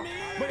other, you know.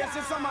 But you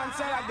see some man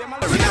say like them.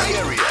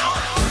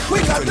 We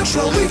got the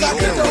flow, we got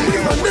the dough, we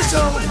run the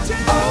show.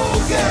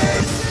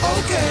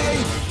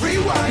 Okay,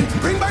 rewind,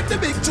 bring back the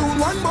big tune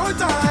one more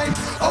time.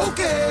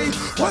 Okay,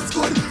 what's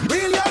good?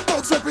 Real young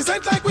folks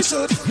represent like we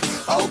should.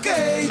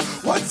 Okay,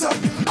 what's up?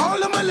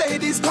 All of my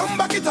ladies, come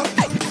back it up.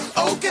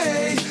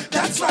 Okay,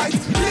 that's right.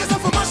 Blaze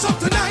up for mash up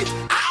tonight.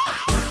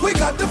 We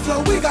got the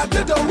flow, we got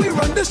the dough, we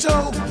run the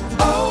show.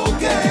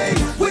 Okay,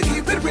 we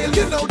keep it real,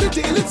 you know the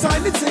deal, it's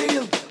signed, it's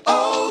sealed.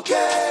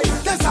 Okay,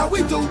 that's how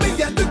we do,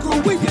 me and the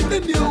crew, we in the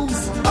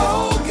news.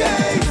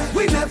 Okay,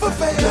 we never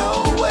fail,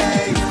 no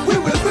way, we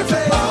will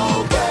prevail.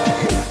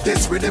 Okay,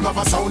 this rhythm of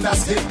a sound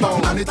that's hit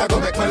down, and it'll go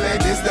make my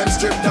ladies them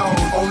strip down.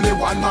 Only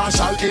one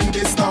marshal in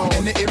this town,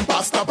 any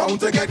imposter bound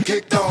to get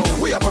kicked down.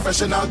 We are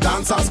professional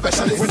dancers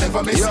specialists, we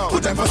never miss,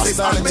 put emphasis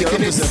on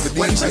making it.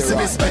 When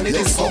pessimists spend it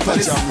is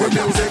hopeless, with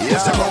music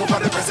push them over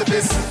the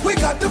precipice. We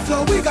got the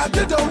flow, we got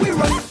the dough, we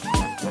run.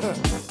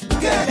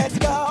 Yeah, let's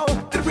go.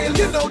 The real,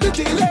 you know the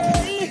deal.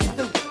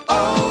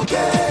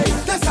 Okay,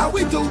 that's how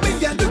we do.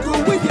 Me and the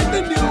crew, we in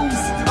the news.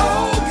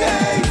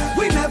 Okay,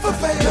 we never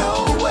fail.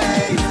 No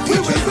way, we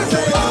will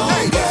prevail.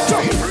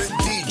 Favorite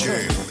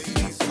DJ.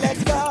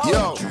 Let's go.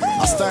 Yo,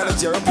 I started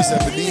to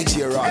represent the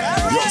DJ, right?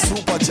 Yo,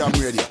 Super Jam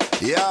Radio.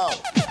 Yo.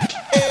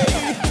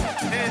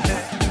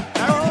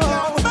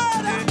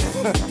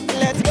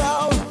 Let's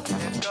go.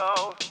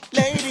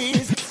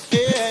 Ladies,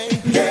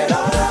 get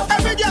up.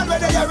 Every girl where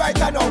they are right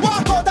now,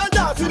 walk out and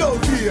dance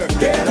without fear.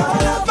 Get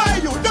up. My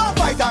you don't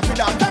fight after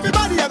that.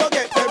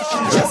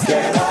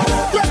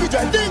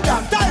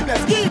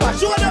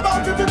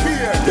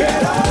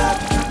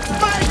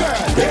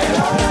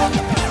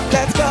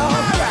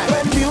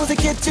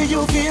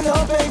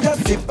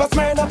 sip a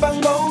Smirnoff up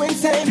and go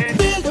insane.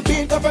 Feel the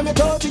beat up from your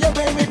toe to your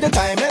brain with the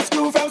timeless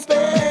crew from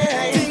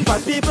Spain. Think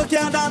bad people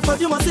can't dance, but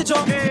you must sit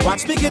up.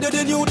 Watch Biggie do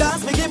the new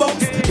dance, Biggie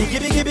bumps.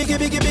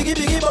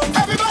 Biggie bumps.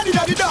 Everybody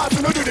that the dance,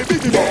 you know do the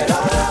Biggie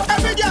bumps.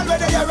 Every girl where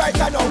they are right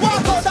now,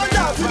 walk out and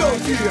dance, you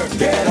don't fear.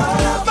 Get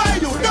up. By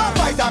you, don't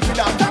fight after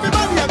that.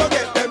 Everybody ever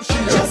get them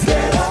shit. Just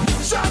get up.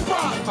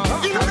 Champagne,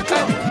 in the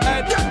club.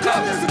 Get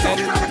club, in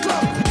the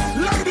club.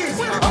 Ladies,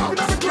 up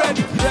in the club.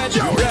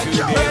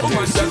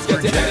 Just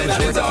get your head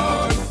in his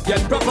own.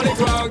 Get properly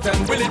clogged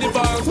and willy the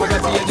bounce. When I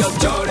see you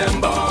just show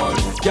them bone.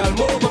 Girl,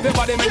 move up your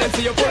body, make them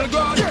see you full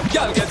grown.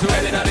 Girl, get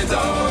ready in his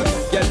own.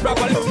 Get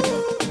properly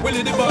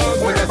willy the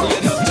bounce. When I see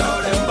you just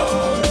show them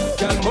bone.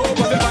 Girl, move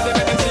up your body,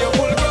 make them see you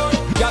full grown.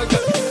 Girl,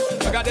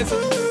 I got this.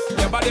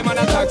 Your body man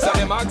attacks and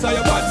them acts on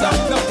your parts.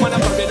 No man a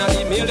fucking and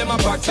email them a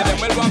fax. Them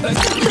well one bless.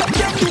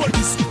 Get to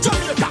this,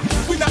 Jamaica.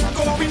 We not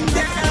going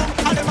down.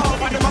 And them all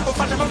and them up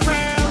and them a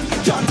frown.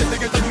 Can't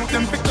take it to you,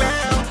 them pick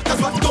clown.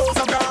 That's what goes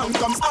around,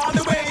 comes all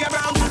the way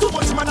around. Too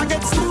much man I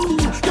get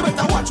screwed. You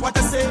better watch what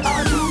I say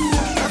or do.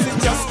 Cause it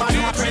just might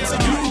happen to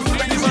you.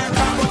 When you work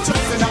hard but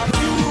chosen on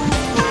you.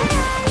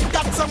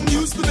 Got some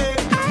news today.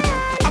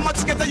 How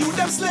much get a you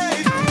them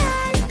slave?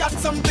 Got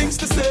some things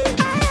to say.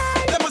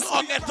 They must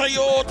get to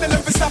you. They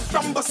never stop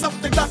from bust up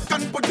the clock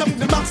and put them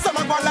the mark. Some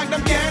of them like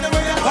them can't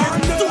away.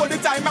 All the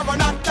time I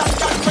run out that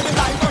gun for the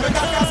life of the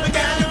gun. Cause we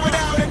can't live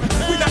without it.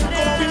 We not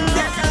going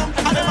down.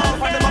 And them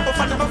off and them up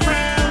and them a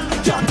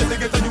friend. Can't tell they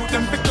get to you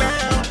them pick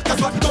clown.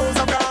 Cause what goes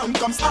around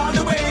comes all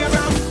the way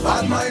around.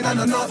 Bad mind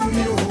and nothing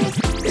new.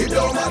 It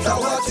don't matter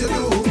what you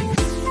do.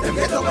 Them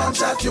get up and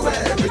chat you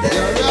every day.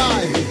 You're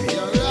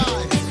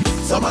right.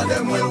 Some of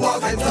them will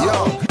walk and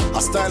talk. I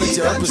style it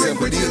to represent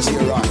the DJ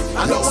Rock.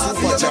 I know I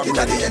feel like it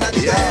at the end of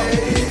the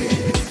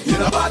day. You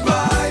know bad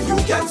mind, you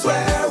can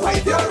swear.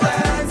 Wave your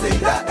hands in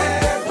the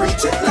air.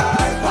 Preach it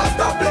like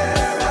Pastor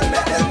Blair and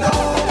let them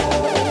know.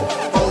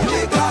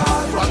 Only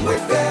God run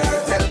with fear.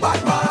 Tell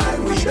bad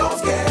mind we don't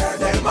scare.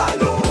 Them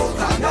alone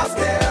and not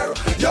scare.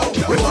 Yo,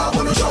 we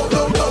want to show,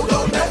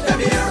 don't let them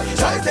hear.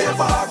 Try to stay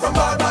far from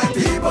bad mind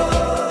people.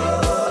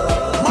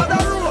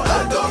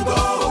 And don't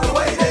go the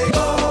way they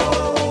go.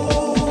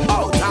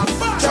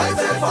 Try to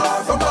stay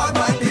far from bad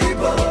mind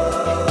people.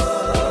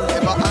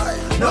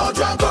 No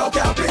drunk or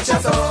can't pitch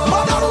us up.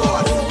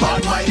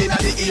 Bad mind in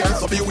the ear,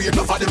 so be weird.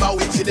 No for them a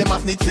witch, see them a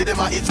snitch, see them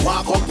a itch.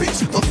 Walk up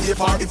pitch, so stay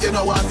far if you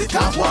know want it.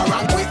 Can't war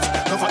and quit.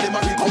 No for them a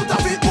real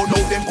counterfeit, but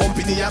know them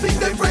company and bring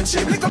them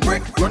friendship. Lick a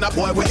brick, run a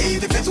boy with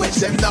 80 if it switch.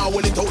 Them now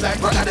will it out like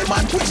brother, them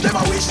and twitch. Them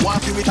a wish,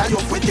 want you with a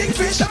yoke with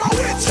kingfish. Them a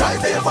witch. Try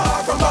stay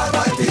far from bad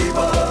mind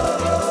people.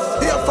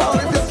 Stay far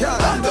if you can,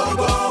 and don't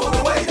go the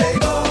way they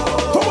go.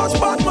 Too much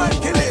bad mind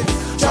killing.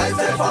 Try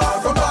stay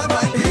far from bad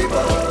mind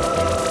people.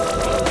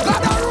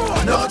 Got a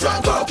road, no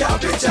drunk or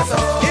can't pitch us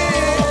up.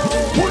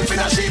 Wolf in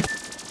a sheep.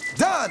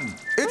 Done.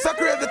 It's a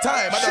crazy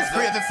time. I just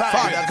crazy time.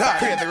 Father God,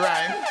 crazy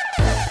rhyme.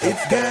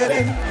 It's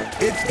getting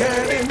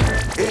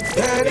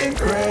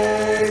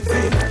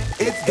crazy.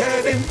 It's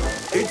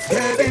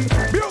getting.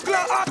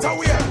 Bugler out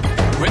of here.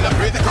 When the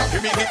crazy cocky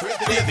me,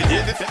 crazy lazy,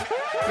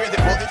 crazy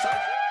position.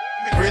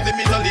 Me crazy,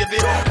 me no lazy.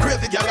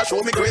 Crazy girl,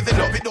 show me crazy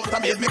love. It don't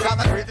amaze me 'cause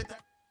I'm crazy.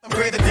 Some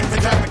crazy things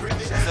that drive me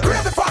crazy.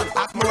 Crazy fun.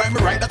 Ask me why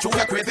me ride that tune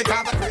that crazy.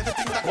 'Cause the crazy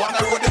things that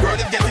wanna road the world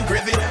is getting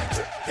crazy.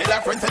 Tell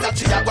her friend say that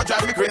she a go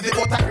drive me crazy,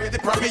 but that crazy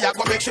from me a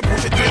go make she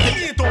push it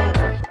crazy.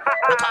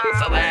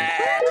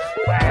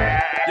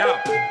 Yeah.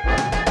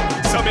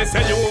 So me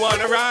say you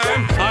wanna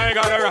rhyme, I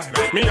gotta rhyme.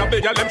 Me up the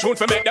girl them tune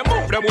for make them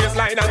move them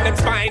waistline and them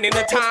spine in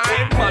the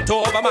time. Mind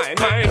over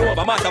mind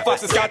over matter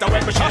fast scatter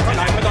when me shot a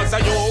line. But don't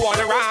say you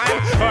wanna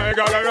rhyme, I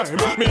gotta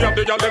rhyme. Me up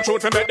the girl them tune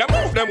for make them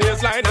move them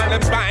waistline and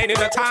them spine in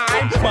the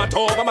time. Mind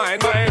over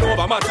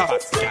matter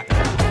fast scatter.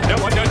 They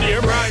want your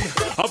name rhyme,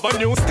 have a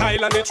new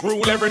style and it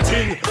rule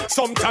everything.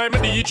 Sometime a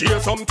DJ,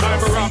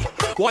 sometime a rap.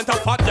 Want a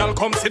fat girl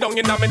come sit down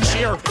in a men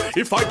chair.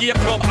 If I get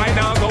up, I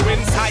now go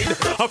inside.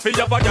 I feel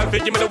your body,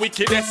 give me the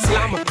wickedest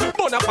slam.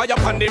 Burn a fire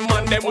upon them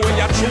man, them way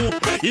you true.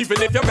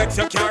 Even if you vex,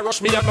 you can't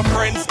rush me and my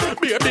friends.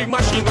 Be a big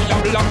machine when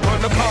you block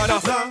on the corner.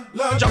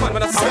 Jaman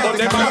when I sound on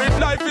them, married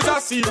life is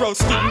a zero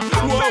scheme.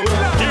 Whoa,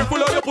 careful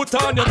how you put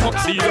on your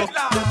tuxedo.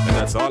 And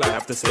that's all I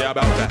have to say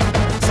about that.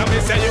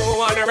 Somebody say you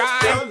wanna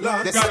ride,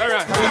 gotta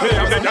ride. Me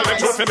have the girl them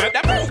truth to make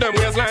them move them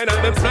waistline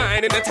and them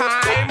slide in the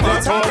time.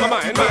 But over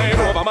mind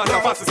over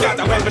matter fast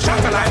scatter when the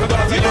shot a line.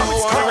 But say you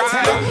wanna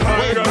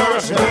ride, gotta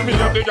ride. Me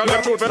have the girl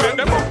them truth to make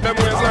them move them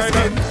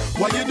waistline.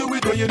 Why you do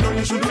it when you know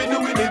you shouldn't be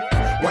doing it?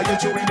 Why you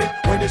doing it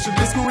when you should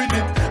be screwing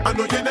it? I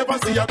know you never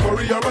see a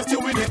career or you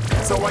win it.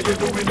 So why you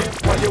doing it?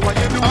 Why you doing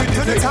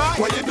it? Hey?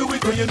 Why you do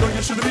it when you know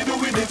you shouldn't be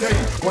doing it? Hey?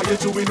 Why you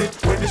doing it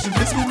when you should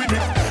be screwing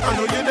it? I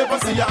know you never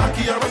see a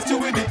hockey or you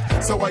win it.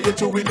 So why you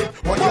doing it?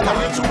 Why you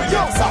doing it?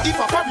 Yo, sir, if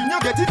a foreign you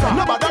get it from,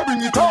 nobody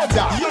bring it out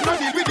ya. You not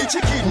deal with the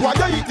chicken, why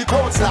you eat the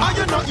coleslaw? Are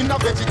you not in a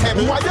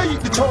vegetable? Why you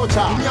eat the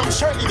chocha? Me I'm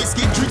Shirley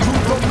biscuit, drink two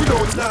from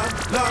without.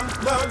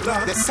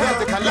 They said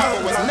the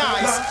collabo was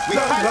nice. We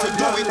had to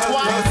do it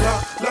twice.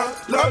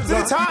 Up to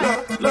the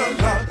time.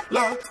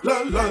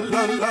 la la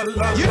la la la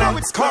la. You know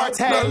it's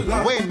Cartel,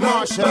 Wayne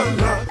Marshall.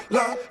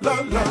 La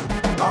la la.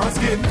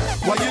 Asking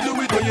why you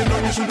do it when you know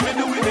you should be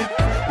doing it.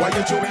 Why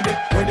you doing it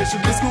when you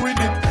should be screwing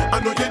it? I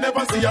know you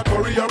never see a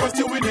career as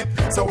you win it.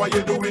 So why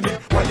you doing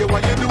it? Why you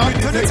doing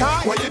it? Hey?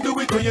 Why you do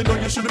it when you know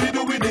you should be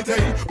doing it?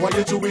 Hey? Why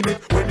you doing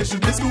it when you should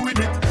be screwing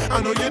it?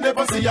 I know you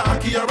never see a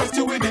career as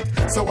you win it.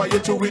 So why you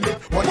doing it?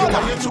 Why you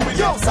doing it?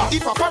 Yo, sir,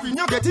 if a foreign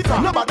you get it,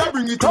 nobody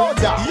bring it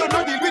out ya. You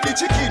not deal with the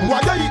chicken,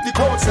 why you eat the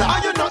culture? Are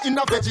you not in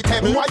a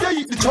vegetable, why you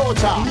eat the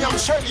chocha? Me I'm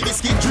Shirley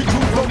biscuit, drink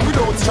you from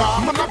without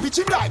straw. Man a bitch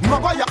him like, my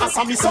boy you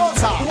asami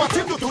salsa. What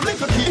him do to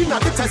little kid in a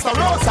the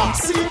testarossa?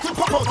 See him to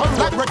pop out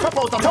like red pop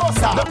out a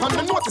toaster. Look on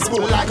the notice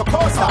board like a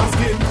poster.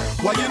 Asking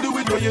why you do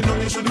it when you know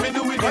you should be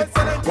doing it?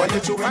 Why you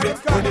doing it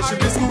when you should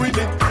be screwing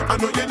it? I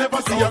know you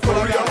never see a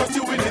career as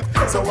you win it.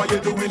 So why you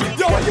doing it?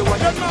 Yo, why you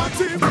not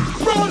team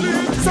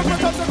rolling? So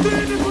much as a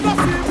teen, it would have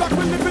seemed like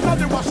we living on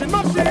the washing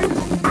machine.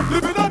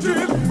 Living a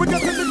dream, we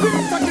get in the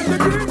green, back in the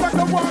green, like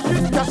a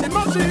walking cashing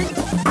machine.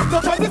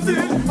 Touch on the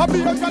scene, I be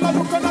a gal, I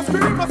look and I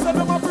scream, I said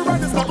I'm up to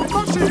ride this locking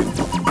machine.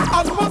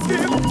 As my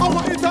skill, I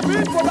want to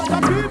intervene, but that I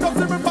mean, don't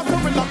see me back to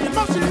me locking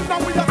machine. Now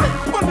we are take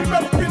money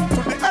making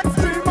to the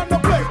extreme and the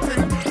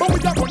plating, but we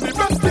are on the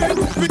best thing.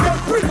 We get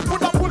free,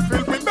 put up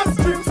fulfill with best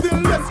dream, still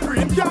less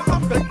green, can't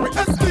affect with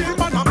esteem,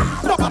 and I'm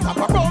never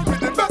tap around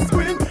with the best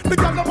queen. The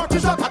gal that watch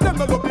you shot, and them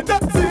they love the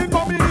death scene,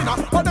 but me in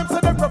but them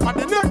say them prefer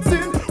the next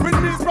scene. With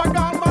these rag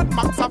and mad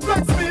max a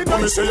flex me.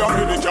 Come me say you're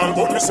in the gal,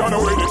 but me say no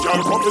in the gal.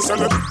 Come me say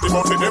the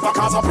but it never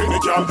cause a penny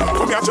gal.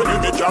 Come here to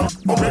the gal,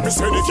 but me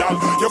say the gal.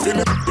 You feel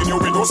me in your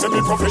window,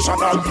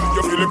 semi-professional.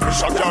 You feel the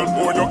pressure gal,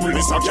 boy you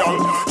release a gal.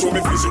 Show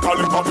me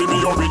physically, copy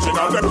me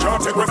original. Them can't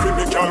take away from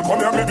me gal.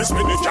 Come here, me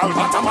spin the gal.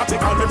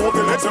 Mathematical, me move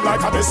the legs like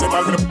a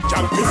decimal.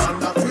 Gal, piss.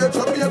 I'm not afraid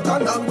to be a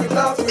gun and we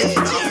laugh it.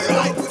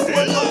 Like we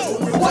say no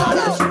to me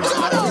vanish. I'm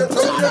not afraid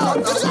to be a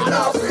gun and we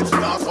laugh it.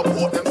 Now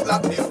support them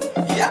slackness.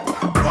 Yeah.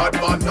 Bad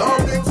man now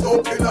mix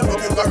up in a love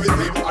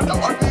algorithm. And I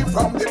want me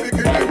from the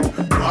beginning.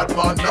 Bad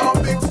man now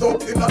mix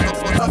up in a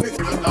love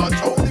algorithm. And now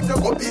show if you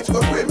go beach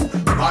go swim.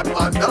 Bad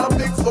man now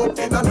mix up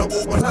in a love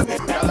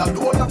algorithm. Y'all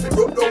alone have to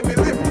rub down me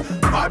limb.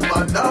 Bad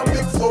man now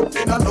mix up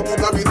in a love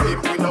algorithm.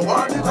 We no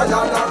want it a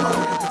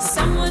y'all.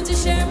 Someone to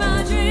share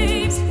my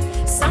dreams,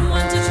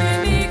 someone to treat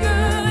me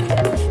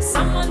good,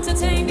 someone to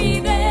take me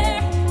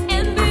there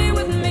and be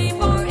with me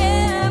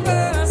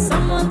forever.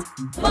 Someone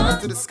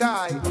to the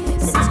sky,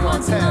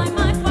 someone to light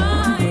my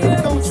fire,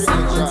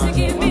 someone to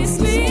give me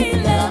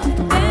sweet love.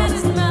 That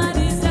is my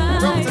desire.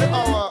 From to the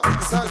hour, I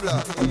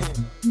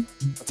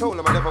told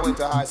him I never went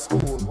to high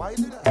school. Why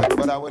did I?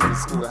 But I went to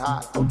school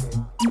high. Okay.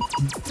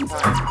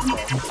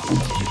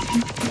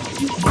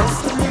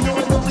 Just to me know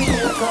the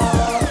wheel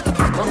call.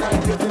 When I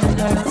give him the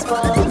dance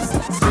balls,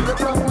 see the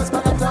problems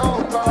by the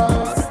town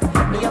balls.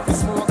 Me have to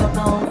smoke up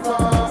down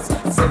falls.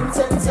 Sen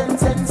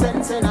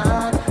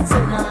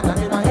on, I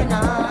never hang on.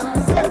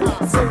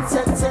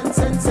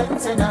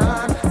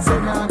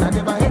 Sen on, I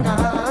never hang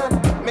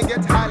on. Me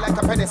get high like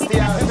a pedestal,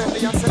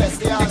 heavenly and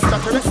celestial,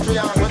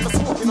 extraterrestrial. When I'm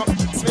smoking up,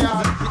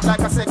 smear it like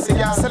a sexy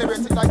girl. Celebrate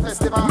it like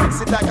festival,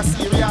 mix it like a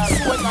cereal.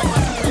 Sweat like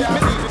material, me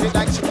leave it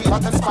like chicken,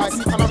 hot and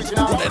spicy and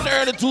original. In the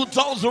early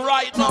 2000s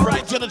right now,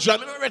 right to the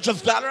channel, Richard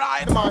Style,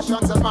 right? The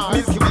Martians and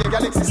Mars, Milky Way,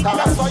 galaxy star.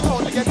 That's why you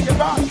only get your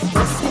back.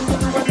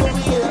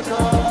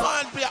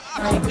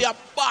 Don't be a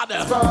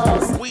bother.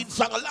 We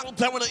sang a long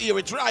time when I hear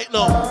it right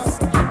now.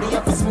 Me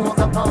have to smoke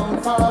a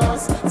pound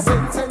fast.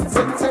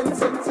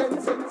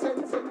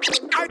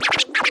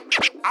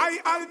 I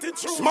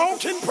altitude,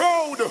 smoking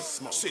proud,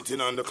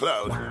 sitting on the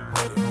cloud.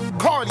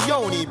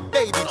 Corleone,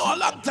 baby. No, a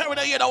long time when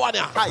I hear that one,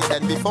 yeah. Higher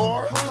than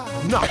before.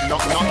 Knock, run.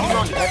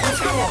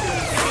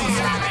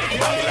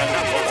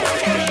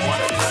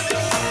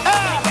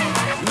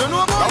 No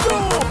know about you,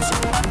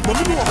 but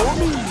me know about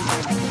me.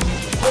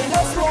 When I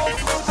smoke,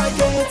 I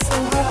get so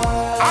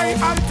high. I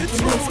altitude.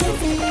 It makes me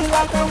feel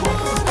like I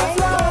wanna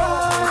fly.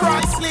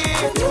 Christly.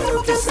 You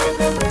look to see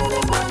the real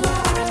in my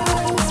life.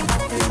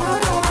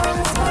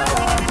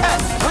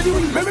 What do you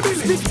mean? Baby,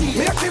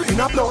 me a kill it, in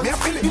a blood, me a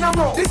feel it, in a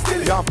row. This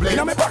still, you play in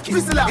a me pocket,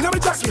 whistle, in a me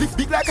jacket. Lift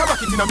big like a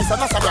rocket, in a me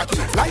sana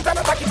rocket. Light and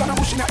attack it, and a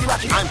bush in a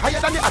Iraqi. I'm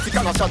higher than the attic,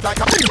 and a shot like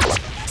a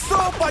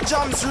Super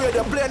Jams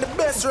Radio, playing the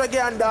best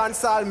reggae and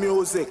dancehall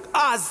music.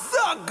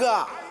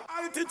 Azaga.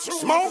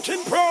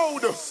 Smoking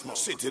proud,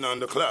 sitting on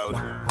the cloud.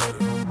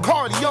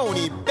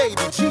 Corleone, baby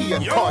G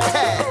and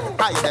Cartel.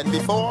 Higher than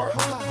before.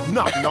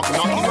 Knock,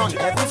 run.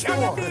 Heaven's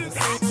door.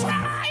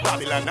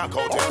 Babylon knock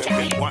out if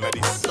they pick one of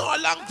these. No, a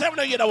long time when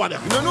I hear that one. You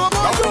don't know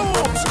about you,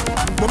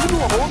 but me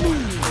know about me.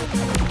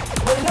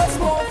 When I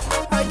smoke,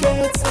 I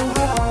get so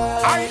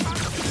high.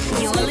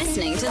 You're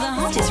listening to the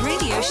hottest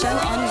radio show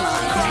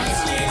online.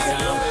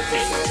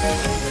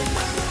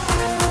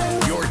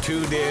 You're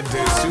tuned in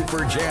to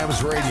Super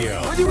Jams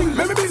Radio. What do you mean?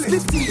 Me a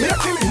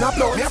kill it, in a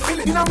blow, me a feel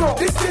it, in a row.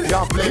 This still,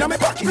 you play in a me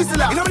pocket,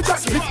 whistle, in a me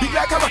jacket. Lift big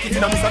like a rocket,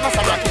 in a me sana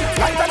rocket.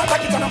 Light and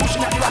attack it, and a bush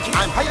in a Iraqi.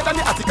 I'm higher than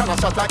the attic, and a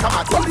shot like a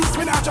mat. Police,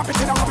 me not drop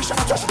it, in a rubbish, and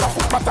a trash it, a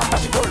footpath, and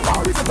dash it, all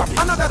power, it's a topic.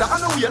 Another, I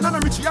know we, and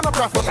Richie and a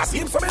profit. I see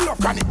him so me love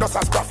chronic does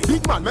as profit.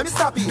 Big man, when me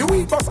stop it, the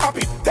weed bus up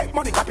it. Take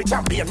money, copy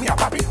champion, me a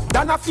pop it.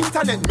 Dan a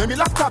internet, me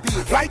laptop it.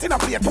 Flight in a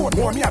plane, port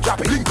more, me a drop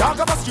it. Link dog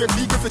of a straight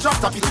league if you drop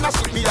top it. In a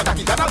shit, me a got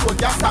it, and I roll,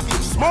 ya stop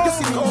it. Smoke, you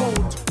see me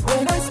out.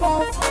 When I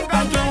smoke,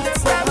 I get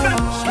so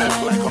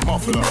Slap like a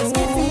muffler.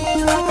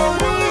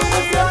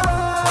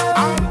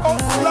 I'm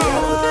off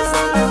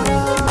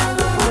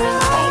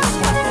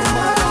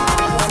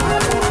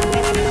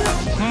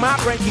My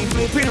brain keep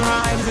flipping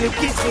rhymes, lip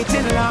kiss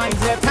fitting lines,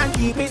 left hand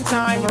keep in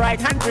time, right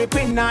hand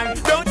gripping nine.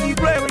 Don't keep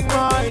blurring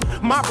mine.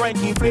 My brain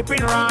keep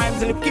flipping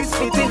rhymes, lip kiss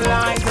fitting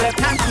lines, left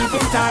hand keep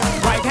in time,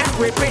 right hand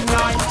gripping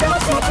nine. Don't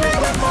keep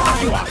blurring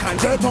mine. You can't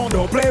get on,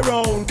 don't play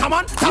round. Come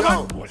on, come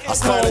on. I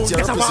started to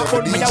represent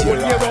the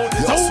DJ right.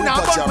 So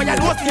now fun for your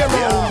nose here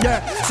round. Yeah,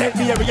 set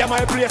me area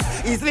my place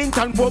is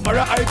Lincoln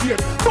Borough idea.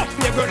 Fuck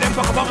me a girl them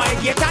fuck about my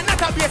gate and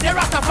not a base. They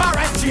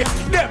Rastafari shit.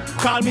 Them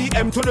call me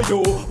M to the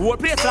U. Whole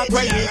place like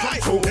when you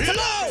control.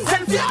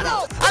 Send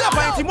Fiano. I love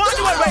my team. One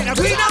the one wearing a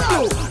green and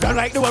blue. Don't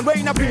like the one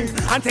wearing a pink.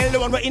 And tell the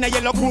one wearing a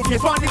yellow cool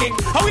face one thing.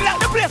 How we like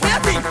the place where you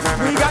think.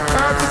 We got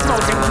herbs to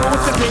smoke and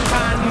clothes to drink.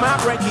 And my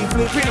bread keep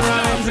flipping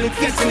rhymes. Lip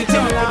kissing it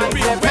in line.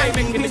 Left hand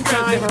making it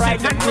time.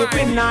 Right hand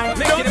flipping nine.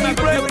 Don't keep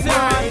blurring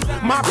mine.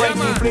 My bread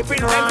keep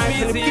flipping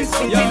rhymes. Lip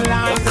kissing it in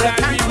line. Left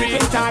hand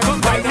flipping time.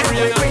 Right hand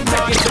flipping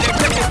nine.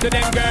 To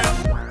them girl.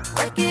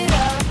 Break it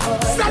up, boy.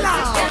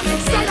 Salah.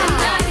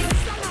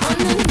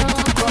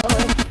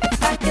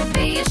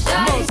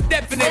 Most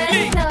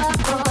definitely.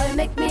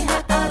 Make me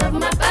hot out of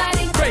my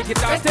body. Break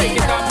it off, take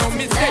it off, no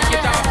mistake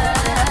it off.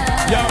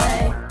 Yo.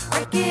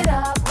 Break it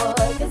up, boy,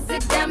 cause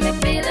it got me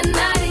feeling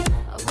naughty.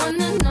 I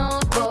wanna know,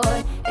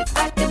 boy, if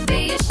I could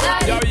be a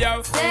shawty. Yo,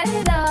 yo. Set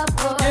it up,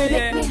 boy,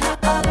 make me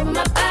hot out of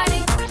my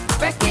body.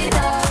 Break it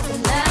up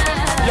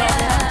tonight.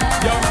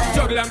 Yo,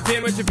 juggle and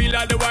pain when you feel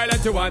all the while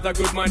that you want a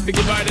good man to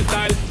give her the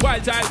style.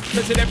 Wild child,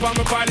 especially them on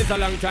my part, it's a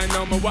long time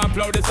now. Me want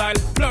flow the style,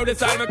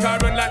 my car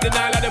run like the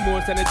Nile. Of the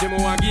most energy me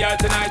want give her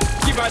tonight.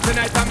 Give her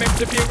tonight and make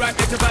she feel right.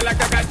 Make she fly like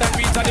a cat and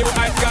reach a new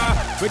ice car.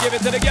 We give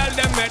it to the girl,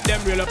 them make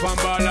them reel up on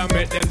ball and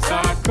make them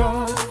start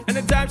call.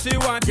 Anytime she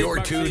wants it,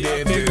 you're tuned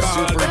in to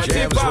Super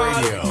Jams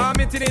Radio. I'm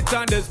hitting it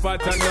on the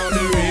spot and now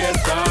the real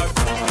start.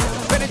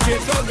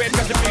 Penetrate gold red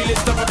cause you feel it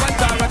stuff up and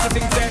down. What you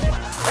think say?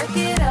 Break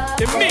it up,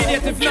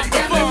 immediate if not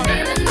before.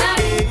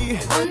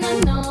 Wanna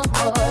know,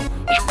 boy,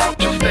 if I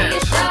could be a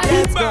shawty.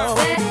 Let's go.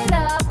 Set it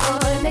up,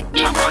 boy, make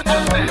me hot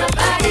out of my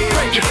body.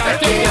 Break it up,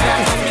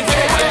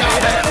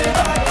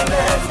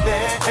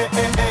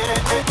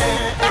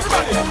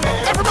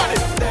 everybody.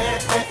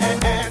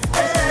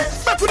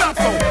 Make we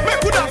dance now.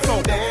 Make we dance now.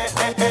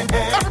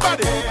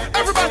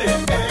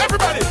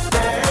 Everybody.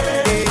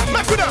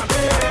 Make we dance.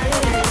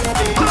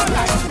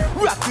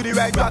 Rock to the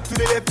right, rock to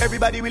the left.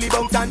 Everybody really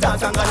bounce and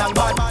dance and go along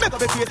bad. Make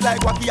up a face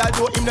like Wacky,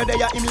 although him no there,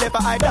 him left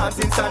I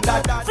dancing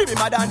standard. Free me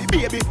mad and the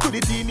baby to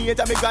the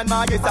teenager, me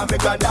grandma, yes and me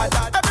granddad.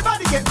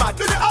 Everybody get mad,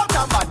 do the out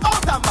and mad,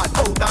 out and mad,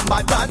 out and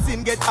mad.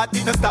 Dancing get hot,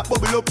 it no stop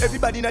bubble up.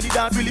 Everybody in the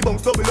dance really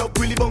bounce double up,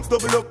 really bounce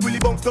double up, really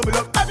bounce double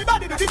up.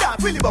 Everybody do the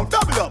dance really bounce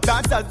double up.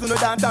 Dancers do no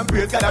dance and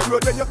praise God a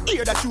road. When you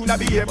hear that tune a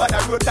behave on the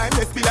road, time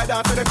let's feel a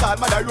dance to the call,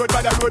 mother road,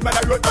 mother road,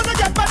 mother road. Don't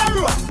get mother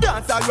road.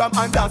 Dance all ram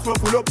and dance for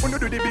pull up. When you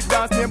do the big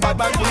dance, name bad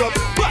man pull up.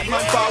 Bad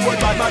man forward,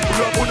 bad man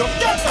pull up. Pull up,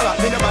 yes sir,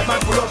 then a bad man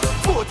pull up.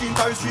 14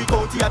 Paris Street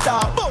County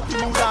attack. Bounty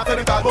moves after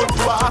the car, bounty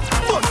walk,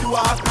 bounty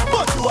walk,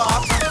 bounty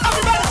walk.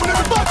 Everybody pull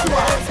up, bounty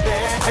walk.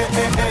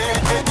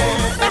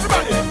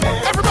 Everybody.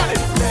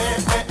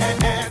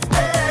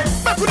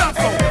 Make we dance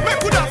now,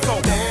 make we dance now.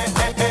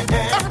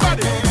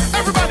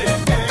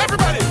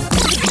 Everybody.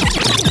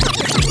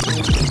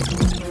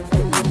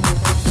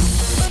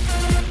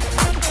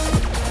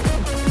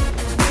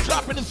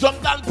 Dropping some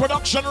dance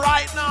production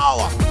right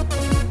now.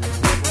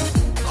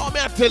 Oh, me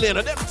I tell you,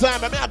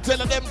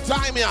 them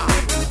time, yeah.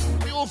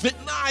 Music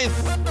nice.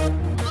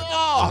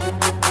 Oh.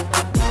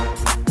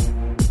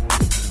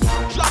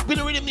 Dropping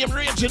the rhythm, them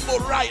raging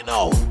mode right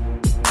now.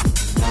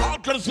 All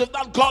courtesy of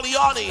Don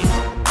Corleone.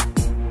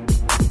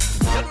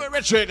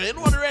 You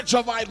know the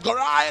retro vibe, go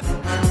right?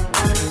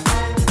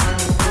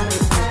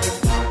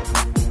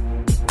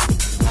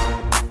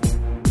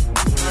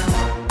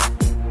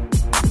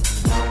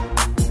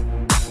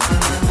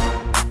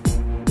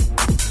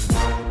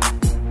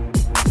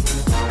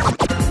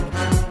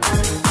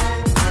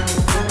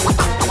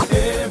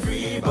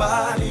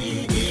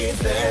 Everybody, it's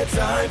their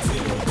time to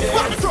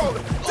dance.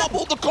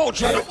 Move the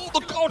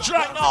coach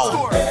right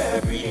now.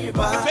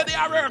 Everybody. If they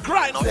are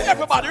crying now,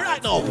 everybody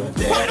right now.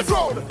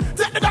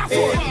 Take the dance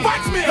floor.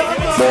 Watch me.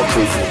 Everybody.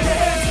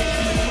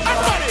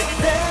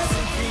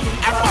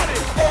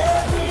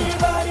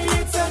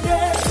 It's a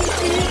dance.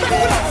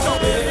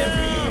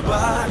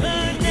 Everybody.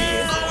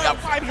 Now we have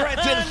vibes right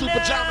here in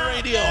Super Jam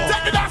Radio.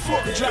 Take the dance floor.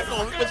 Right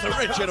now,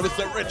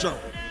 Mr. Richard.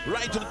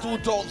 Right to the 2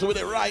 tones with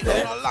it right now.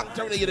 In a long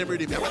time they get them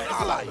ready. I'm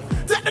not lie.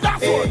 Take the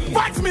dance floor.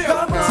 Watch me.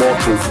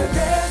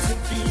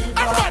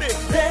 Everybody.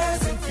 It's a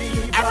dancing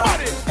feet.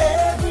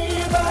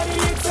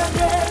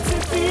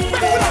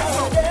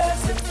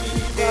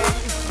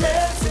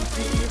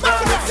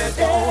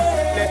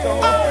 Let go.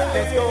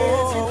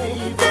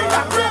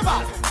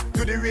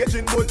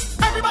 raging bull.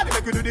 Everybody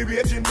make you do the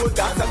raging bull.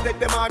 Dance and take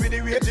them on with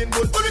the raging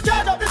bull. Put the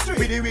charge up the street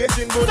with the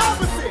raging bull.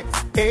 Double six,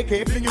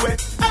 AK fling you away.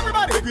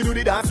 Everybody make you do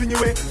the dance swing you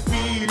away.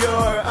 Feel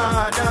your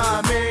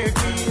honor, make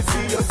me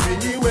see you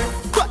swing you away.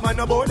 Batman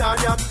about on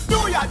ya,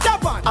 New York,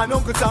 Japan, and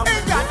Uncle Sam.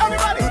 England,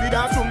 everybody do the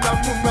dance, room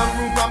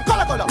ram,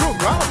 color, room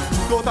ram.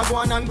 Shoot out a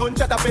gun and gun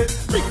shut a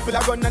face. People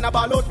a gun and a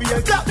ball out for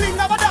you. Black thing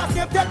have a dance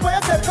game, take for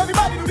yourself.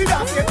 Everybody do the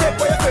dance game, take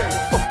for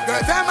yourself.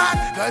 Girls them mad,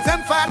 girls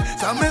them fat.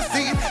 Some will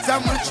steam,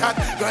 some will chat.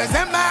 Girls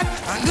them mad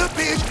on the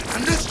beach,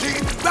 on the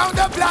street, round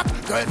the block.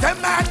 Girls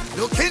them mad,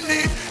 looking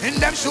neat in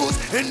them shoes,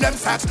 in them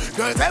socks.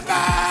 Girls them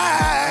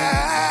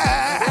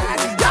mad.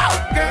 Yo!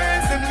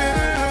 Girls them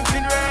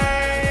looking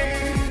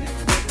right,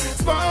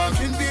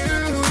 sparking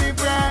beauty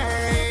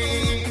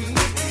bright.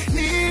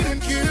 Neat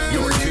and cute.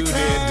 You're tuned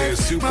in to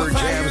Super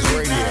Jams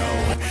Radio.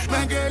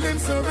 My girl, I'm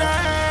so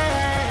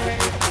right.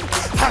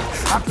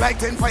 Hot like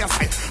 10 fire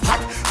side. Hot,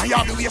 and you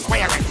have the waist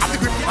fire right. Have the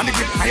grip,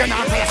 and you're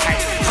not fire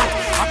side. Hot,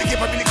 have the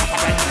capability of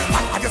right.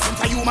 Hot, have your sense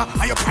of humor,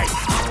 and your pride.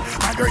 Hot,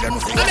 my girl, them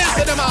must be right.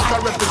 And them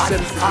also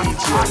represent hot.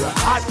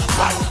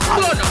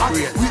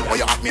 Where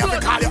you have me, have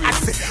to call you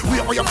Axie.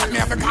 Where you have me,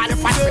 have to call you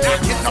Foxy.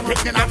 Not kids, no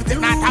picking, not take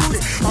not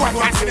taxi.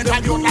 One accident, I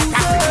do like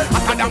taxi.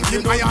 After them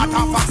king, my heart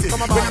and foxy.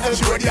 When you're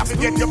sure you have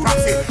to get your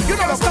proxy. You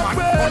know the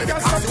woman, only the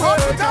taxi.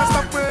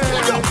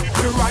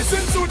 We're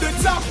rising to the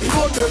top,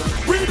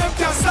 we them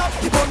can't stop,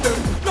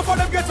 no for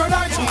them get red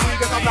eyes. We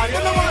get a blind,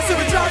 and no one see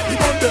me try.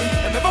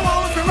 They never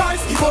want to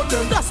rise.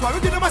 That's why we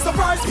give them a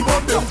surprise.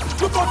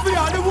 Look out for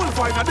all the wolf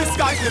fight in the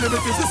sky. The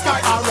limit is the sky.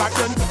 Alright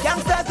then.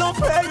 Youngsters don't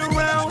play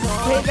around.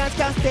 Pagans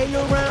can't stay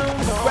around.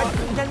 Red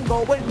green and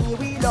gold when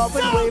we love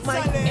and wave my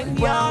hand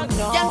young.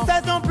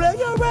 Youngsters don't play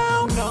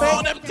around.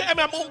 No, them tell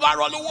me Munga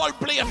run the whole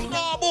place.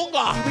 No,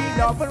 Munga. We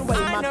love and wave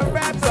my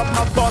raps up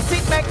my boss.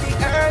 It make the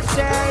earth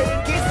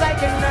shake. It's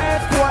like an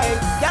earthquake.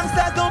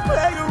 Youngsters don't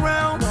play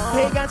around.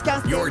 Pagans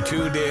can't stay. You're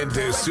tuned in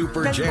to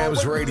Super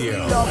Jams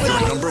Radio.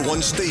 Your number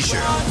one station.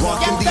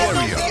 Rocking the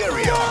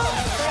area.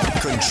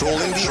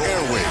 Controlling the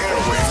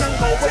airwaves.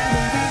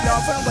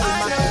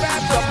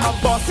 My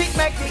boss, it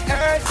make the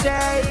earth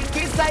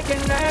shake. It's like an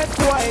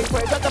earthquake.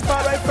 Praise at the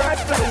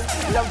first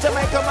place. Love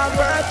Jamaica, my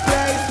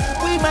birthplace.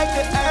 We make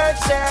the earth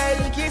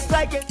shake. It's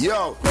like an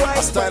Yo,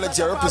 a style of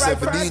Jerry represent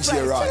for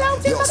DJ Rock.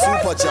 Yo,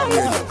 Super Jam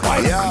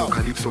Radio. Yo.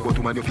 Calypso, go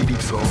to man, you feel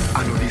deep so.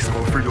 I know this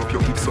go free up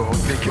your hips so.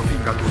 Make your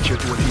finger touch your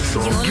toe tip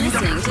so. You're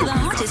listening to the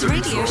hottest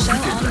radio show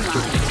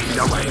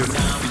online.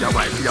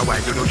 Feel a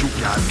while, you know you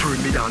can. Turn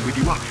me down with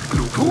the walk.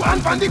 Look who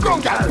and from the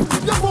ground, girl.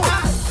 Your boy.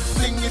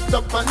 Sling it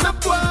up and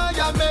up, boy,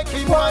 I make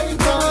him wine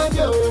for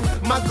you.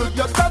 Muggle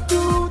your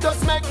tattoo,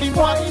 just make him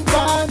wine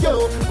for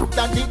you.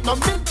 That it no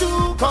mean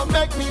to come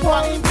make me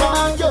wine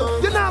for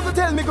you. You never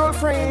tell me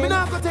girlfriend, me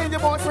never tell your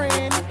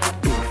boyfriend.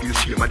 Don't feel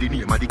shame of the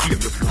name of the game.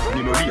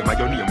 You know name of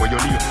your name or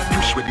your name.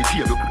 Push with the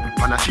table,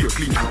 pan a chair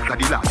clean. That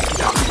the last,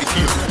 start with the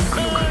table.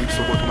 I know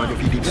Calypso, but man, you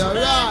feel deep so.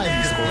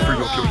 This go bring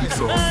up your hips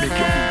so. Make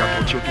your finger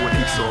touch your toe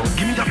tip so.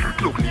 Give me that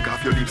look, lick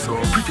off your lips so.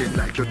 Pretend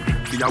like you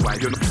feel a while,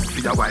 you know.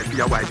 Feel a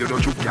while, you know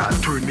you can.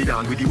 Turn me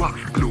down with the walk.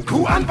 Look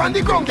who and from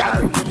the ground,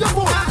 girl. Your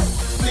boy.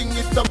 Sling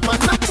it up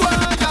and up, boy,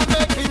 I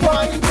make him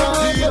wine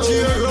for you.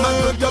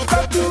 Muggle your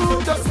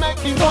tattoo, just make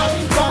him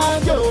wine for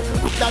you.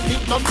 That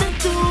it no mean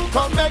to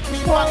come make me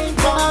wine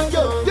for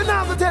you. You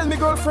never tell me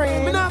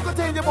girlfriend, me never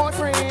tell your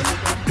boyfriend.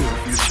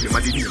 Shame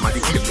of the name of the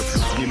game.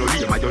 You know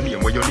name of your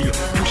name or your name.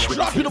 Push with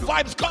Dropping the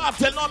vibes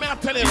cartel, no me I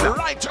tell you.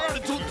 Right early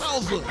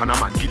 2000.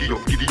 Panaman, giddy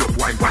up,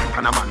 wine.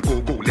 Panaman, go,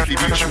 let it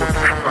be a show.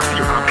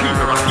 Rasir and clean,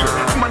 rasir.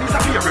 Man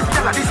disappear,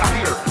 girl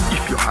disappear.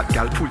 If you hot,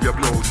 girl, pull your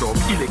blouse up.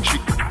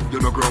 Electric, you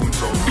know ground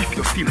up. If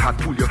you still hot,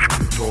 pull your up.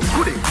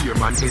 Good idea,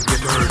 man, head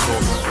get hurt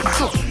up.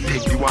 So,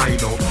 take the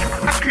wine up.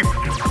 A script,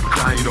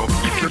 climb up.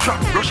 If you drop,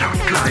 rush out,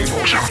 climb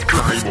up.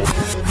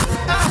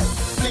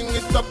 Sling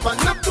it up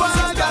and up, boy,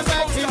 I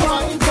make him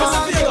wine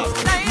for you.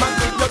 Man,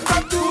 with your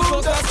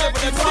tattoo, just make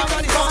him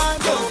wine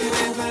for you.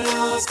 Never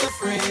lost a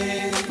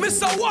friend.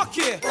 Mr.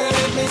 Wacky.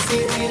 Let me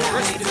see the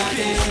light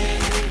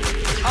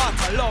again. Art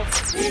of love.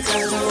 It's a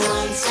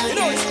once again. You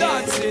know it's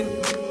dancing.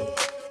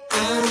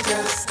 I'm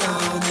just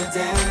gonna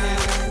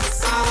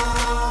dance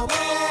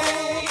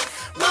away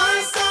my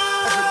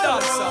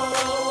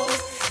sorrows.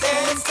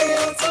 Dance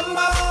till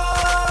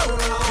tomorrow.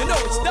 You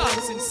know it's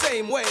dancing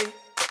same way.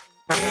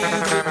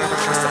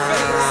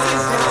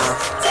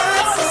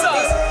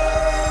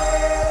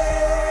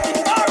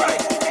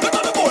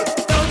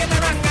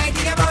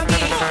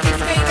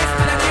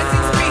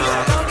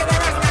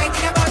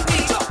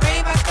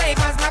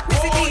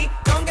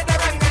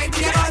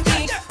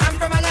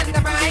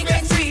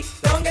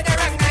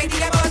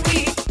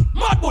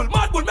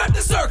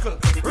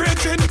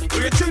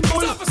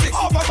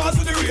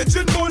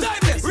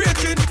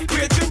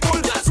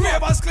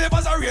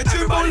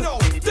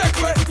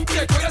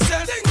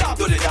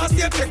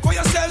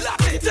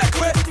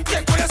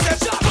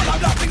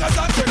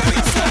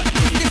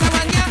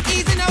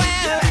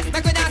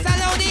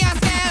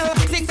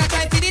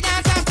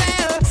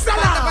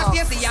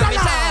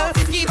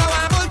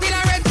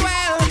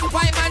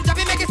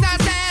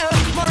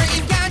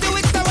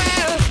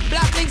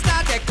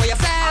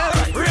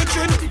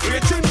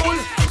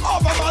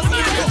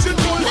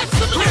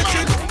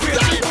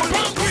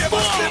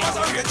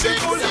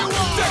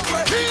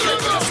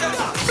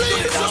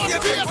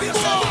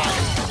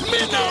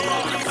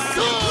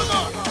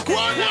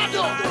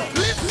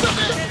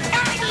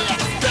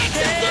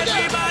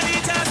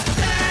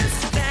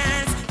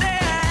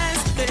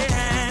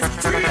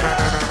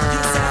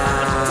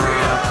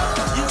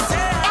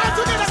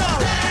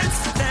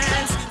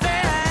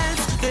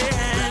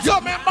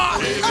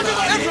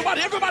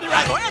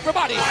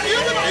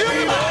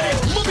 everybody.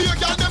 Movie a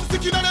girl them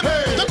sticking on them.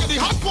 Them get the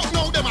hot fuck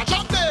now. Them a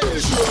drop them.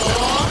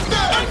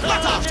 And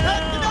flatter.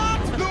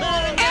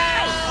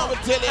 I'm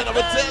telling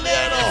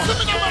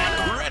you.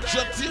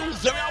 Retro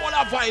Tuesday. We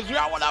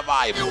are all a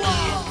vibe.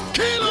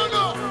 Kill or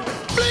no.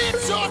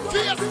 Bleach your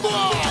face,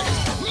 boy.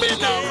 Me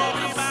no run.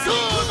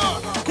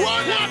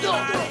 One hand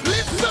up.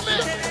 Listen to me.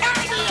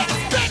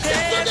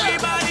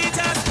 Everybody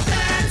just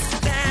dance.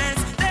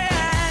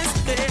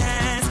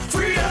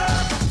 Free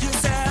up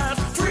yourself.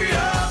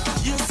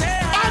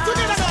 All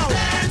together now.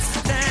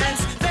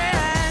 Dance.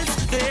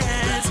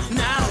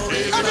 Now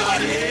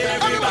everybody.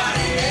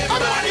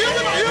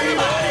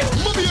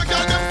 Movie a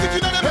girl them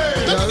sticking on them.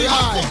 Them the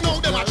hot fuck now.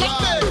 Them a drop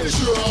them.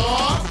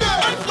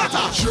 And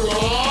flatter.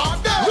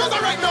 Where's the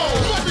right now?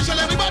 What we shall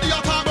everybody a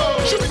talk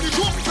about? Shoot in the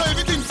trophy so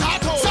everything's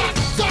hot out.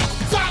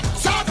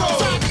 Sato.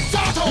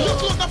 Look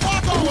close the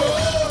park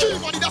out.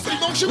 Give body that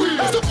sleep on she will.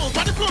 Step on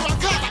the floor and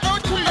call her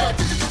queen.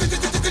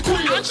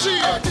 And she.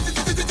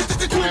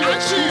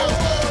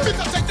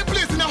 Bitter take the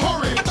place in a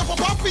hurry. At the top of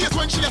her face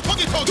when she a tug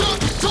it out.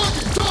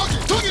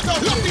 Tug it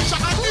out. Love the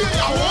shot and hear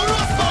ya. One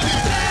rest on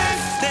it.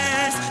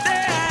 Dance.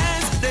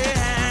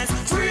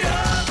 Free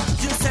up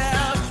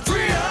yourself.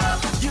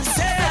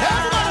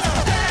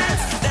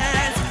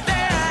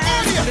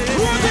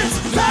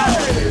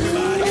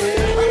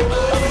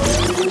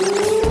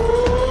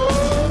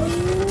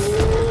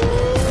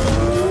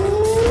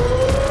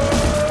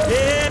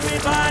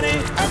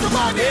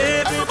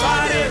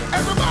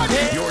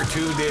 Everybody. You're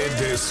tuned in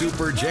to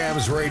Super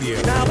Jams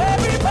Radio. Now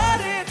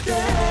everybody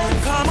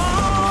dance, come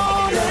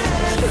on,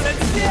 dance,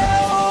 let's go,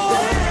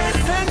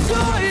 dance,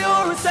 enjoy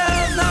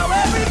yourselves. Now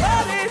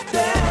everybody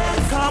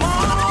dance, come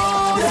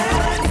on,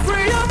 dance,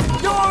 free up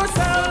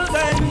yourselves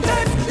and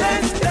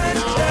dance.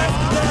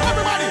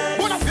 Everybody,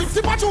 wanna feel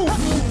super too.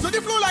 So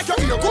the flow like you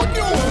hear good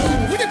news.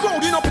 With the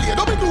crowd in a play,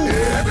 double do.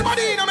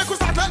 Everybody in a make us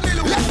start let me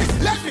loose.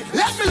 Let me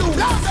loose.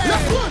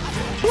 Let's run.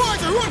 Boys,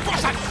 the run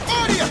fashion.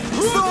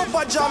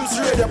 Super Jams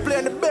Radio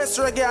playing the best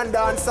reggae and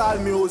dancehall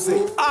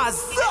music.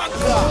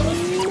 Azaka.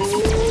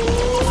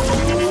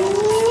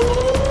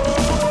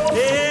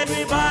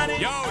 Everybody,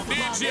 yo,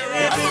 DJ,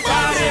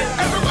 everybody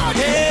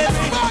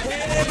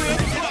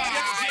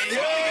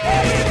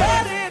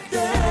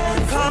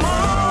dance, come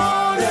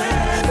on,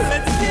 dance,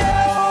 let's go,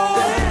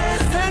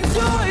 dance,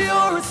 enjoy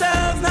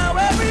yourselves. Now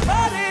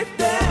everybody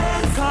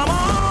dance, come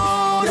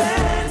on,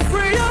 dance,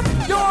 free up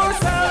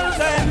yourselves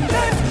and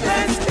dance.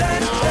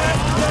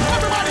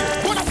 Everybody,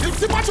 wanna feel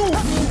super too.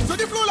 So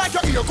the flow like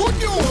you hear good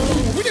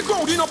news. With the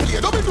crowd in a play,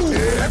 double do.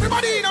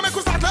 Everybody in a make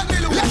us start let me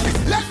loose. Let me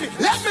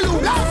loose. Let me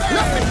loose.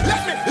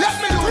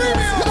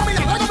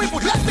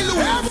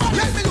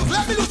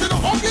 Let me loose in a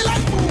ugly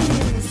like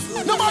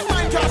moves. No man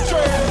mind can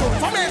stray.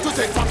 From A to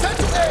Z, from Z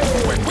to A.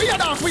 When we are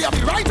down, we are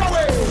be right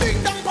away.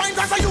 Ding dong point,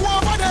 that's how you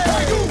over there.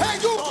 Hey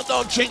you. Oh,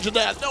 don't change it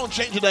there. Don't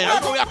change it there. I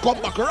know we are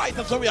come back. Right,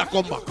 that's how we are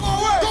come back. Go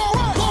away.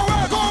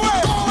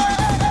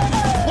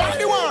 What do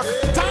you want?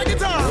 Tie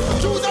guitar.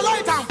 Choose a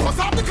light and bust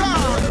up the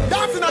car.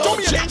 Dancing at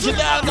Jamaica. Change it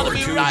there. I'm gonna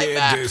be right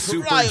back. To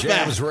Super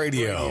Jams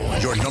Radio.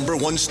 Your number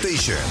one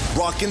station.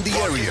 Rocking the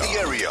area.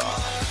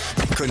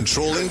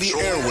 Controlling the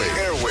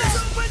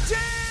airwaves.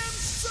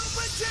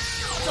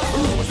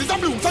 Roses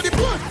and blooms on the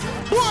blood.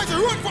 Boys, the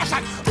road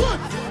fashion.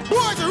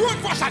 Boys, the road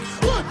fashion.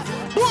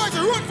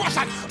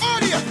 All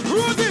the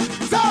roses,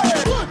 say.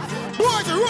 Boys, the road